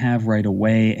can have right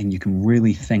away and you can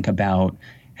really think about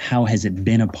how has it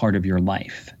been a part of your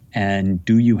life. And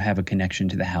do you have a connection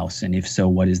to the house? And if so,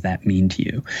 what does that mean to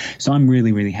you? So I'm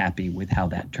really, really happy with how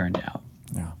that turned out.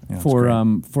 Yeah, that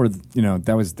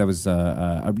was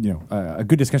a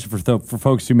good discussion for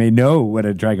folks who may know what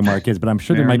a dragon mark is, but I'm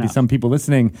sure there might be some people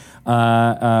listening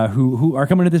who are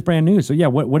coming to this brand new. So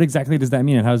what exactly does that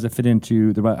mean, and how does it fit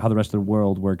into how the rest of the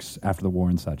world works after the war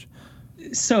and such?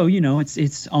 So,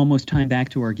 it's almost time back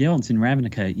to our guilds in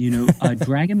Ravnica.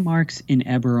 Dragon marks in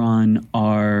Eberron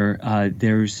are,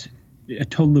 there's a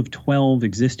total of 12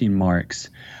 existing marks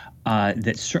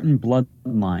that certain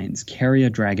bloodlines carry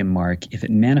a dragon mark. If it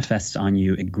manifests on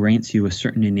you, it grants you a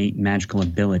certain innate magical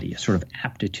ability, a sort of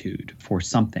aptitude for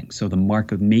something. So the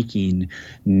mark of making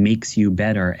makes you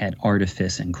better at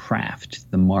artifice and craft.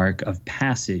 The mark of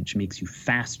passage makes you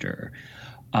faster.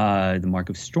 The mark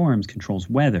of storms controls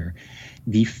weather.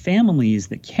 The families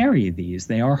that carry these,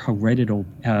 they are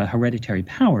hereditary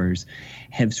powers,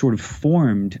 have sort of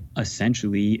formed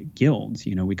essentially guilds.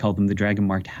 We call them the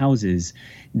dragon-marked houses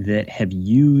that have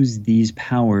used these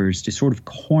powers to sort of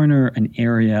corner an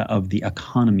area of the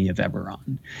economy of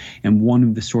Eberron. And one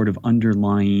of the sort of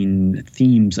underlying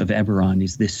themes of Eberron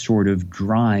is this sort of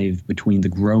drive between the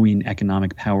growing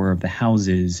economic power of the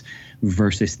houses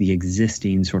versus the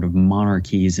existing sort of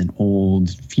monarchies and old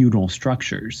feudal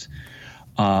structures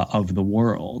of the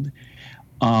world.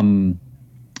 And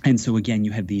so, again,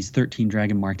 you have these 13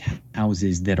 dragon-marked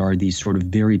houses that are these sort of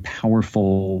very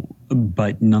powerful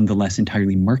but nonetheless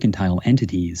entirely mercantile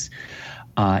entities.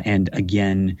 And,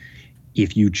 again,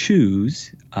 if you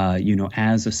choose, as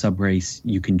a subrace,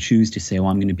 you can choose to say, well,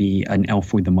 I'm going to be an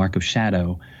elf with the Mark of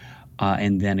Shadow.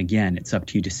 And then again, it's up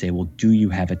to you to say, well, do you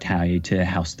have a tie to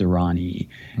House Thorani?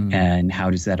 And how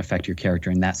does that affect your character?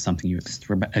 And that's something you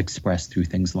express through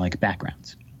things like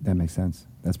backgrounds. That makes sense.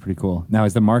 That's pretty cool. Now,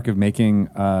 is the mark of making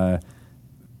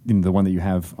the one that you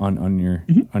have on your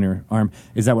arm,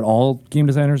 is that what all game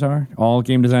designers are? All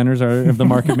game designers are of the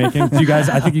mark of making? So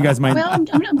I think you guys might... Well,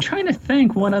 I'm trying to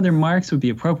think what other marks would be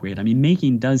appropriate. I mean,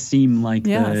 making does seem like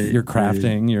you're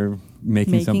crafting, you're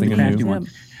making something crafty new. one.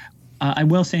 I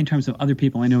will say in terms of other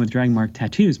people I know with Dragon Mark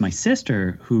tattoos, my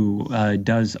sister, who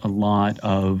does a lot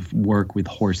of work with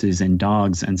horses and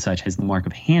dogs and such, has the mark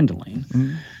of handling.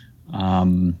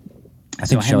 I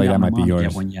think, Shelley, that might be yours.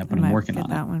 Get one yet, but I'm working on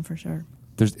that one for sure.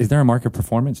 Is there a mark of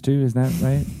performance too? Is that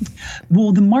right?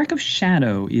 Well, the Mark of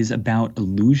Shadow is about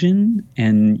illusion,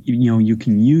 and you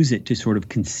can use it to sort of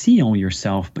conceal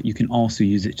yourself, but you can also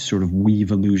use it to sort of weave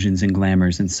illusions and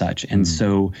glamours and such. And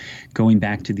so, going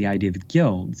back to the idea of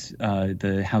guilds,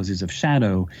 the Houses of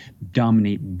Shadow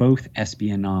dominate both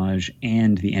espionage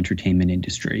and the entertainment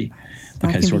industry,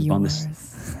 because sort of on this.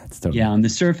 Totally. Yeah, on the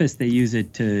surface, they use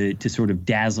it to sort of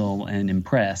dazzle and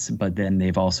impress, but then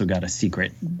they've also got a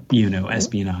secret,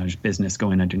 espionage business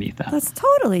going underneath that. That's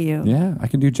totally you. Yeah, I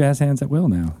can do jazz hands at will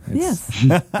now. Yes.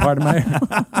 Part of my,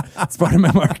 it's part of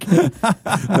my mark.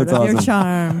 That's awesome. Your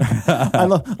charm. I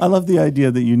love the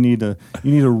idea that you need a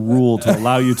rule to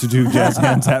allow you to do jazz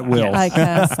hands at will. I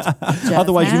cast jazz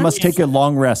Otherwise, you hands. must take a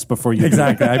long rest before you.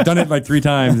 Exactly. I've done it like 3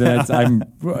 times, and I'm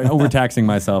overtaxing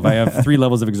myself. I have 3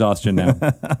 levels of exhaustion now.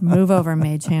 Move over,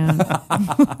 mage hand.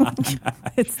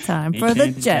 It's time for the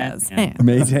jazz hand.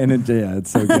 Mage hand and yeah,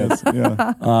 it's so good.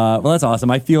 Yeah. Well, that's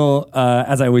awesome. I feel,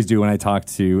 as I always do when I talk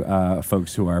to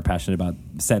folks who are passionate about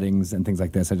settings and things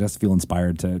like this, I just feel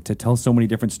inspired to tell so many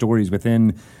different stories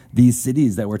within these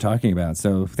cities that we're talking about.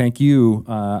 So thank you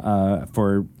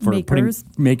for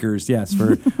makers, yes,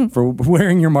 for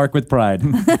wearing your mark with pride.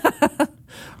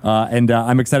 And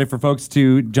I'm excited for folks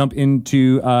to jump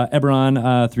into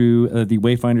Eberron through the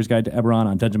Wayfinder's Guide to Eberron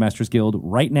on Dungeon Masters Guild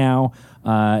right now.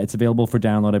 It's available for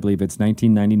download. I believe it's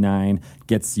 $19.99.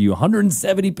 Gets you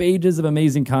 170 pages of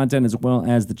amazing content, as well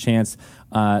as the chance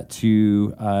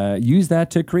to use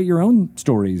that to create your own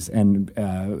stories and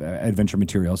adventure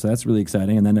material. So that's really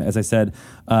exciting. And then, as I said,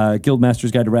 Guild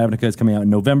Master's Guide to Ravnica is coming out in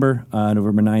November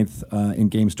 9th in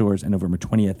game stores, and November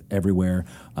 20th everywhere.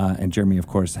 And Jeremy, of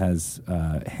course, has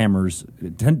hammers,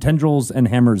 tendrils and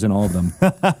hammers in all of them.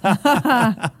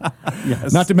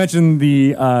 Yes. Not to mention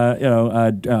the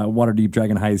Waterdeep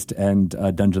Dragon Heist and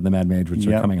Dungeon of the Mad Mage, which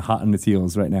are coming hot on its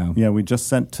heels right now. Yeah, we just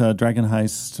sent Dragon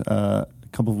Heist a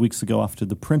couple of weeks ago off to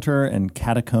the printer, and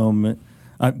Catacomb.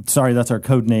 Sorry, that's our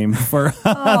code name for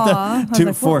Dungeon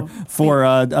of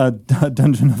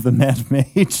the Mad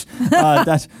Mage.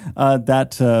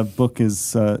 That book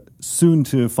is soon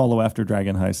to follow after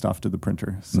Dragon Heist off to the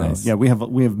printer. So nice. Yeah, we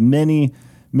have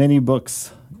many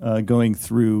books going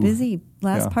through. Busy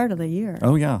last part of the year.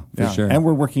 Oh yeah, For sure. And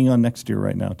we're working on next year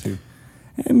right now too.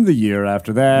 And the year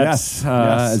after that, yes.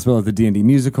 As well as the D&D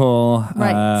musical,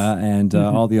 Right. And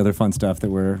all the other fun stuff that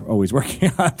we're always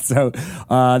working on. So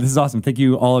this is awesome. Thank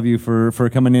you, all of you, for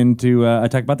coming in to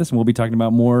talk about this. And we'll be talking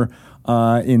about more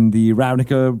in the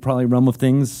Ravnica probably realm of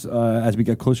things as we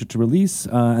get closer to release,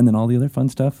 and then all the other fun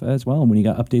stuff as well. And when you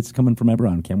got updates coming from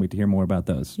Eberron, can't wait to hear more about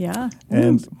those. Yeah.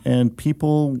 And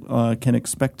people can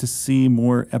expect to see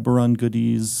more Eberron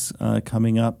goodies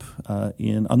coming up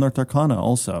in Unearthed Arcana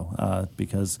also,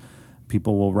 because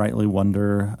people will rightly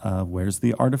wonder, where's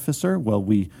the Artificer? Well,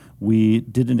 we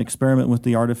did an experiment with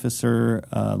the Artificer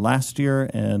last year,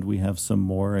 and we have some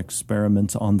more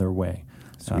experiments on their way.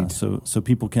 So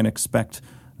people can expect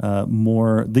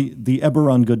more the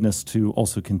Eberron goodness to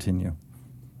also continue.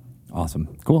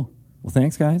 Awesome. Cool. Well,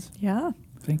 thanks, guys. Yeah.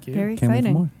 Thank you. Very Can't wait for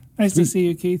exciting. more. Nice to see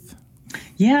you, Keith.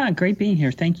 Yeah, great being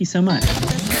here. Thank you so much.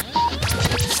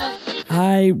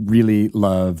 I really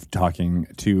love talking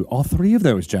to all 3 of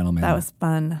those gentlemen. That was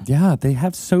fun. Yeah, they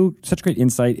have such great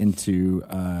insight into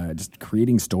just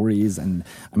creating stories. And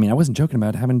I mean, I wasn't joking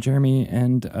about having Jeremy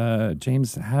and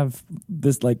James have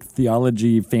this like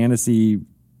theology fantasy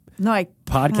No, I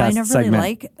podcast kind of really segment.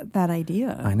 like that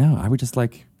idea. I know. I would just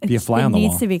like be a fly on the It wall.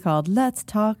 needs to be called Let's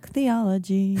Talk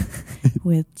Theology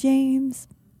with James.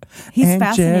 He's And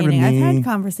fascinating. I've Jeremy. had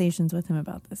conversations with him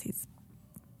about this. He's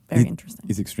very interesting.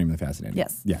 He's extremely fascinating.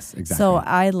 Yes. Yes, exactly. So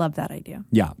I love that idea.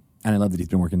 Yeah. And I love that he's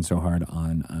been working so hard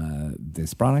on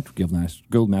this product, Guild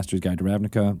Master's Guide to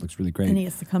Ravnica. Looks really great. And he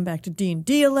has to come back to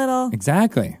D&D a little.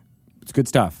 Exactly. It's good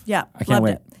stuff. Yeah, I can't loved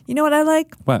wait. it. You know what I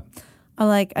like? What? I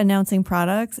like announcing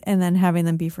products and then having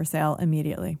them be for sale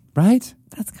immediately. Right?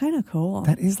 That's kind of cool.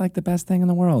 That is like the best thing in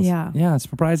the world. Yeah. Yeah,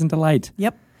 surprise and delight.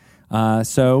 Yep.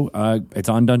 So it's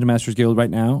on Dungeon Masters Guild right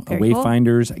now. Very A cool.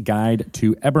 Wayfinder's Guide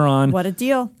to Eberron. What a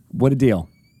deal. What a deal.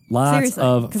 Lots Seriously.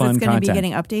 of Because fun it's going to content.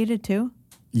 be getting updated too.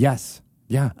 Yes.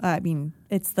 Yeah. I mean,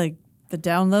 it's the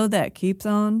download that keeps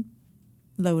on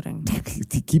loading.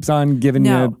 It keeps on giving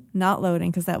No, not loading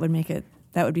because that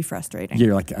would be frustrating.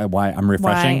 You're like, why? I'm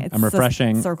refreshing. Why? It's I'm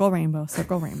refreshing. just circle rainbow.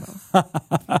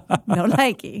 No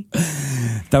likey.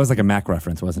 That was like a Mac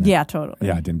reference, wasn't it? Yeah, totally.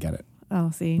 Yeah, I didn't get it.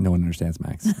 Oh, see. No one understands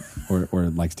Macs or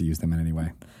likes to use them in any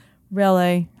way.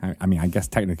 Really? I mean, I guess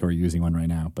technically we're using one right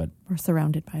now, but We're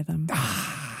surrounded by them.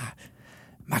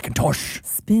 Macintosh.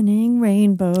 Spinning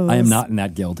rainbows. I am not in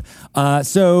that guild.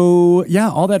 So, yeah,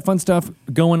 all that fun stuff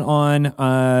going on.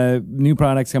 New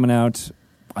products coming out.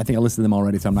 I think I listed them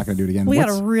already, so I'm not going to do it again. We got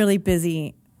a really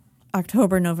busy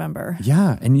October, November.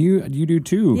 Yeah, and you do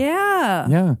too. Yeah.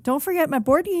 Yeah. Don't forget my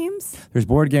board games There's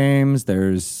board games.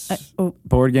 There's oh.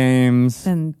 board games.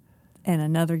 and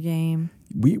another game.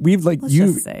 We've like Let's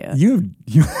you. just say it. You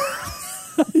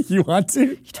you want to?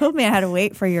 You told me I had to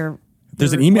wait for your.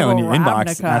 There's an your email in your little inbox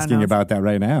Ravnica asking announcement. about that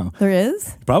right now. There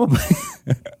is? Probably.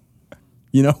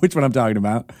 You know which one I'm talking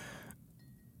about.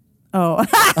 Oh,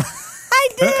 I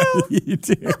do. You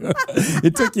do.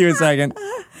 It took you a second.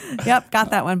 Yep,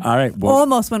 got that one. All right, well-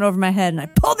 Almost went over my head and I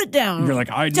pulled it down. You're like,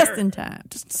 I just dare- in time.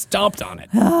 Just stomped on it.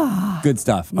 Good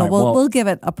stuff. No, All right, we'll give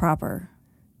it a proper.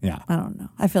 yeah. I don't know.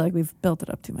 I feel like we've built it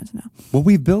up too much now. Well,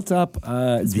 we've built up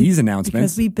these announcements.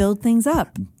 Because we build things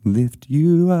up. Lift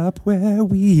you up where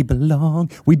we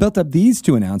belong. We built up these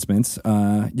two announcements,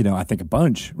 I think a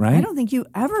bunch, right? I don't think you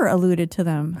ever alluded to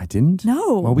them. I didn't?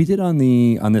 No. Well, we did on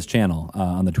this channel,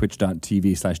 on the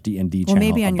twitch.tv/DND channel. Well,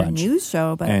 maybe on a your bunch. news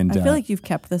show, but And, I feel like you've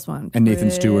kept this one. And Nathan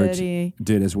Stewart pretty-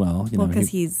 did as well. Well, because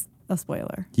he's a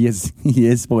spoiler. he is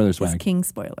spoiler He's swag. king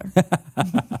spoiler.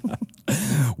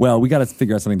 Well, we got to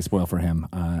figure out something to spoil for him,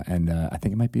 and I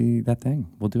think it might be that thing.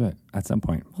 We'll do it at some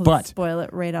point. We'll but just spoil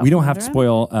it right off. we don't the have to rip.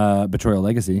 spoil Betrayal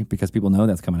Legacy because people know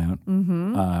that's coming out.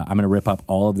 Mm-hmm. I'm going to rip up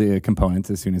all of the components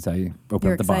as soon as I open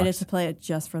You're up the excited box. to play it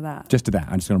just for that. Just to that,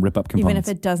 I'm just going to rip up Even components.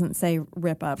 if it doesn't say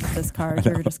rip up this card,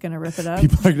 you're just going to rip it up.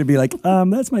 People are going to be like,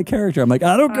 "That's my character." I'm like,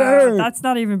 "I don't care." That's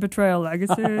not even Betrayal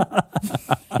Legacy.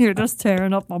 You're just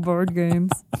tearing up my board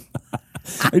games.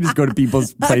 I just go to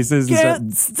people's places and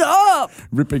Can't start stop.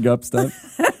 ripping up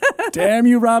stuff. Damn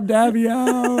you, Rob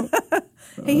Davio.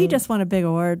 Hey, he just won a big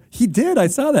award. He did. I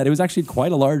saw that. It was actually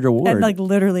quite a large award. And like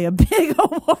literally a big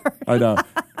award. I know.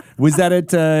 Was that at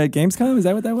Gamescom? Is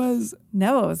that what that was?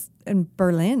 No, it was in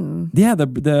Berlin. Yeah,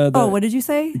 the Oh, what did you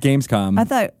say? Gamescom. I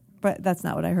thought, but that's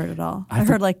not what I heard at all. I I, thought-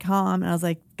 heard like Com, and I was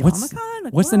like, what's Comic-Con?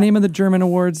 Like, what's the what? name of the German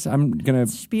awards? I'm gonna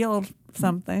Spiel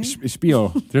something. spiel.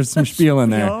 There's some spiel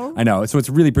in there. Spiel. I know. So it's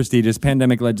really prestigious.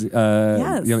 Pandemic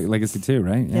Yes. Legacy too,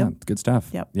 right? Yeah, Yep. good stuff.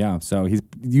 Yep. Yeah. So he's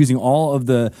using all of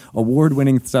the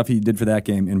award-winning stuff he did for that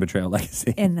game in Betrayal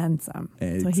Legacy. And then some. So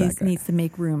he Exactly. needs to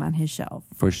make room on his shelf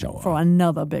For sure. for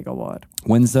another big award.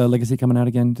 When's Legacy coming out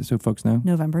again? Just so folks know.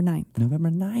 November 9th. November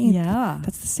 9th. Yeah.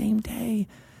 That's the same day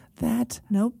that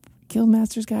Nope.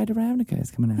 Guildmaster's Guide to Ravnica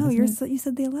is coming out. No, isn't it? you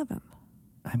said the 11th.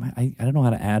 I don't know how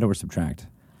to add or subtract.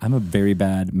 I'm a very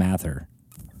bad mather.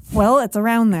 Well, it's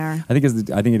around there. I think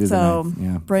it is. So the 9th.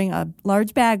 Yeah, bring a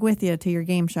large bag with you to your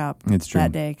game shop It's true.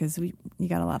 that day because you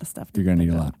got a lot of stuff. you're gonna need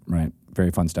a lot, right?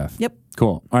 Very fun stuff. Yep.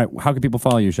 Cool. All right. How can people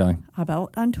follow you, Shelley? How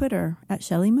about on Twitter at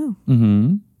Shelly Moo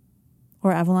Mm-hmm.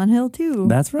 or Avalon Hill too?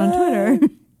 That's right. On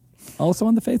Twitter Also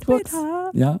on the Facebooks.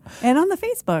 Twitter. Yeah. and on the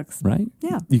Facebooks. Right.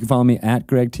 Yeah. You can follow me at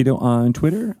Greg Tito on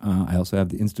Twitter. I also have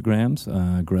the Instagrams,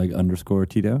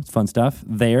 Greg_Tito. It's fun stuff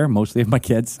there, mostly of my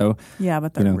kids. So Yeah,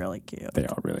 but they're You know, really cute. they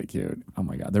are really cute. Oh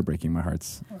my God, they're breaking my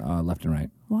hearts left and right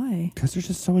Why? because they're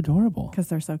just so adorable. Because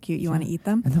they're so cute. You want to eat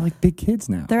them? And they're like big kids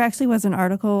now. There actually was an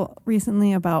article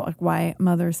recently about like why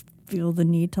mothers feel the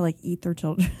need to like eat their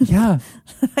children. Yeah,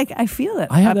 Like I feel it.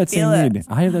 I have that feel same it. need.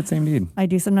 I have that same need. I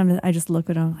do sometimes. I just look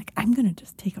at them like I'm gonna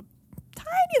just take a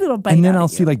tiny little bite. And then out I'll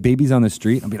of see you. like babies on the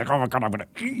street. I'll be like, oh my God, I'm going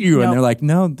to eat you. And No. they're like,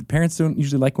 no, the parents don't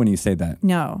usually like when you say that.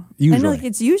 No. Usually. And like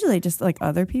it's usually just like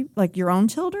other people, like your own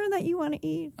children that you want to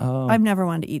eat. Oh. I've never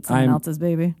wanted to eat someone I'm- else's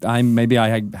baby. Maybe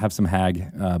I have some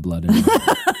hag blood in me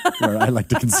where I like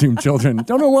to consume children.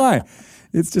 Don't know why.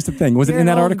 It's just a thing. Was it You're in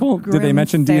an that old article? Did they grim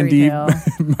mention fairy D&D tale.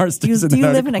 masters in Do you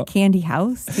that live in a article? candy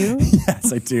house too?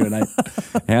 Yes, I do. And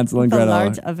Hansel and The Gretel.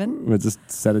 large oven? We'll just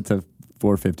set it to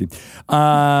 450.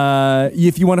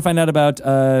 If you want to find out about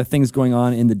things going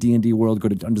on in the D&D world, go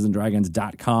to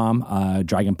DungeonsandDragons.com.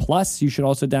 Dragon Plus, you should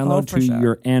also download for to sure.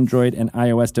 your Android and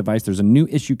iOS device. There's a new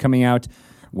issue coming out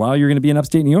while you're going to be in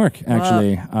upstate New York,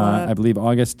 actually. What? I believe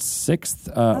August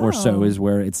 6th or so is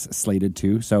where it's slated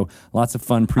to. So lots of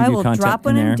fun preview I will content drop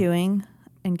what in there. I'm doing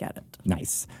and get it.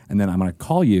 Nice. And then I'm going to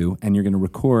call you, and you're going to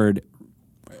record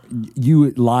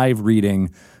you live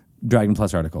reading Dragon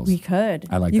Plus articles. We could.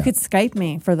 I like you that. could Skype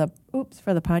me for the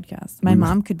podcast. My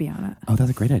mom could be on it. Oh,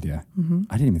 that's a great idea.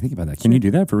 I didn't even think about that. Can you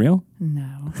do that for real?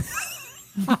 No.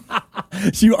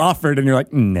 You offered, and you're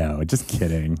like, no, just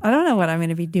kidding. I don't know what I'm going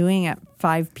to be doing at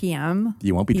 5 p.m.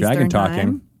 You won't be Eastern dragon talking.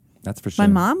 time. That's for sure.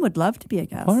 My mom would love to be a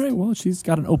guest. All right, well, she's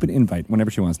got an open invite whenever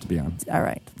she wants to be on. All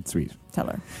right. Sweet. Tell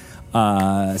her.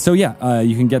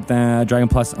 You can get that Dragon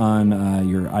Plus on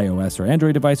your iOS or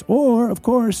Android device, or, of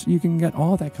course, you can get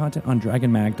all that content on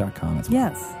dragonmag.com as well.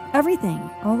 Yes. Everything.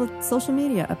 All the social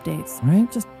media updates. Right?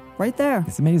 Just right there.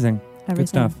 It's amazing. Everything. Good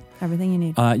stuff. Everything you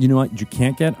need. You know what you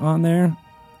can't get on there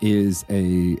is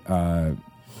a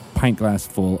pint glass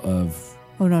full of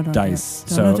oh, no, don't dice.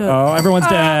 Do it. Don't do it. Everyone's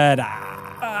dead.